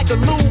niggas like a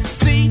Luke,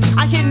 C.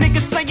 I hear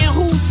niggas saying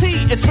who's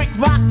he? It's Rick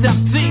Rocked Up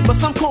D, but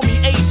some call me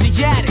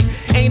Asiatic.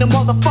 Ain't a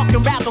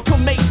motherfucking rapper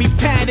can make me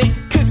panic.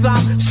 Cause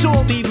I'm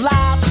surely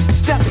live,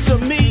 step to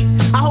me.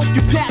 I hope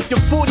you pack your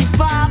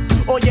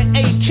 45 or your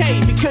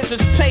AK. Because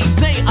it's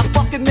payday, I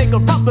fuck a nigga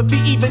up if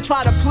he even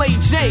try to play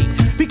J.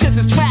 Because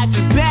his tracks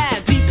is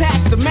bad,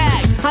 D-packs the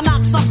mag. I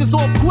knock suckers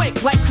off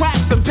quick like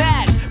cracks and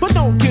bags. But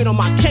don't get on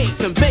my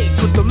case and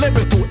base with the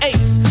lyrical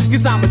ace.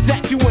 Cause I'ma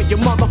deck you in your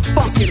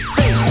motherfucking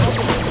face.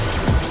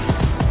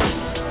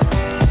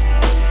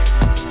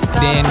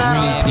 Dan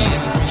Greenpeace,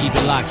 keep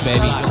it locked,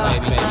 baby.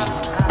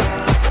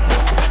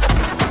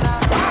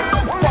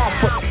 I'm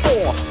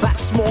 5'4",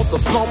 that's more than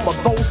some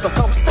of those that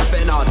come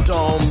stepping on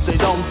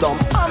dum-de-dum-dum.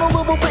 I'm a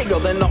little bigger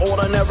than the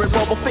ordinary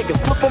rubber figures.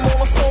 Flip them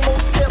on a solo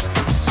tip.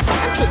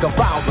 Trigger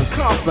vowels and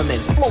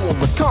consonants, flowing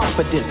with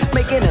confidence,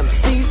 making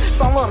MCs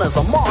silent as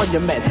a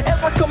monument.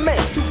 As I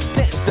commence to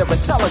dent their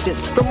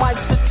intelligence, the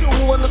mic's a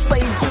tool and the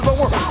stage is a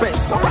workbench.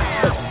 So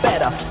rap is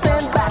better,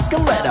 stand back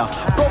and let her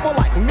go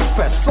like me,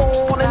 press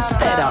on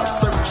instead of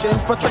searching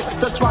for tricks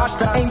to try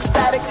to aim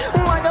static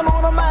like an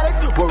automatic.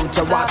 Word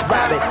to Roger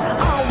Rabbit,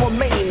 I'll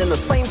remain in the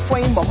same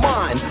frame of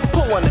mind,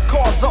 pulling the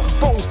cards up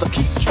those to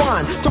keep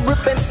trying to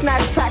rip and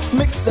snatch, tax,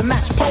 mix and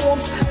match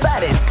poems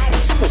that in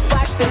actual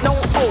fact they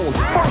don't own.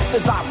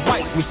 Verses I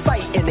write,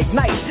 recite, and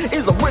ignite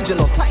is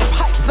original type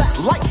hype that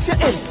likes your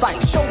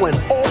insight, showing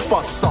off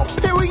a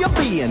superior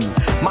being.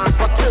 My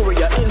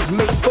criteria is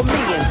made for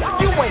me, and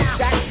you ain't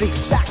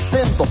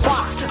Jackson the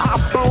box. I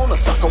burn a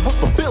sucker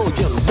with a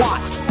billion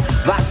watts.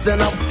 That's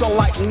enough to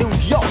light New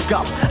York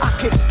up. I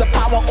kick the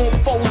power on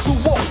foes who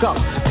walk up.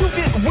 To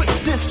get with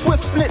this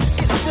swiftness,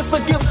 it's just a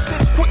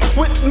gifted quick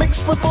wit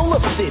mixed with a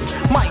lifted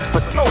mic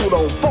for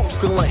total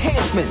vocal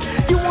enhancement.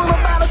 You want a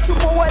battle too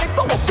poetic?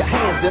 Throw up your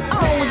hands and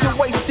all you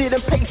wasted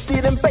and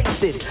pasted and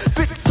basted.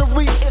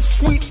 Victory is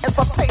sweet as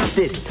I taste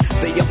it.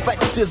 The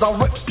effect is I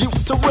rip you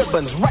to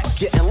ribbons,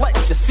 wreck you and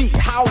let you see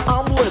how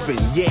I'm living.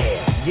 Yeah,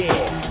 yeah,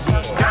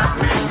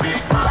 yeah.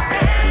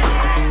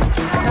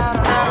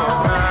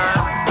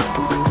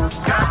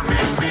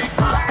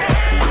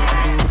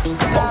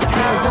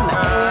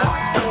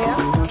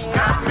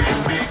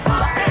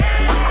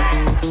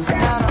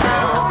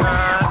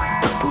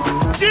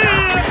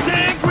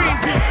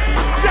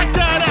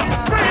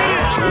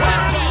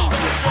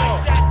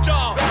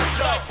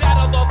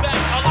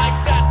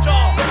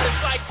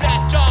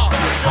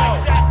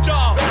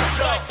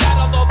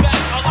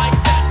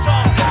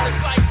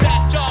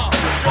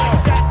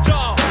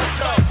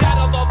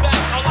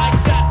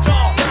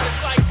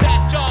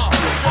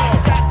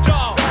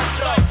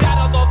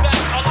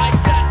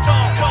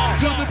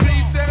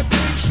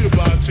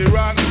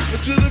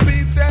 To the beat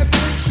that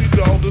makes she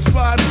all the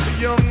spot. The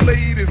young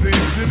ladies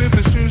isn't it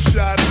the shoe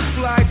shot?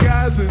 Fly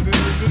guys isn't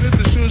it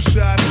the shoe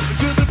shot?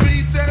 To the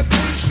beat that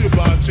makes she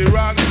body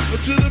rock.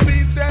 To the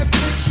beat that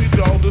makes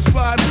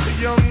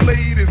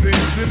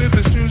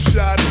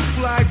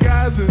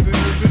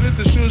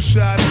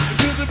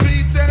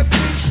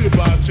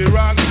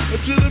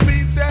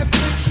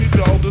she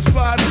all the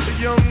spot. The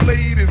young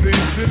ladies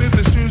isn't it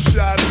the shoe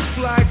shot?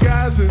 Fly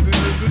guys isn't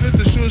it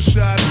the shoe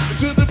shot?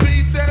 To the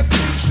beat that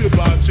makes she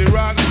body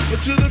rock.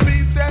 To the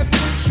beat that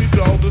makes she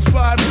all the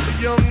spot. The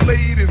young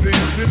ladies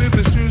isn't it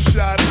the shoe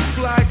shot?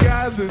 Fly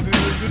guys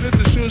isn't it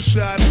the shoe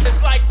shot?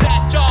 It's like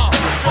that, y'all.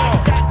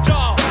 That,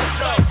 y'all.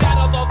 That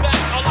on the back,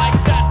 I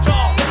like that,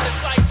 y'all.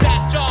 It's like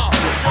that, y'all.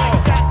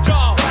 That,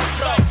 y'all.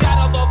 That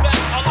on the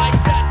back, I like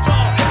that,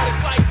 y'all.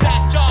 It's like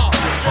that, y'all.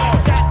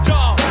 That,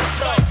 y'all.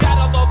 That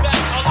on the back,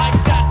 I like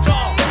that,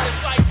 y'all.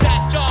 It's like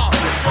that, y'all.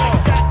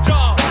 That,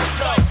 y'all.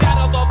 That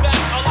on the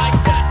back, I like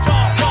that,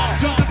 y'all.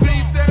 To the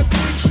beat that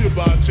makes you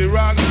body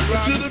rock.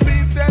 To the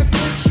beat that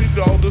makes you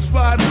all the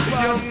spot.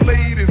 The young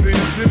ladies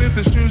isn't it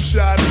the shoe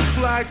shot?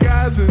 Fly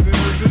guys isn't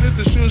it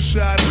the shoe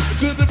shot?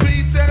 To the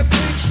beat that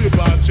makes you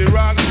body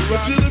rock.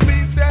 To the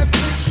beat that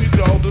makes you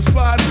all the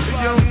spot.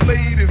 The young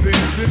ladies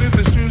isn't it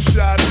the shoe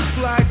shot?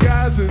 Fly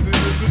guys isn't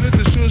it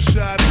the shoe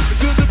shot?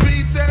 To the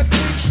beat that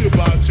makes you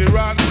body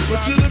rock.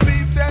 To the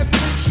beat that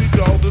makes you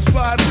all the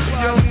spot. The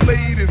young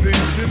ladies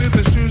isn't it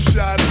the shoe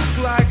shot?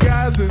 Fly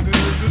guys isn't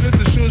it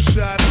the shoe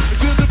shot?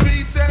 To the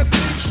beat that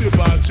makes you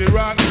body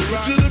rock.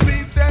 To the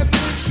beat that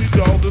makes you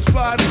all the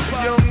spot.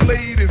 The young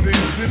ladies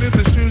isn't it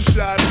the shoe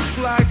shot?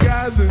 Fly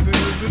guys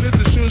isn't it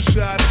the shoe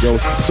shot? Yo,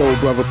 it's the Soul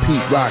Brother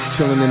Pete Rock,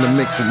 chilling in the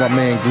mix with my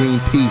man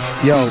Greenpeace.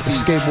 Yo, it's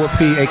Skateboard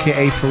P,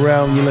 aka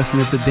Pharrell, and you're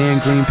listening to Dan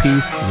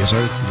Greenpeace. Yes,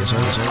 sir. Yes, sir.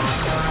 Yes, sir.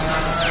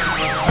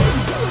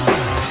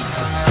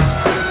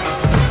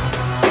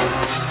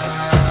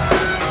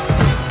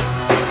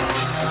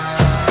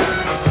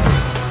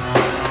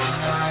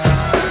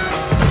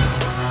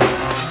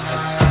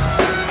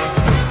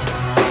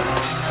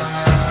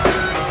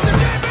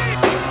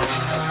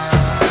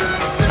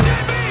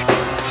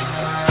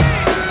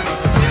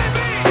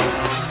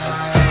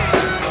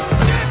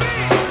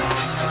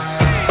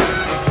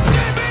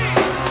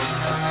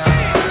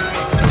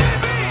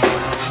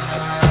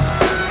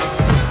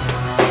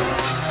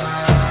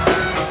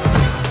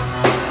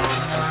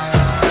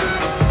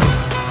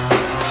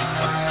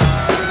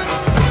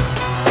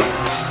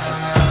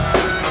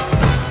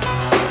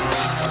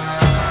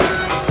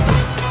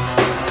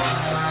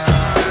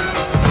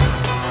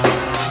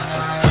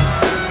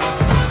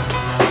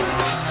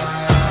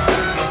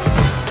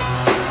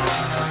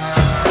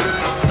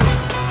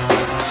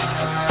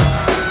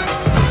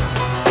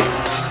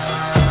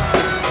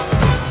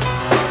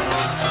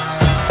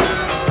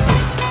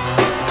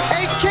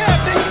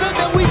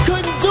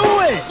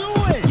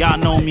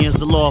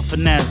 Lord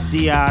Finesse,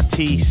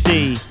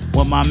 DITC,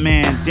 with my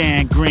man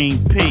Dan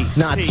Greenpeace.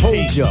 Now I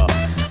told ya,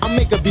 I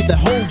make a beat that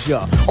hold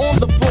ya. On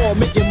the floor,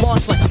 make it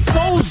march like a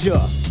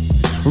soldier.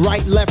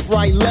 Right, left,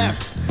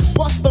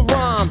 bust the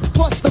rhyme,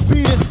 plus the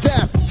beat is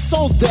deaf.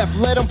 So deaf,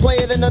 let them play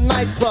it in the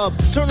nightclub.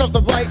 Turn off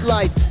the bright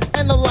lights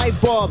and the light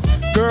bulbs.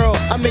 Girl,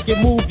 I make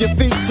it move your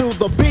feet to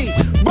the beat.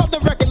 Rub the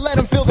record, let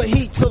them feel the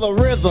heat to the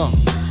rhythm.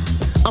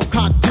 I'm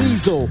cock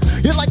diesel.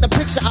 You're like the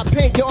picture I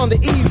paint, you're on the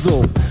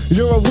easel.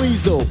 You're a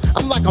weasel,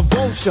 I'm like a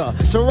vulture.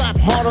 To rap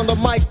hard on the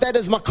mic, that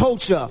is my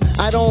culture.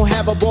 I don't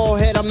have a bald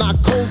head, I'm not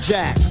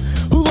Kojak.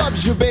 Who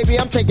loves you, baby?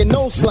 I'm taking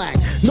no slack.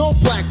 No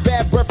black,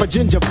 bad breath or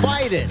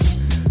gingivitis.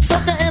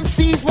 Sucker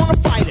MCs wanna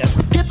fight us.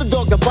 Get the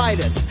dog to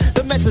bite us.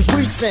 The message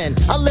we send,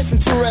 I listen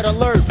to Red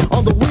Alert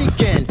on the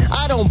weekend.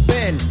 I don't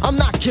bend, I'm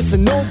not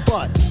kissing no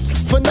butt.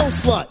 For no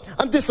slut,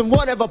 I'm dissing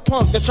whatever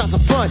punk that tries to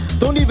front.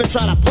 Don't even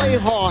try to play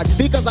hard,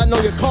 because I know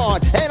your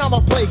card, and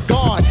I'ma play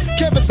guard.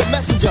 Kevin's the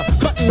messenger,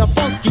 cutting a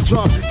funky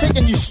drum,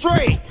 taking you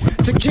straight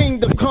to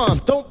kingdom come.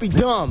 Don't be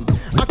dumb,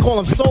 I call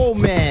him Soul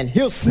Man,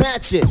 he'll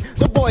snatch it.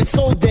 The boy's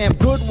so damn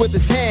good with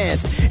his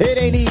hands, it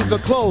ain't even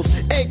close.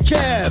 Hey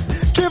Kev,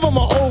 give him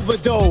an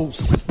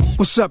overdose.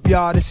 What's up,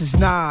 y'all? This is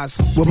Nas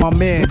with my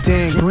man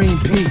Dan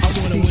Greenpeace.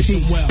 I wanna wish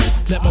them well,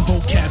 let my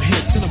vocab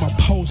hit, send them a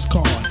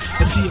postcard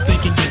and see if they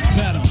can get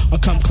better or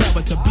come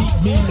clever to beat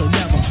me, no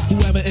never.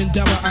 Whoever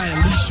endeavor, I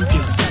unleash you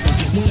get seven.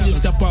 When you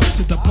step up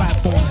to the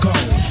platform, go.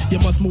 You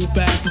must move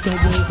fast, there's no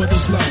room for the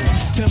slow.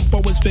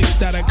 Tempo is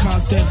fixed at a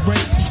constant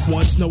rate.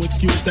 Once no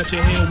excuse that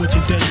you're here with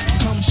your date.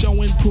 Come show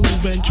and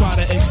prove and try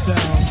to excel,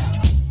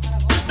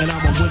 and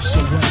I'ma wish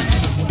you well.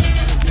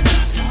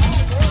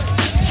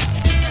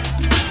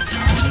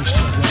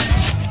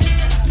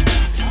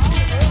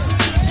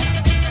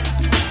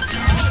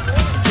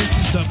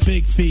 The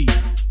big feat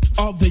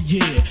of the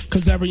year,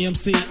 cause every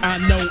MC I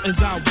know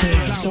is out there.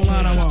 So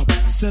line them up,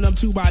 send them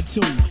 2 by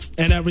 2,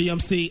 and every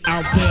MC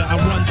out there I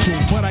run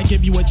to. But I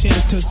give you a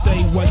chance to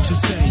say what you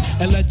say,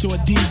 and let your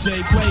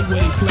DJ play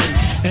what he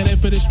play. And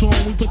if it is strong,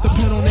 we put the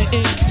pen on the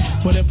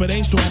ink. But if it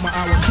ain't strong, my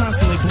hour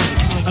constantly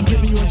blinks. I'm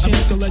giving you a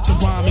chance to let your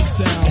rhyme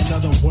excel. In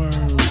other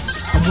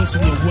words, I'm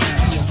wishing you well.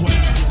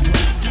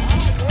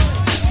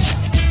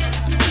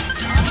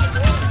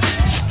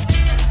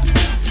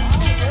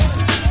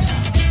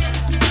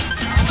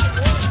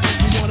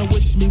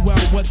 Me well,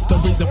 what's the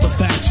reason for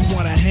that? You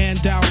want a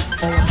handout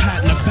or a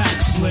pat in the back?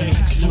 Slick.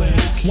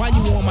 Why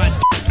you on my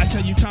dick? I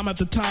tell you time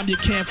after time you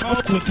can't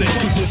fuck with it,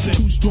 cause it's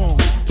too strong.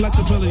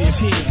 Flexibility is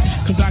here,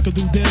 cause I could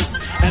do this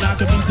and I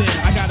could be there.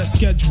 I got a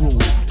schedule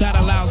that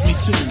allows me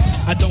to.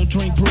 I don't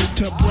drink brew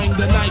to bring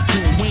the night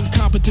through. When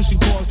competition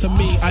calls to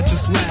me, I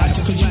just laugh,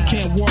 cause you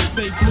can't walk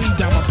safely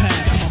down my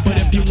path. But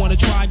if you wanna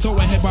try, go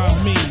ahead by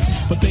all means.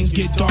 But things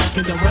get dark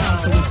in the realm,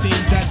 so it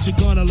seems that you're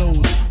gonna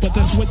lose. But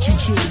that's what you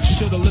choose. You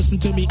should've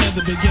listened to me in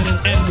the beginning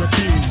and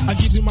refuse. I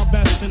give you my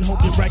best and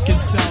hope you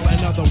reconcile.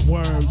 In other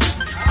words,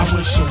 I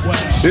wish you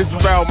well. This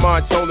is Ralph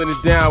March holding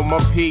it down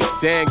with my peace,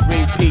 Dan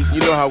Greenpeace. You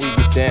know how we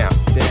get down.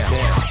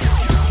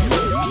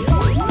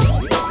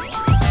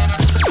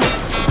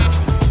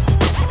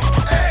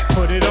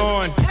 Put it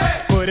on,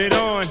 put it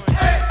on,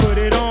 put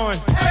it on,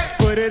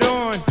 put it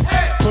on,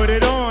 put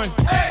it on,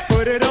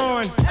 put it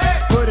on,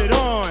 put it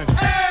on.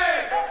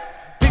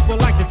 People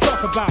like to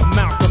talk about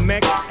Malcolm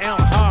X, Al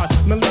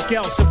Haas, Malik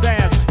El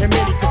Shabazz, and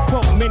many could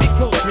quote, many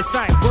quotes,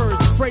 recite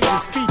words,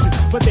 phrases, speeches,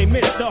 but they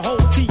miss the whole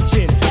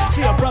teaching.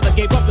 See, a brother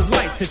gave up his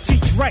life to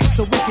teach right,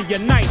 so we can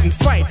unite and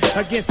fight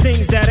against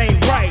things that ain't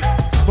right.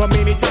 But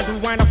many times we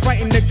wind up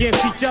fighting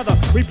against each other.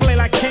 We play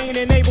like Cain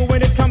and Abel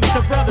when it comes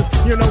to brothers.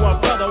 You know a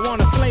brother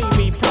wanna slay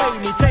me, play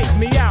me, take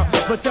me out.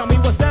 But tell me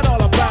what's that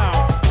all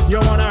about? You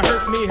wanna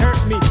hurt me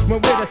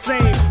when we're the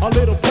same. A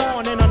little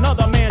pawn in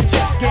another man's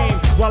chess game.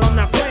 While I'm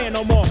not playing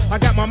no more, I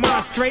got my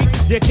mind straight.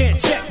 You can't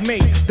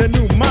checkmate the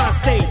new mind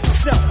state.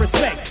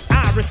 Self-respect,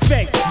 I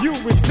respect, you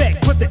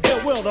respect. Put the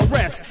ill will to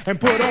rest and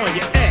put on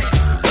your X.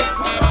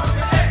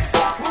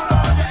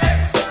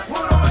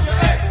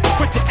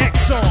 Put your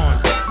X on.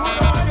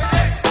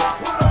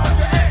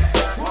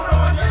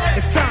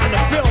 It's time to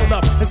build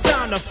up. It's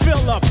time to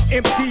fill up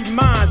empty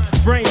minds,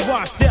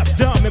 brainwashed, deaf,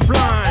 dumb, and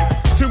blind.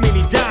 Too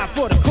many die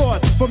for the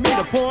cause. For me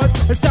to pause,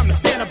 it's time to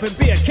stand up and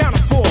be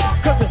accounted for.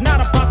 Cause it's not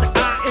about the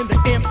I and the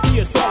M-E.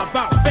 It's all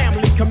about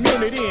family,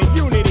 community, and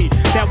unity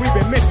that we've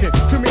been missing.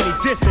 Too many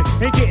dissing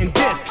and getting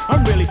dissed.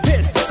 I'm really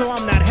pissed, so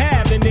I'm not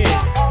having it.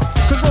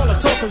 Cause all the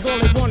talkers, all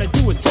they wanna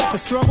do is talk a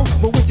struggle.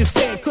 But what you're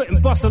saying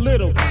couldn't bust a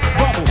little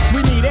bubble.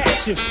 We need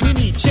action, we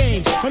need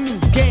change, a new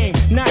game,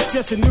 not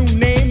just a new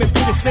name. And be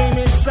the same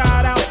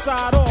inside,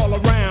 outside, all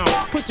around.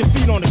 Put your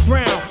feet on the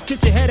ground,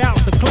 get your head out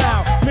the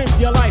cloud. Live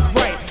your life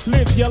right,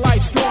 live your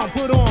life strong.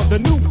 Put on the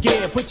new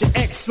gear, put your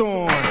X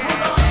on.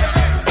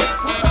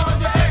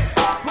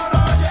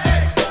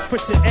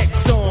 Put your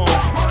X on.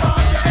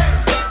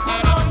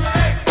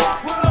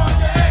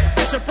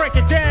 I should break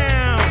it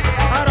down.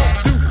 I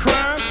don't do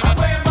crime.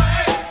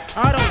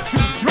 I don't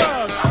do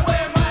drugs.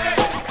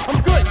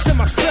 I'm good to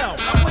myself.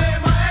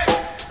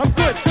 I'm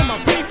good to my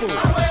people.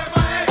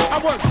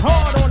 I work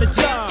hard on the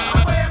job.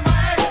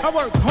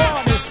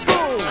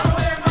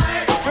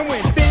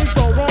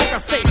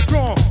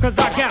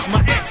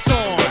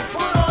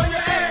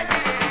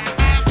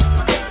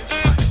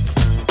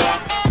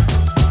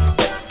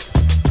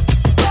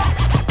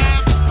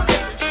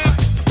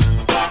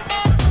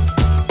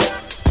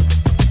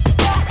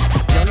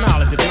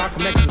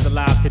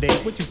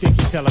 what you think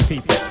he telling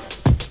people?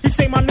 He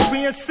say my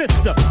Nubian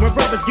sister, when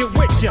brothers get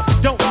with ya,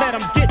 don't let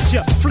them get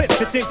ya. Flip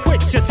it, then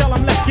quit ya. Tell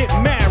them let's get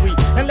married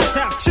and let's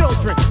have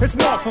children. It's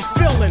more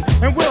fulfilling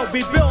and we'll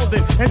be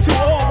building. And to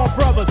all my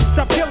brothers,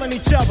 stop killing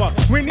each other.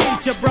 We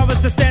need your brothers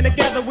to stand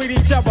together with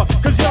each other,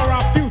 cause you're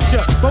our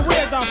future. But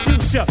where's our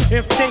future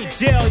if they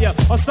jail ya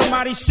or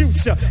somebody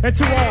shoots ya? And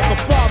to all the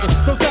fathers,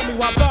 don't tell me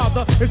why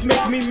bother. It's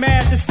making me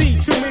mad to see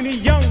too many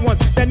young ones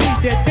that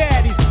need their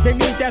daddies. They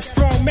need that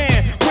strong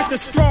man with the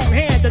strong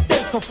hand that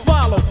they can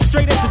follow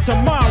straight into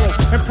tomorrow.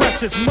 And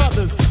precious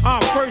mothers,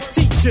 our first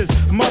teachers.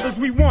 Mothers,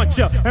 we want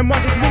ya, and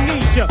mothers, we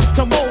need ya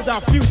to mold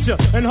our future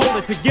and hold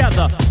it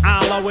together.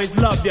 I'll always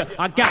love ya.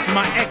 I got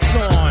my X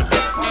on.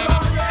 Put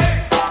on your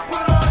X,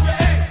 put on your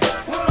X,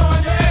 put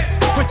on your X.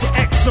 Put your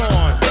X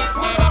on.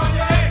 Put on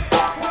your X,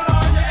 put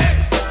on your X,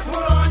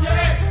 put on your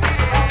X.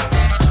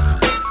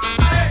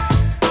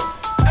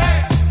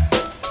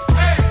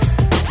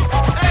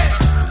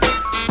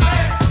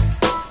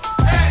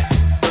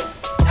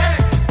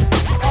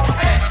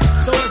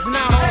 So it's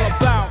not all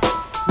about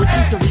what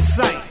you can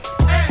recite,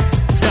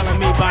 telling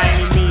me by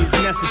any means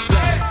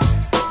necessary.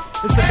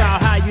 It's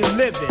about how you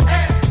live it. You know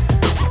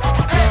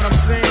what I'm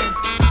saying?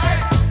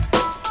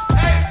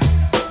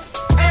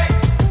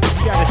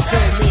 You gotta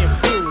show me and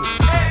prove.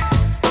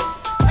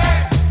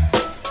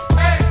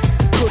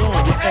 Put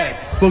on your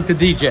X. Book the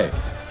DJ.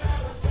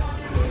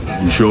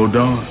 You sure,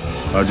 Don?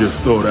 I just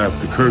thought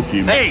after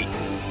Kirky... Hey!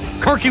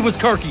 Kirky was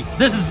Kirky.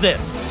 This is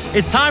this.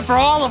 It's time for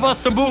all of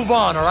us to move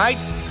on, all right?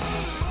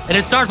 And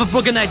it starts with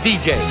booking that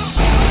DJ.